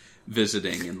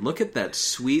visiting. And look at that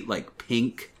sweet, like,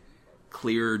 pink,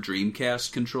 clear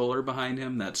Dreamcast controller behind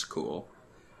him. That's cool.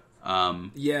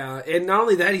 Yeah, and not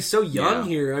only that, he's so young Yeah.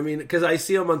 here. I mean, because I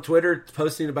see him on Twitter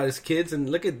posting about his kids, and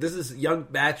look at this is young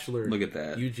bachelor. Look at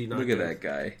that. Yuji Naka. Look at that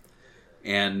guy.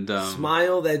 And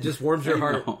Smile that just warms your I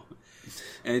heart. know.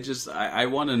 And it just I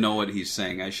want to know what he's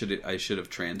saying. I should have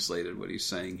translated what he's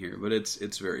saying here, but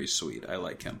it's very sweet. I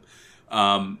like him.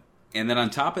 And then on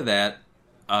top of that,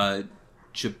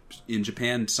 in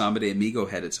Japan, Samba de Amigo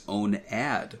had its own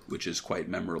ad, which is quite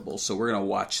memorable. So we're gonna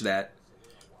watch that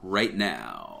right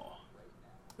now.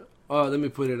 Oh, let me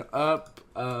put it up.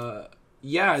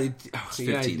 Yeah, It's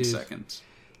 15 seconds.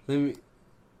 Let me.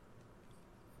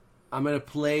 I'm gonna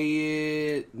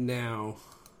play it now.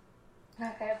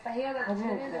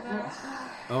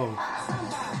 Oh.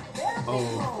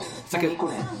 It's like a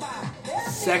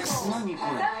sex.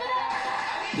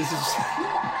 This is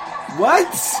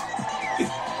what?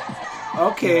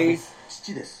 Okay.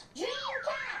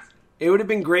 It would have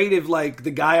been great if like the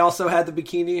guy also had the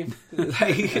bikini.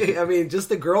 Like, I mean, just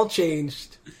the girl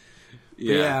changed.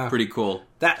 Yeah, pretty cool.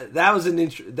 That was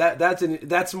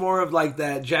that's more of like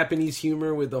that Japanese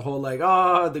humor with the whole like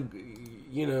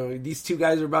these two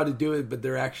guys are about to do it, but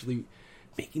they're actually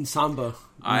making samba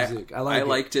music. I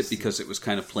liked it because it was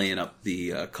kind of playing up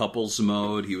the couples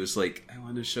mode. He was like, I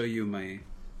want to show you my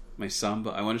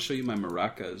samba. I want to show you my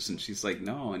maracas. And she's like,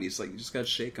 no. And he's like, you just got to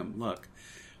shake them. Look.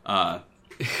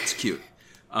 It's cute.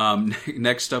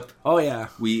 Next up. Oh, yeah.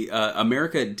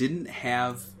 America didn't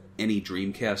have any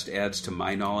Dreamcast ads to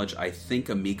my knowledge. I think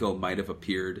Amigo might have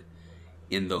appeared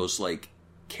in those like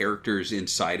characters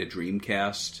inside a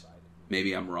Dreamcast.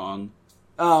 Maybe I'm wrong.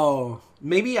 Oh,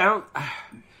 maybe I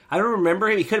don't remember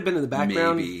him. He could have been in the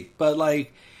background. Maybe. But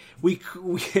like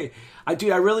I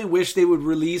really wish they would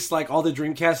release like all the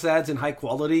Dreamcast ads in high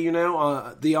quality.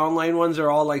 The online ones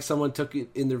are all like someone took it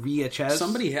in their VHS.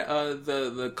 Somebody,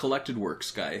 the Collected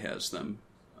Works guy has them.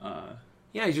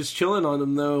 Yeah, he's just chilling on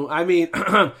them though. I mean,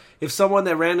 if someone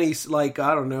that ran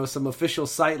some official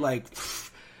site like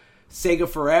Sega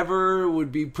Forever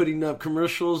would be putting up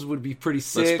commercials would be pretty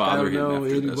sick. Let's bother I don't know him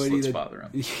after anybody this. Let's that, bother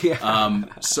him. Yeah.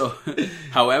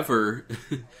 However,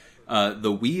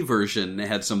 the Wii version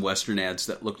had some Western ads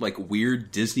that looked like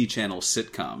weird Disney Channel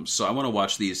sitcoms. So I want to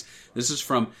watch these. This is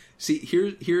from this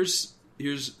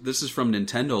is from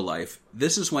Nintendo Life.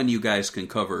 This is when you guys can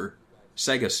cover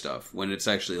Sega stuff when it's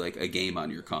actually like a game on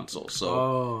your console.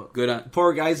 So good on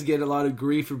poor guys get a lot of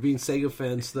grief for being Sega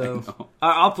fans though.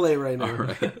 I'll play it right now. All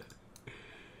right.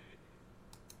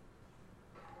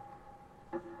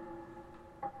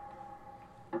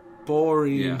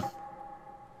 Boring. Yeah.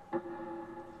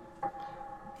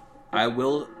 I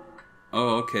will.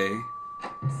 Oh, okay.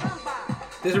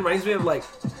 This reminds me of like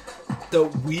the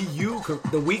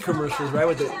Wii commercials,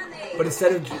 right? But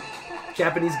instead of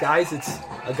Japanese guys, it's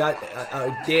a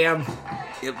damn.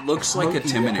 It looks like a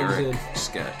Tim and Eric in.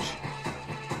 sketch.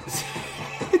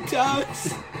 It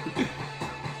does.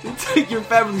 It's like your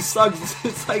family sucks.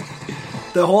 It's like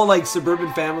the whole like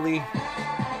suburban family.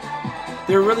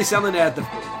 They're really selling that to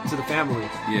the family.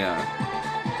 Yeah.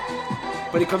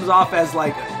 But it comes off as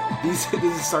like this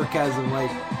is sarcasm. Like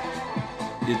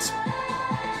it's.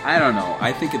 I don't know.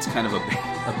 I think it's kind of a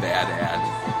bad ad.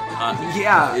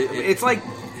 It's like.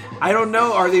 I don't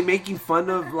know. Are they making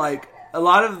fun of like a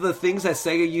lot of the things that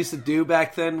Sega used to do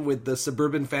back then with the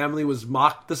suburban family was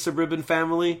mock the suburban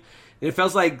family? And it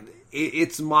feels like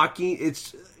it's mocking.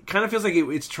 It's kind of feels like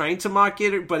it's trying to mock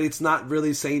it, but it's not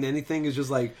really saying anything. It's just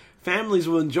like families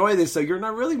will enjoy this. So you're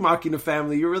not really mocking a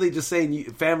family. You're really just saying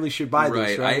families should buy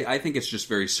this, right? I think it's just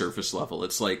very surface level.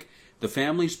 It's like the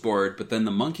family's bored, but then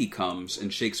the monkey comes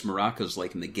and shakes maracas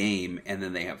like in the game, and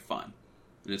then they have fun.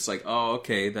 And it's like, oh,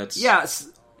 okay, that's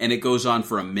and it goes on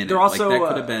for a minute. They're also, like that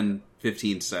could have been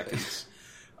 15 seconds.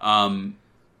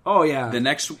 Oh yeah. The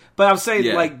next, but I'm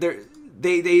saying like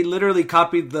they literally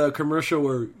copied the commercial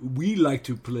where we like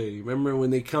to play. Remember when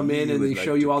they come in and they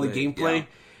show you all the gameplay? Yeah.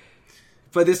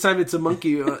 But this time it's a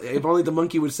monkey. If only the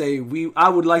monkey would say, I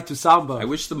would like to samba. I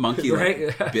wish the monkey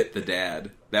bit the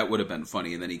dad. That would have been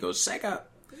funny. And then he goes, Sega.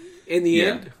 In the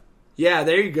end? Yeah,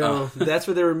 there you go. That's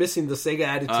where they were missing the Sega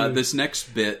attitude. This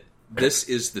next bit, this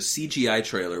is the CGI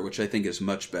trailer, which I think is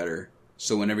much better.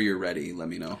 So whenever you're ready, let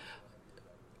me know.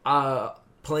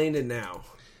 Playing it now.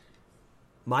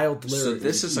 Mild lyrics. So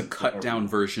this is a cut down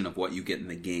version of what you get in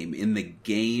the game. In the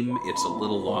game, it's a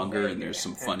little longer and there's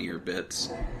some funnier bits.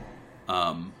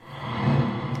 But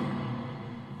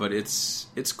it's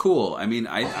cool. I mean,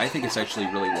 I think it's actually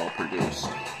really well produced.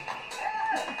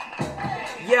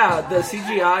 Yeah, the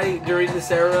CGI during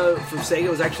this era from Sega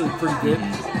was actually pretty good.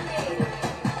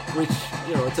 Which,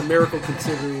 it's a miracle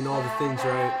considering all the things,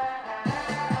 right?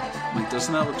 Like,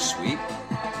 doesn't that look sweet?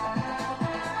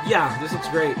 Yeah, this looks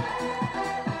great.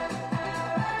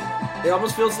 It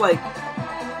almost feels like,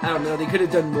 I don't know, they could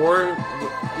have done more.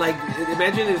 Like,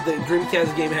 imagine if the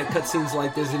Dreamcast game had cutscenes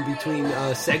like this in between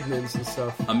segments and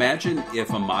stuff. Imagine if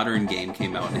a modern game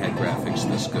came out and had graphics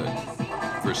this good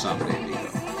for Samba de Amigo.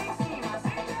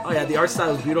 Oh yeah, the art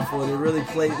style is beautiful and it really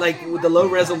played, like, with the low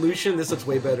resolution, this looks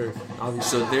way better,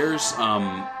 obviously. So there's,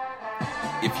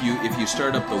 if you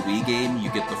start up the Wii game,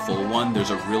 you get the full one. There's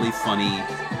a really funny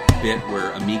bit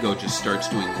where Amigo just starts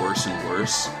doing worse and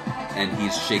worse, and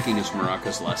he's shaking his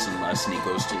maracas less and less, and he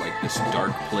goes to like this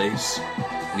dark place,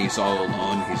 and he's all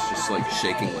alone. He's just like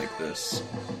shaking like this,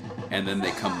 and then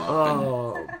they come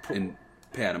up, and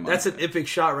pat him on That's the an head. epic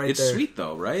shot right It's there. sweet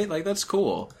though, right? Like that's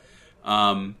cool.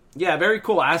 Yeah, very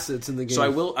cool assets in the game.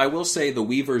 So I will say the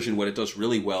Wii version, what it does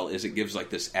really well is it gives like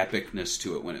this epicness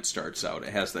to it when it starts out.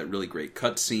 It has that really great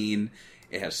cutscene.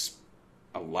 It has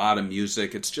a lot of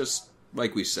music. It's just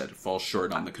like we said, it falls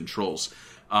short on the controls.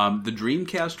 The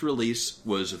Dreamcast release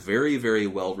was very, very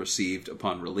well received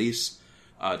upon release,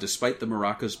 despite the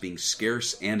maracas being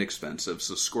scarce and expensive.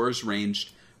 So scores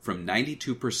ranged from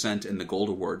 92% in the Gold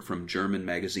Award from German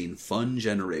magazine Fun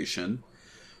Generation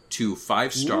to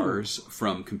 5 stars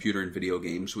from Computer and Video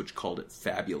Games, which called it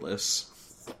fabulous,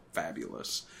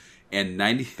 and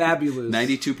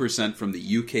 92% from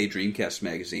the UK Dreamcast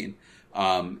magazine,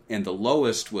 and the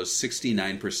lowest was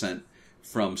 69%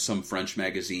 from some French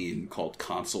magazine called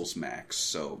Consoles Max.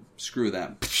 So screw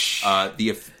them. The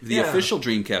official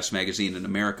Dreamcast magazine in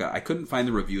America, I couldn't find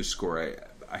the review score.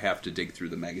 I have to dig through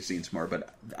the magazines more,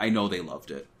 but I know they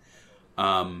loved it.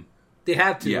 They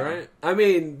had to, right? I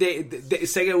mean, they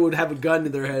Sega would have a gun to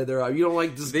their head. They're like, you don't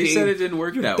like this game? They said it didn't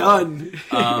work that done.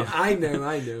 well. I know.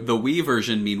 The Wii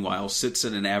version, meanwhile, sits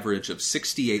at an average of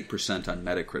 68% on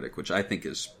Metacritic, which I think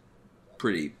is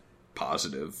pretty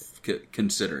positive,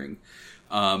 considering.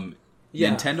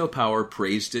 Nintendo Power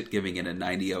praised it, giving it a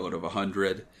 90 out of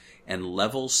 100, and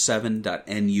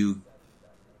Level7.nu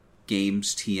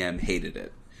Games TM hated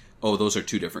it. Oh, those are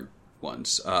two different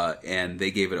ones, and they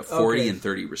gave it a 40 and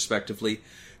 30 respectively.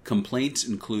 Complaints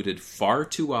included far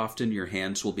too often your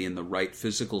hands will be in the right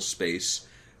physical space,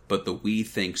 but the Wii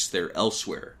thinks they're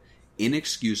elsewhere.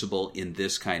 Inexcusable in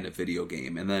this kind of video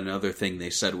game. And then another thing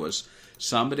they said was,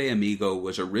 Samba de Amigo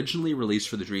was originally released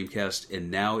for the Dreamcast,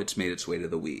 and now it's made its way to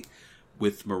the Wii.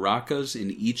 With maracas in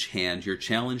each hand, your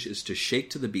challenge is to shake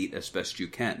to the beat as best you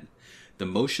can. The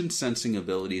motion sensing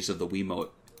abilities of the Wiimote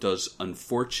does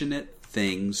unfortunate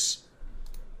things.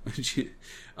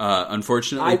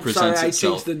 Unfortunately, presents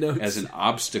itself as an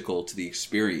obstacle to the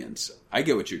experience. I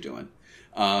get what you're doing.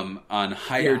 On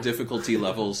higher difficulty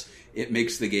levels, it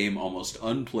makes the game almost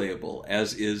unplayable.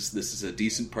 This is a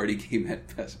decent party game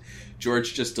at best.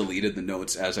 George just deleted the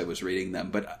notes as I was reading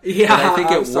them, but I think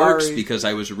it works because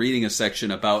I was reading a section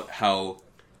about how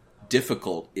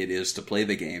difficult it is to play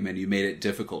the game, and you made it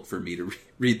difficult for me to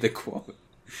read the quote.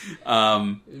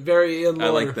 Very in lore. I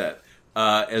like that.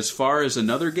 As far as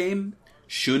another game,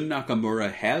 Shun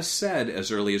Nakamura has said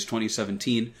as early as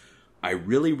 2017, I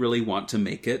really, really want to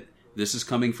make it. This is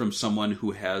coming from someone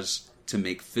who has to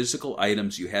make physical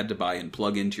items you had to buy and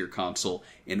plug into your console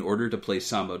in order to play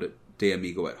Samba de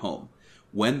Amigo at home.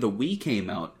 When the Wii came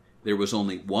out, there was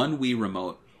only one Wii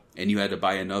remote, and you had to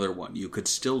buy another one. You could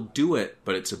still do it,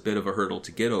 but it's a bit of a hurdle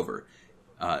to get over.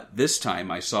 This time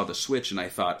I saw the Switch and I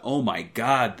thought, oh my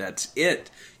god, that's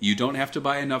it. You don't have to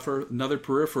buy another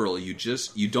peripheral.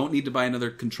 You don't need to buy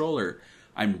another controller.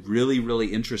 I'm really, really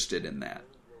interested in that.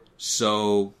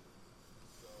 So,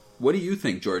 what do you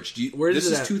think, George? This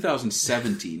is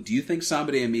 2017. Do you think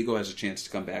Samba de Amigo has a chance to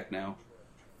come back now?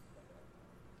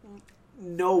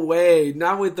 No way.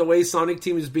 Not with the way Sonic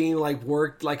Team is being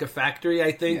worked like a factory,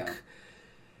 I think. Yeah.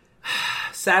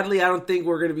 Sadly, I don't think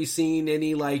we're going to be seeing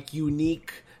any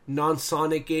unique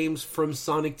non-Sonic games from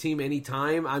Sonic Team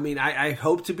anytime. I mean, I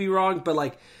hope to be wrong,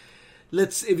 but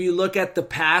if you look at the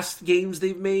past games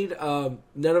they've made, none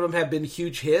of them have been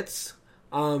huge hits.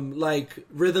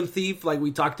 Rhythm Thief, like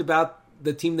we talked about,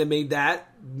 the team that made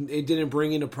that, it didn't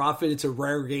bring in a profit. It's a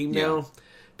rare game now.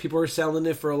 People are selling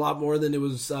it for a lot more than it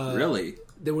was really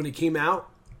than when it came out.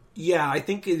 Yeah, I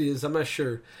think it is. I'm not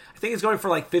sure. I think it's going for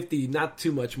 $50, not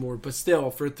too much more, but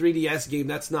still, for a 3DS game,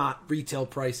 that's not retail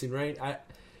pricing, right?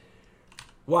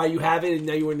 Why you have it and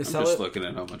now you want to sell it? I'm just looking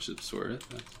at how much it's worth.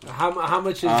 How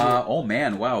much is it? Oh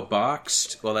man, wow,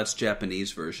 boxed. Well, that's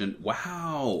Japanese version.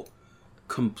 Wow.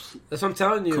 That's what I'm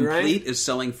telling you, right? Complete is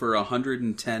selling for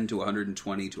 $110 to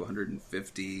 $120 to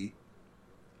 $150.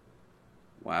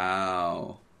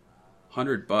 Wow.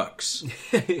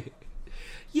 $100.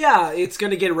 Yeah, it's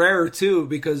going to get rarer too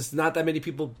because not that many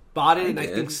people bought it, and I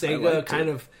think Sega kind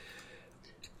of.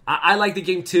 I like the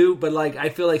game too, but I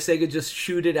feel like Sega just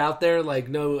shoot it out there,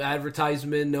 no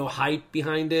advertisement, no hype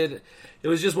behind it. It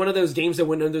was just one of those games that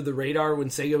went under the radar when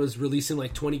Sega was releasing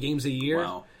 20 games a year,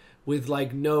 with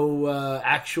no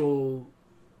actual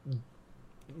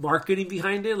marketing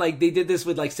behind it. They did this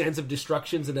with Sands of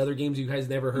Destructions and other games you guys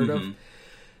never heard of.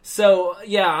 So,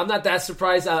 yeah, I'm not that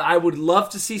surprised. I would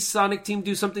love to see Sonic Team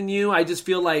do something new. I just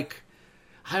feel I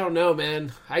don't know,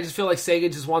 man. I just feel like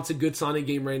Sega just wants a good Sonic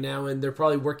game right now, and they're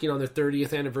probably working on their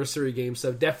 30th anniversary game,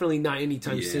 so definitely not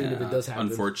anytime soon if it does happen.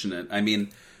 Unfortunate. I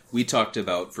mean, we talked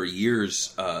about for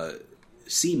years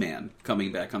Seaman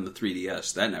coming back on the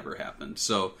 3DS. That never happened.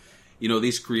 So,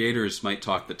 these creators might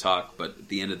talk the talk, but at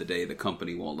the end of the day, the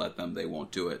company won't let them. They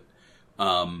won't do it.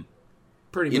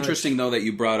 Pretty Interesting, though, that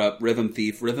you brought up Rhythm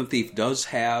Thief. Rhythm Thief does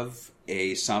have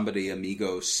a Samba de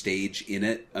Amigo stage in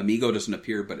it. Amigo doesn't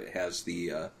appear, but it has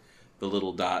the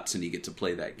little dots, and you get to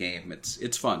play that game.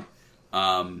 It's fun.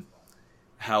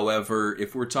 However,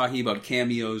 if we're talking about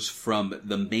cameos from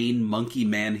the main Monkey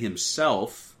Man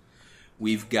himself,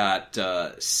 we've got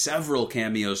several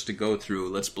cameos to go through.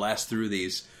 Let's blast through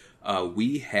these.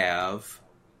 We have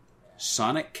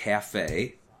Sonic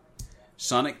Cafe.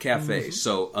 Sonic Cafe. Mm-hmm.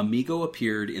 So, Amigo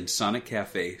appeared in Sonic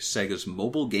Cafe, Sega's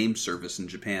mobile game service in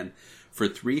Japan, for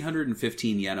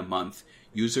 315 yen a month.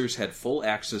 Users had full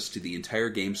access to the entire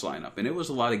games lineup, and it was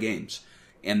a lot of games.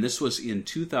 And this was in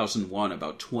 2001,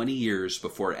 about 20 years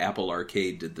before Apple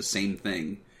Arcade did the same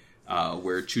thing,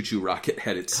 where Choo Choo Rocket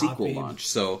had its sequel launch.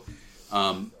 So,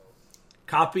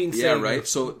 copying. Yeah, right.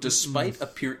 So, despite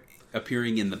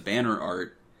appearing in the banner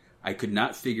art, I could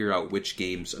not figure out which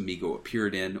games Amigo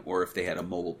appeared in, or if they had a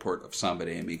mobile port of Samba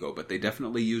de Amigo. But they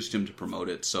definitely used him to promote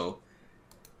it, so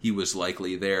he was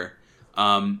likely there.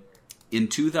 In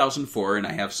 2004, and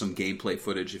I have some gameplay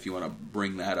footage if you want to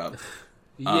bring that up.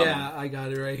 Yeah, I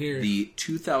got it right here. The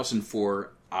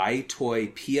 2004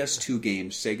 iToy PS2 game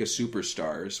Sega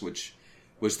Superstars, which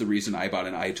was the reason I bought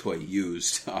an iToy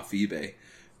used off eBay,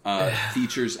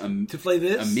 features to play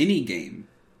this? A mini game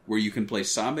where you can play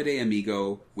Samba de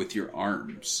Amigo with your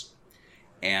arms.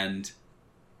 And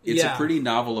it's a pretty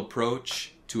novel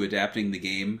approach to adapting the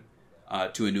game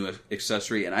to a new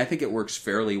accessory, and I think it works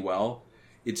fairly well.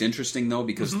 It's interesting, though,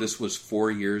 because this was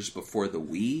 4 years before the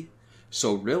Wii.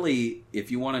 So really,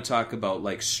 if you want to talk about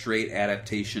like straight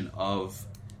adaptation of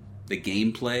the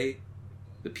gameplay,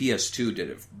 the PS2 did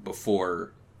it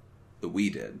before the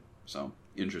Wii did. So,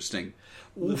 interesting.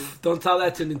 Oof, don't tell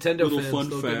that to Nintendo little fans.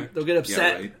 Fun fact. They'll get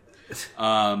upset. Yeah,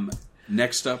 right.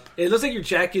 Next up. It looks like you're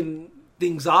jacking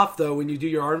things off, though, when you do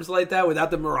your arms like that without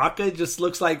the maraca. It just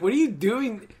looks like, what are you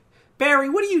doing? Barry,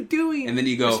 what are you doing? And then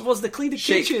you go, you're supposed to clean the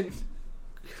kitchen.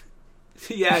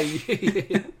 Yeah.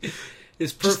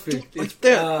 It's perfect. Like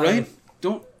that, right?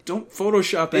 Don't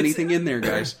Photoshop anything in there,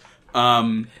 guys.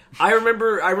 I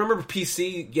remember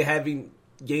PC having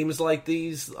games like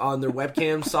these on their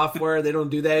webcam software. They don't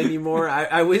do that anymore.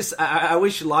 I wish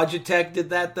Logitech did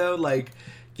that though. Like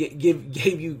gave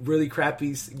you really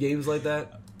crappy games like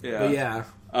that. Yeah. But yeah.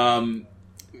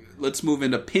 Let's move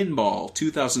into Pinball.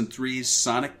 2003's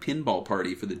Sonic Pinball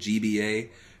Party for the GBA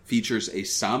features a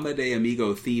Samba de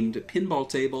Amigo themed pinball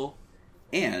table,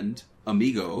 and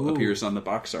Amigo appears on the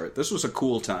box art. This was a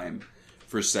cool time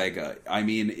for Sega. I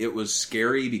mean, it was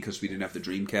scary because we didn't have the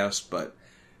Dreamcast, but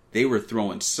they were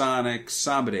throwing Sonic,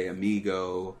 Samba de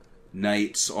Amigo,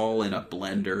 Knights all in a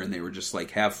blender, and they were just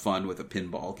like, have fun with a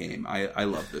pinball game. I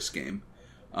love this game.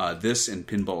 This and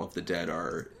Pinball of the Dead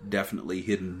are definitely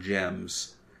hidden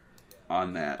gems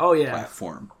on that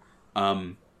platform.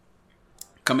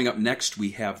 Coming up next,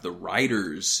 we have the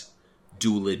Riders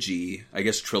duology, I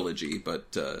guess trilogy,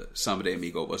 but Samba de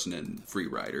Amigo wasn't in Free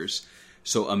Riders.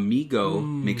 So Amigo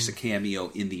makes a cameo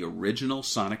in the original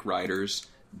Sonic Riders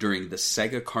during the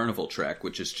Sega Carnival track,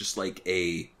 which is just like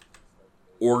a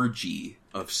orgy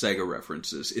of Sega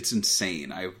references. It's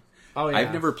insane.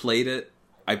 I've never played it.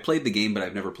 I've played the game, but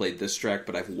I've never played this track,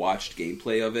 but I've watched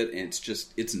gameplay of it, and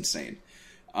it's insane.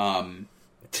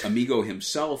 Amigo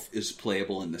himself is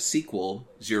playable in the sequel,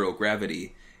 Zero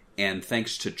Gravity, and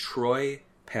thanks to Troy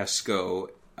Pascoe,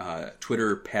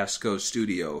 Twitter Pascoe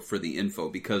Studio, for the info,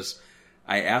 because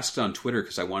I asked on Twitter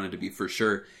because I wanted to be for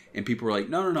sure, and people were like,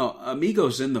 no,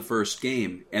 Amigo's in the first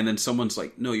game, and then someone's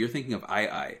like, no, you're thinking of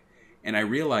II, and I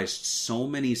realized so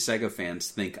many Sega fans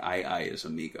think II is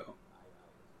Amigo.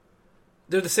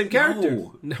 They're the same character.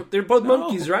 No, they're both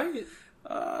monkeys, right?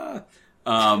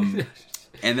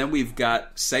 And then we've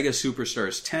got Sega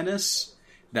Superstars Tennis.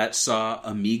 That saw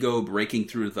Amigo breaking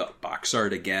through the box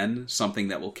art again, something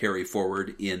that will carry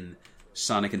forward in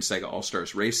Sonic and Sega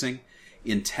All-Stars Racing.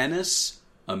 In Tennis,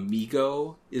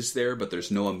 Amigo is there, but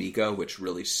there's no Amiga, which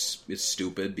really is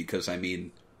stupid because, I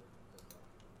mean,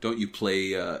 don't you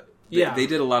play... They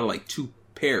did a lot of, like, 2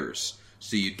 pairs.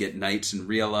 So you'd get Knights and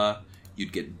Riela,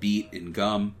 you'd get Beat and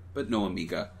Gum, but no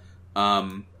Amiga.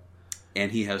 And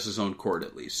he has his own chord,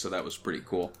 at least, so that was pretty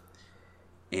cool.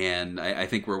 And I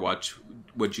think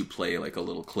would you play like a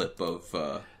little clip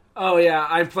of? Oh yeah,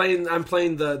 I'm playing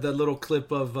the little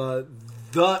clip of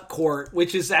the court,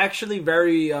 which is actually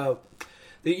very.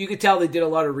 You could tell they did a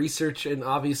lot of research and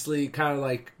obviously kind of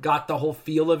like got the whole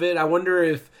feel of it. I wonder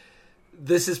if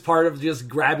this is part of just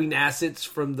grabbing assets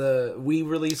from the Wii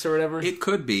release or whatever. It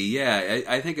could be, yeah.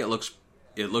 I think it looks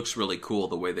it looks really cool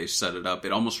the way they set it up.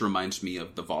 It almost reminds me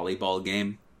of the volleyball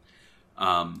game.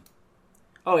 Oh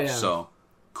yeah. So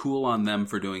cool on them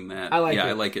for doing that. I like it.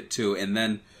 I like it too. And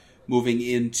then moving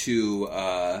into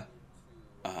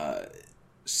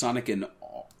Sonic and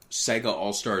Sega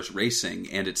All-Stars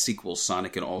Racing and its sequel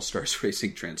Sonic and All-Stars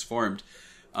Racing Transformed.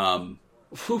 Do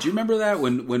you remember that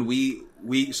when we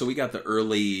got the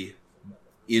early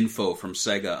info from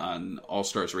Sega on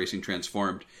All-Stars Racing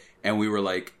Transformed, and we were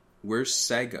like, "Where's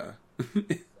Sega?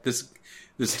 This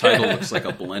title looks like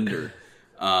a blender."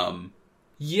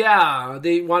 Yeah,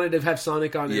 they wanted to have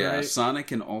Sonic on it, Yeah, right?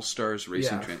 Sonic and All-Stars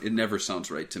Racing It never sounds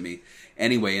right to me.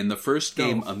 Anyway, in the first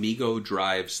game, Amigo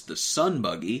drives the Sun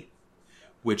Buggy,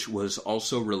 which was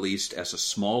also released as a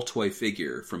small toy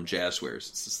figure from Jazzwares.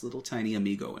 It's this little tiny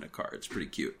Amigo in a car. It's pretty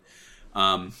cute.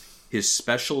 His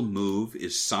special move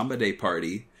is Samba Day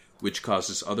Party, which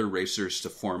causes other racers to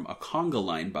form a conga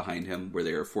line behind him where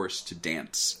they are forced to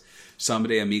dance. Samba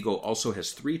Day Amigo also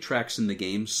has 3 tracks in the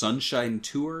game: Sunshine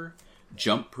Tour,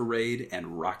 Jump Parade,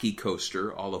 and Rocky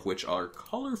Coaster, all of which are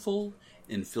colorful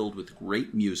and filled with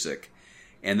great music.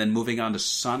 And then moving on to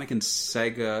Sonic and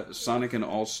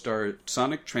All-Star,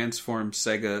 Sonic Transform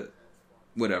Sega,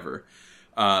 whatever.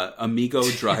 Amigo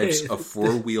drives a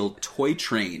 4-wheeled toy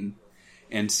train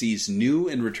and sees new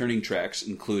and returning tracks,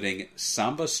 including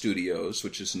Samba Studios,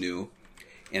 which is new,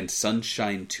 and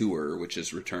Sunshine Tour, which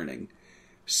is returning.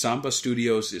 Samba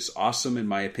Studios is awesome, in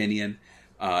my opinion.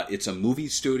 It's a movie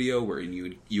studio where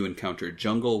you encounter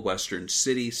jungle, western,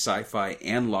 city, sci-fi,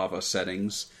 and lava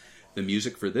settings. The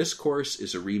music for this course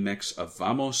is a remix of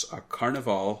Vamos a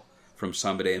Carnaval from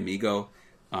Samba de Amigo,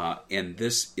 and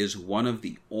this is one of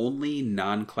the only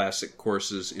non-classic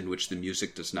courses in which the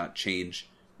music does not change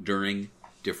during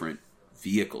different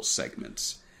vehicle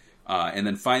segments. And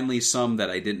then finally, some that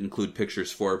I didn't include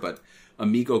pictures for, but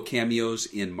Amigo cameos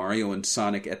in Mario and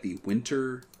Sonic at the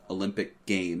Winter Olympic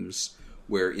Games,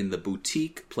 where in the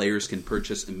boutique, players can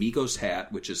purchase Amigo's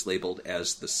hat, which is labeled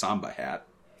as the Samba hat.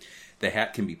 The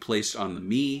hat can be placed on the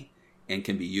Mii and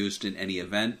can be used in any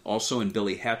event. Also in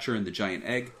Billy Hatcher and the Giant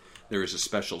Egg, there is a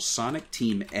special Sonic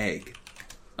Team Egg.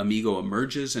 Amigo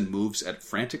emerges and moves at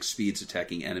frantic speeds,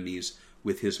 attacking enemies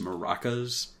with his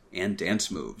maracas and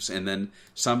dance moves. And then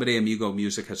Samba de Amigo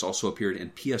music has also appeared in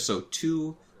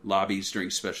PSO2 lobbies during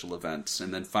special events.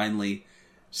 And then finally,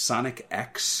 Sonic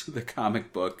X, the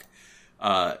comic book,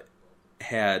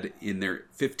 had in their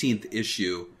 15th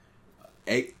issue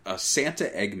a Santa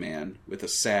Eggman with a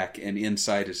sack, and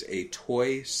inside is a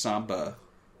toy Samba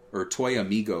or toy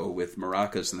Amigo with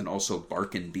maracas, and then also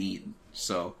Bark and Bean.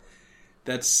 So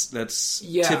that's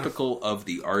typical of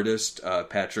the artist,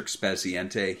 Patrick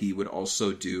Spaziente. He would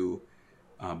also do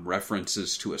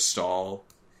references to a stall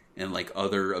and like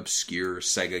other obscure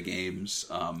Sega games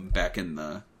back in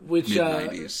the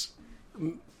mid-90s.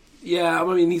 Yeah, I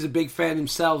mean, he's a big fan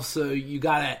himself, so you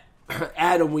gotta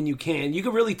add him when you can. You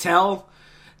can really tell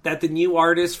that the new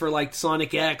artists for, like,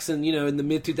 Sonic X and, in the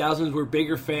mid-2000s were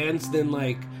bigger fans than,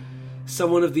 like,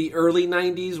 someone of the early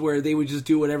 90s where they would just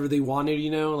do whatever they wanted,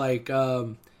 like,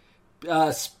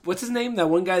 what's his name? That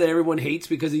one guy that everyone hates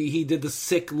because he did the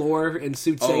sick lore and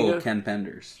sued Sega? Oh, Ken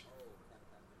Penders.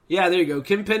 Yeah, there you go.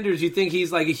 Kim Penders, you think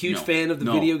he's, like, a huge fan of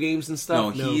the video games and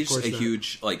stuff? No, he's a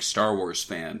huge, like, Star Wars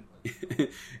fan.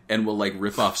 And will, like,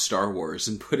 rip off Star Wars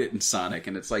and put it in Sonic.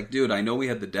 And it's like, dude, I know we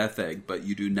had the Death Egg, but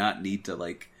you do not need to,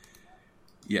 like...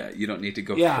 Yeah, you don't need to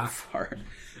go that far.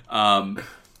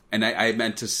 And I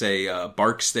meant to say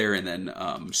Bark's there, and then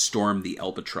Storm the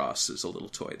Albatross is a little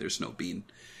toy. There's no Bean.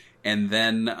 And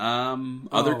then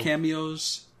other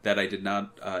cameos that I did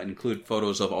not include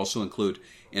photos of also include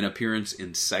an appearance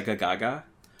in Sega Gaga,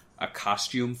 a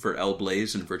costume for El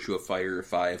Blaze in Virtua Fighter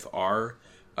 5R,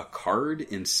 a card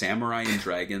in Samurai and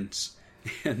Dragons,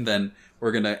 and then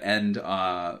we're going to end,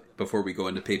 before we go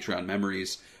into Patreon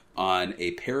memories, on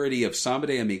a parody of Samba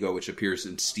de Amigo, which appears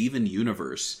in Steven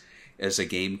Universe as a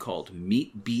game called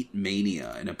Meat Beat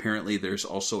Mania, and apparently there's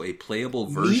also a playable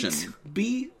version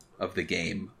of the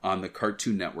game on the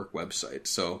Cartoon Network website.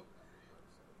 So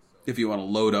if you want to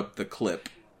load up the clip,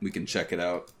 we can check it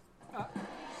out.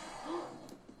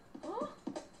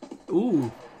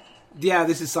 Ooh. Yeah,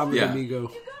 this is Samba de Amigo. You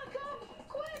gotta come!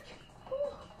 Quick!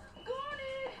 Oh,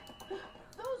 Garnet!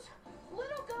 Those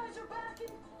little guys are back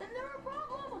and they're a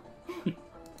problem!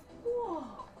 Whoa!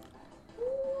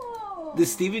 Whoa! The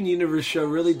Steven Universe show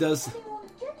really does How do you want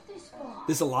to get this far?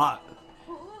 this a lot.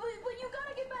 But you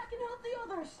gotta get back and help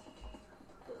the others!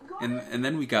 Garnet, And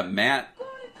then we got Matt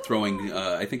throwing,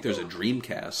 I think there's a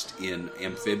Dreamcast in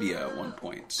Amphibia at one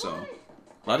point. So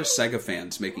a lot of Sega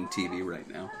fans making TV right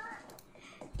now.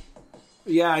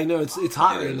 Yeah, I know, it's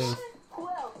hot It right is. now. Quick!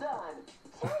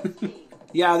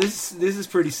 Yeah, this is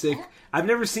pretty sick. I've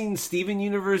never seen Steven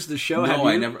Universe, the show. No,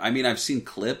 I never. I mean, I've seen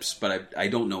clips, but I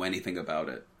don't know anything about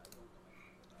it.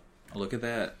 Look at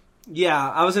that. Yeah,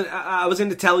 I was going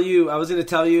to tell you.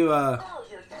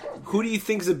 Who do you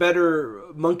think is a better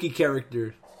monkey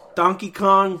character? Donkey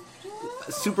Kong,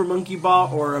 Super Monkey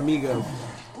Ball, or Amigo?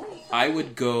 I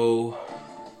would go.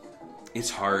 It's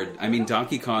hard. I mean,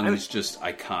 Donkey Kong is just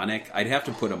iconic. I'd have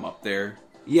to put him up there.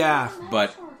 Yeah,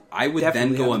 but I would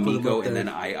definitely then go have to put him Amigo up and there.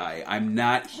 then II. I'm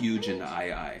not huge into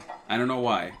II. I don't know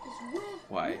why.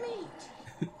 Why?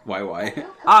 Why?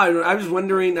 I was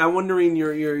wondering. I'm wondering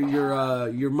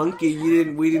your monkey.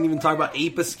 We didn't even talk about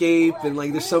Ape Escape, and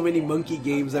like there's so many monkey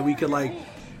games that we could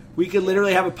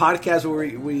literally have a podcast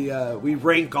where we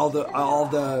rank all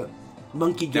the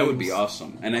monkey games. That would be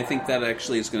awesome. And I think that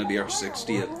actually is going to be our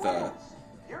 60th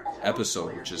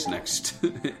episode, which is next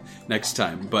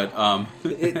time. But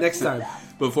next time.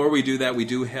 Before we do that, we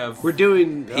do have we're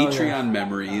doing Patreon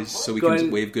memories, so we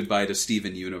can wave goodbye to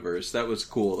Steven Universe. That was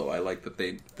cool, though. I like that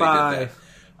they did that.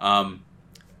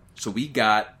 So we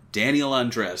got Daniel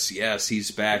Andres. Yes,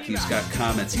 he's back. He's got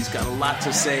comments. He's got a lot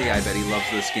to say. I bet he loves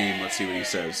this game. Let's see what he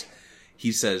says.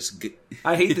 He says,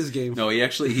 "I hate this game." No, he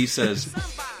says.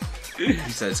 He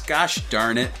says, "Gosh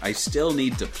darn it, I still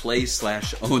need to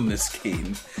play/own this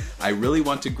game. I really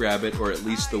want to grab it, or at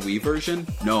least the Wii version.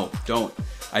 No, don't.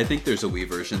 I think there's a Wii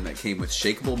version that came with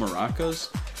shakeable maracas,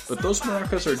 but those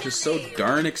maracas are just so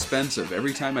darn expensive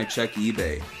every time I check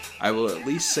eBay. I will at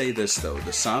least say this, though.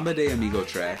 The Samba de Amigo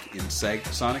track in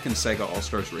Sonic and Sega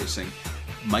All-Stars Racing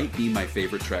might be my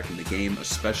favorite track in the game,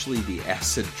 especially the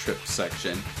acid trip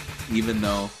section, even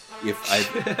though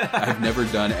I've never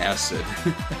done acid.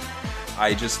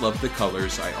 I just love the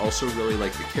colors. I also really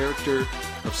like the character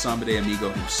of Samba de Amigo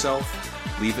himself.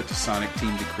 Leave it to Sonic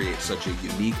Team to create such a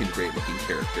unique and great-looking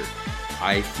character.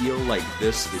 I feel like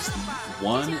this is the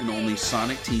one and only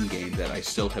Sonic Team game that I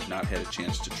still have not had a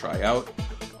chance to try out.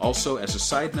 Also, as a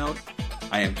side note,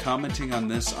 I am commenting on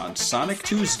this on Sonic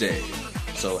Tuesday.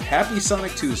 So happy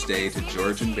Sonic Tuesday to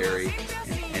George and Barry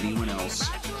and anyone else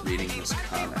reading this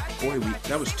comment. Boy,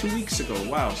 that was 2 weeks ago.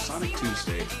 Wow, Sonic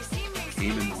Tuesday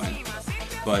came and went.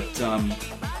 But,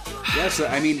 yes,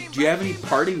 I mean, do you have any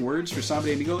parting words for Samba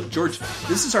de Amigo? George,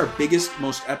 this is our biggest,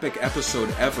 most epic episode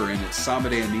ever, and it's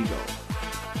Samba de Amigo.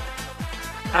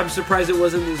 I'm surprised it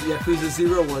wasn't this Yakuza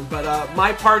 0 one, but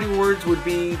my parting words would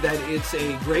be that it's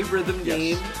a great rhythm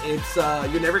game. It's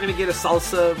you're never going to get a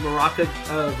salsa maraca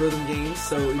rhythm game,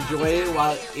 so enjoy it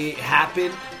while it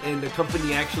happened and the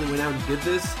company actually went out and did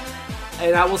this.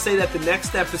 And I will say that the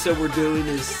next episode we're doing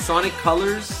is Sonic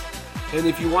Colors. And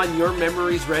if you want your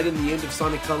memories read in the end of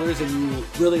Sonic Colors and you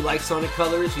really like Sonic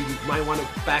Colors, you might want to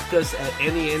back us at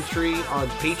any entry on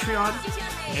Patreon.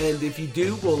 And if you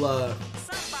do, we'll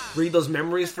read those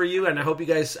memories for you. And I hope you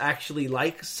guys actually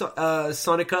like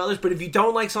Sonic Colors. But if you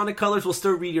don't like Sonic Colors, we'll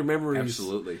still read your memories.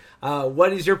 Absolutely.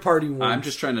 What is your parting word? I'm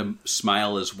just trying to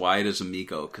smile as wide as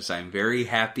Amigo because I'm very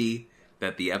happy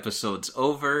that the episode's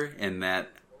over and that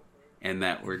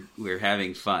we're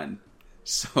having fun.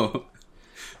 So...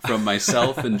 From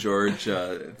myself and George,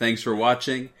 thanks for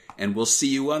watching, and we'll see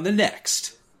you on the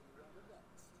next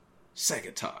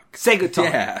Sega Talk. Sega Talk.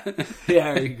 Yeah.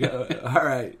 There you go. All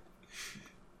right.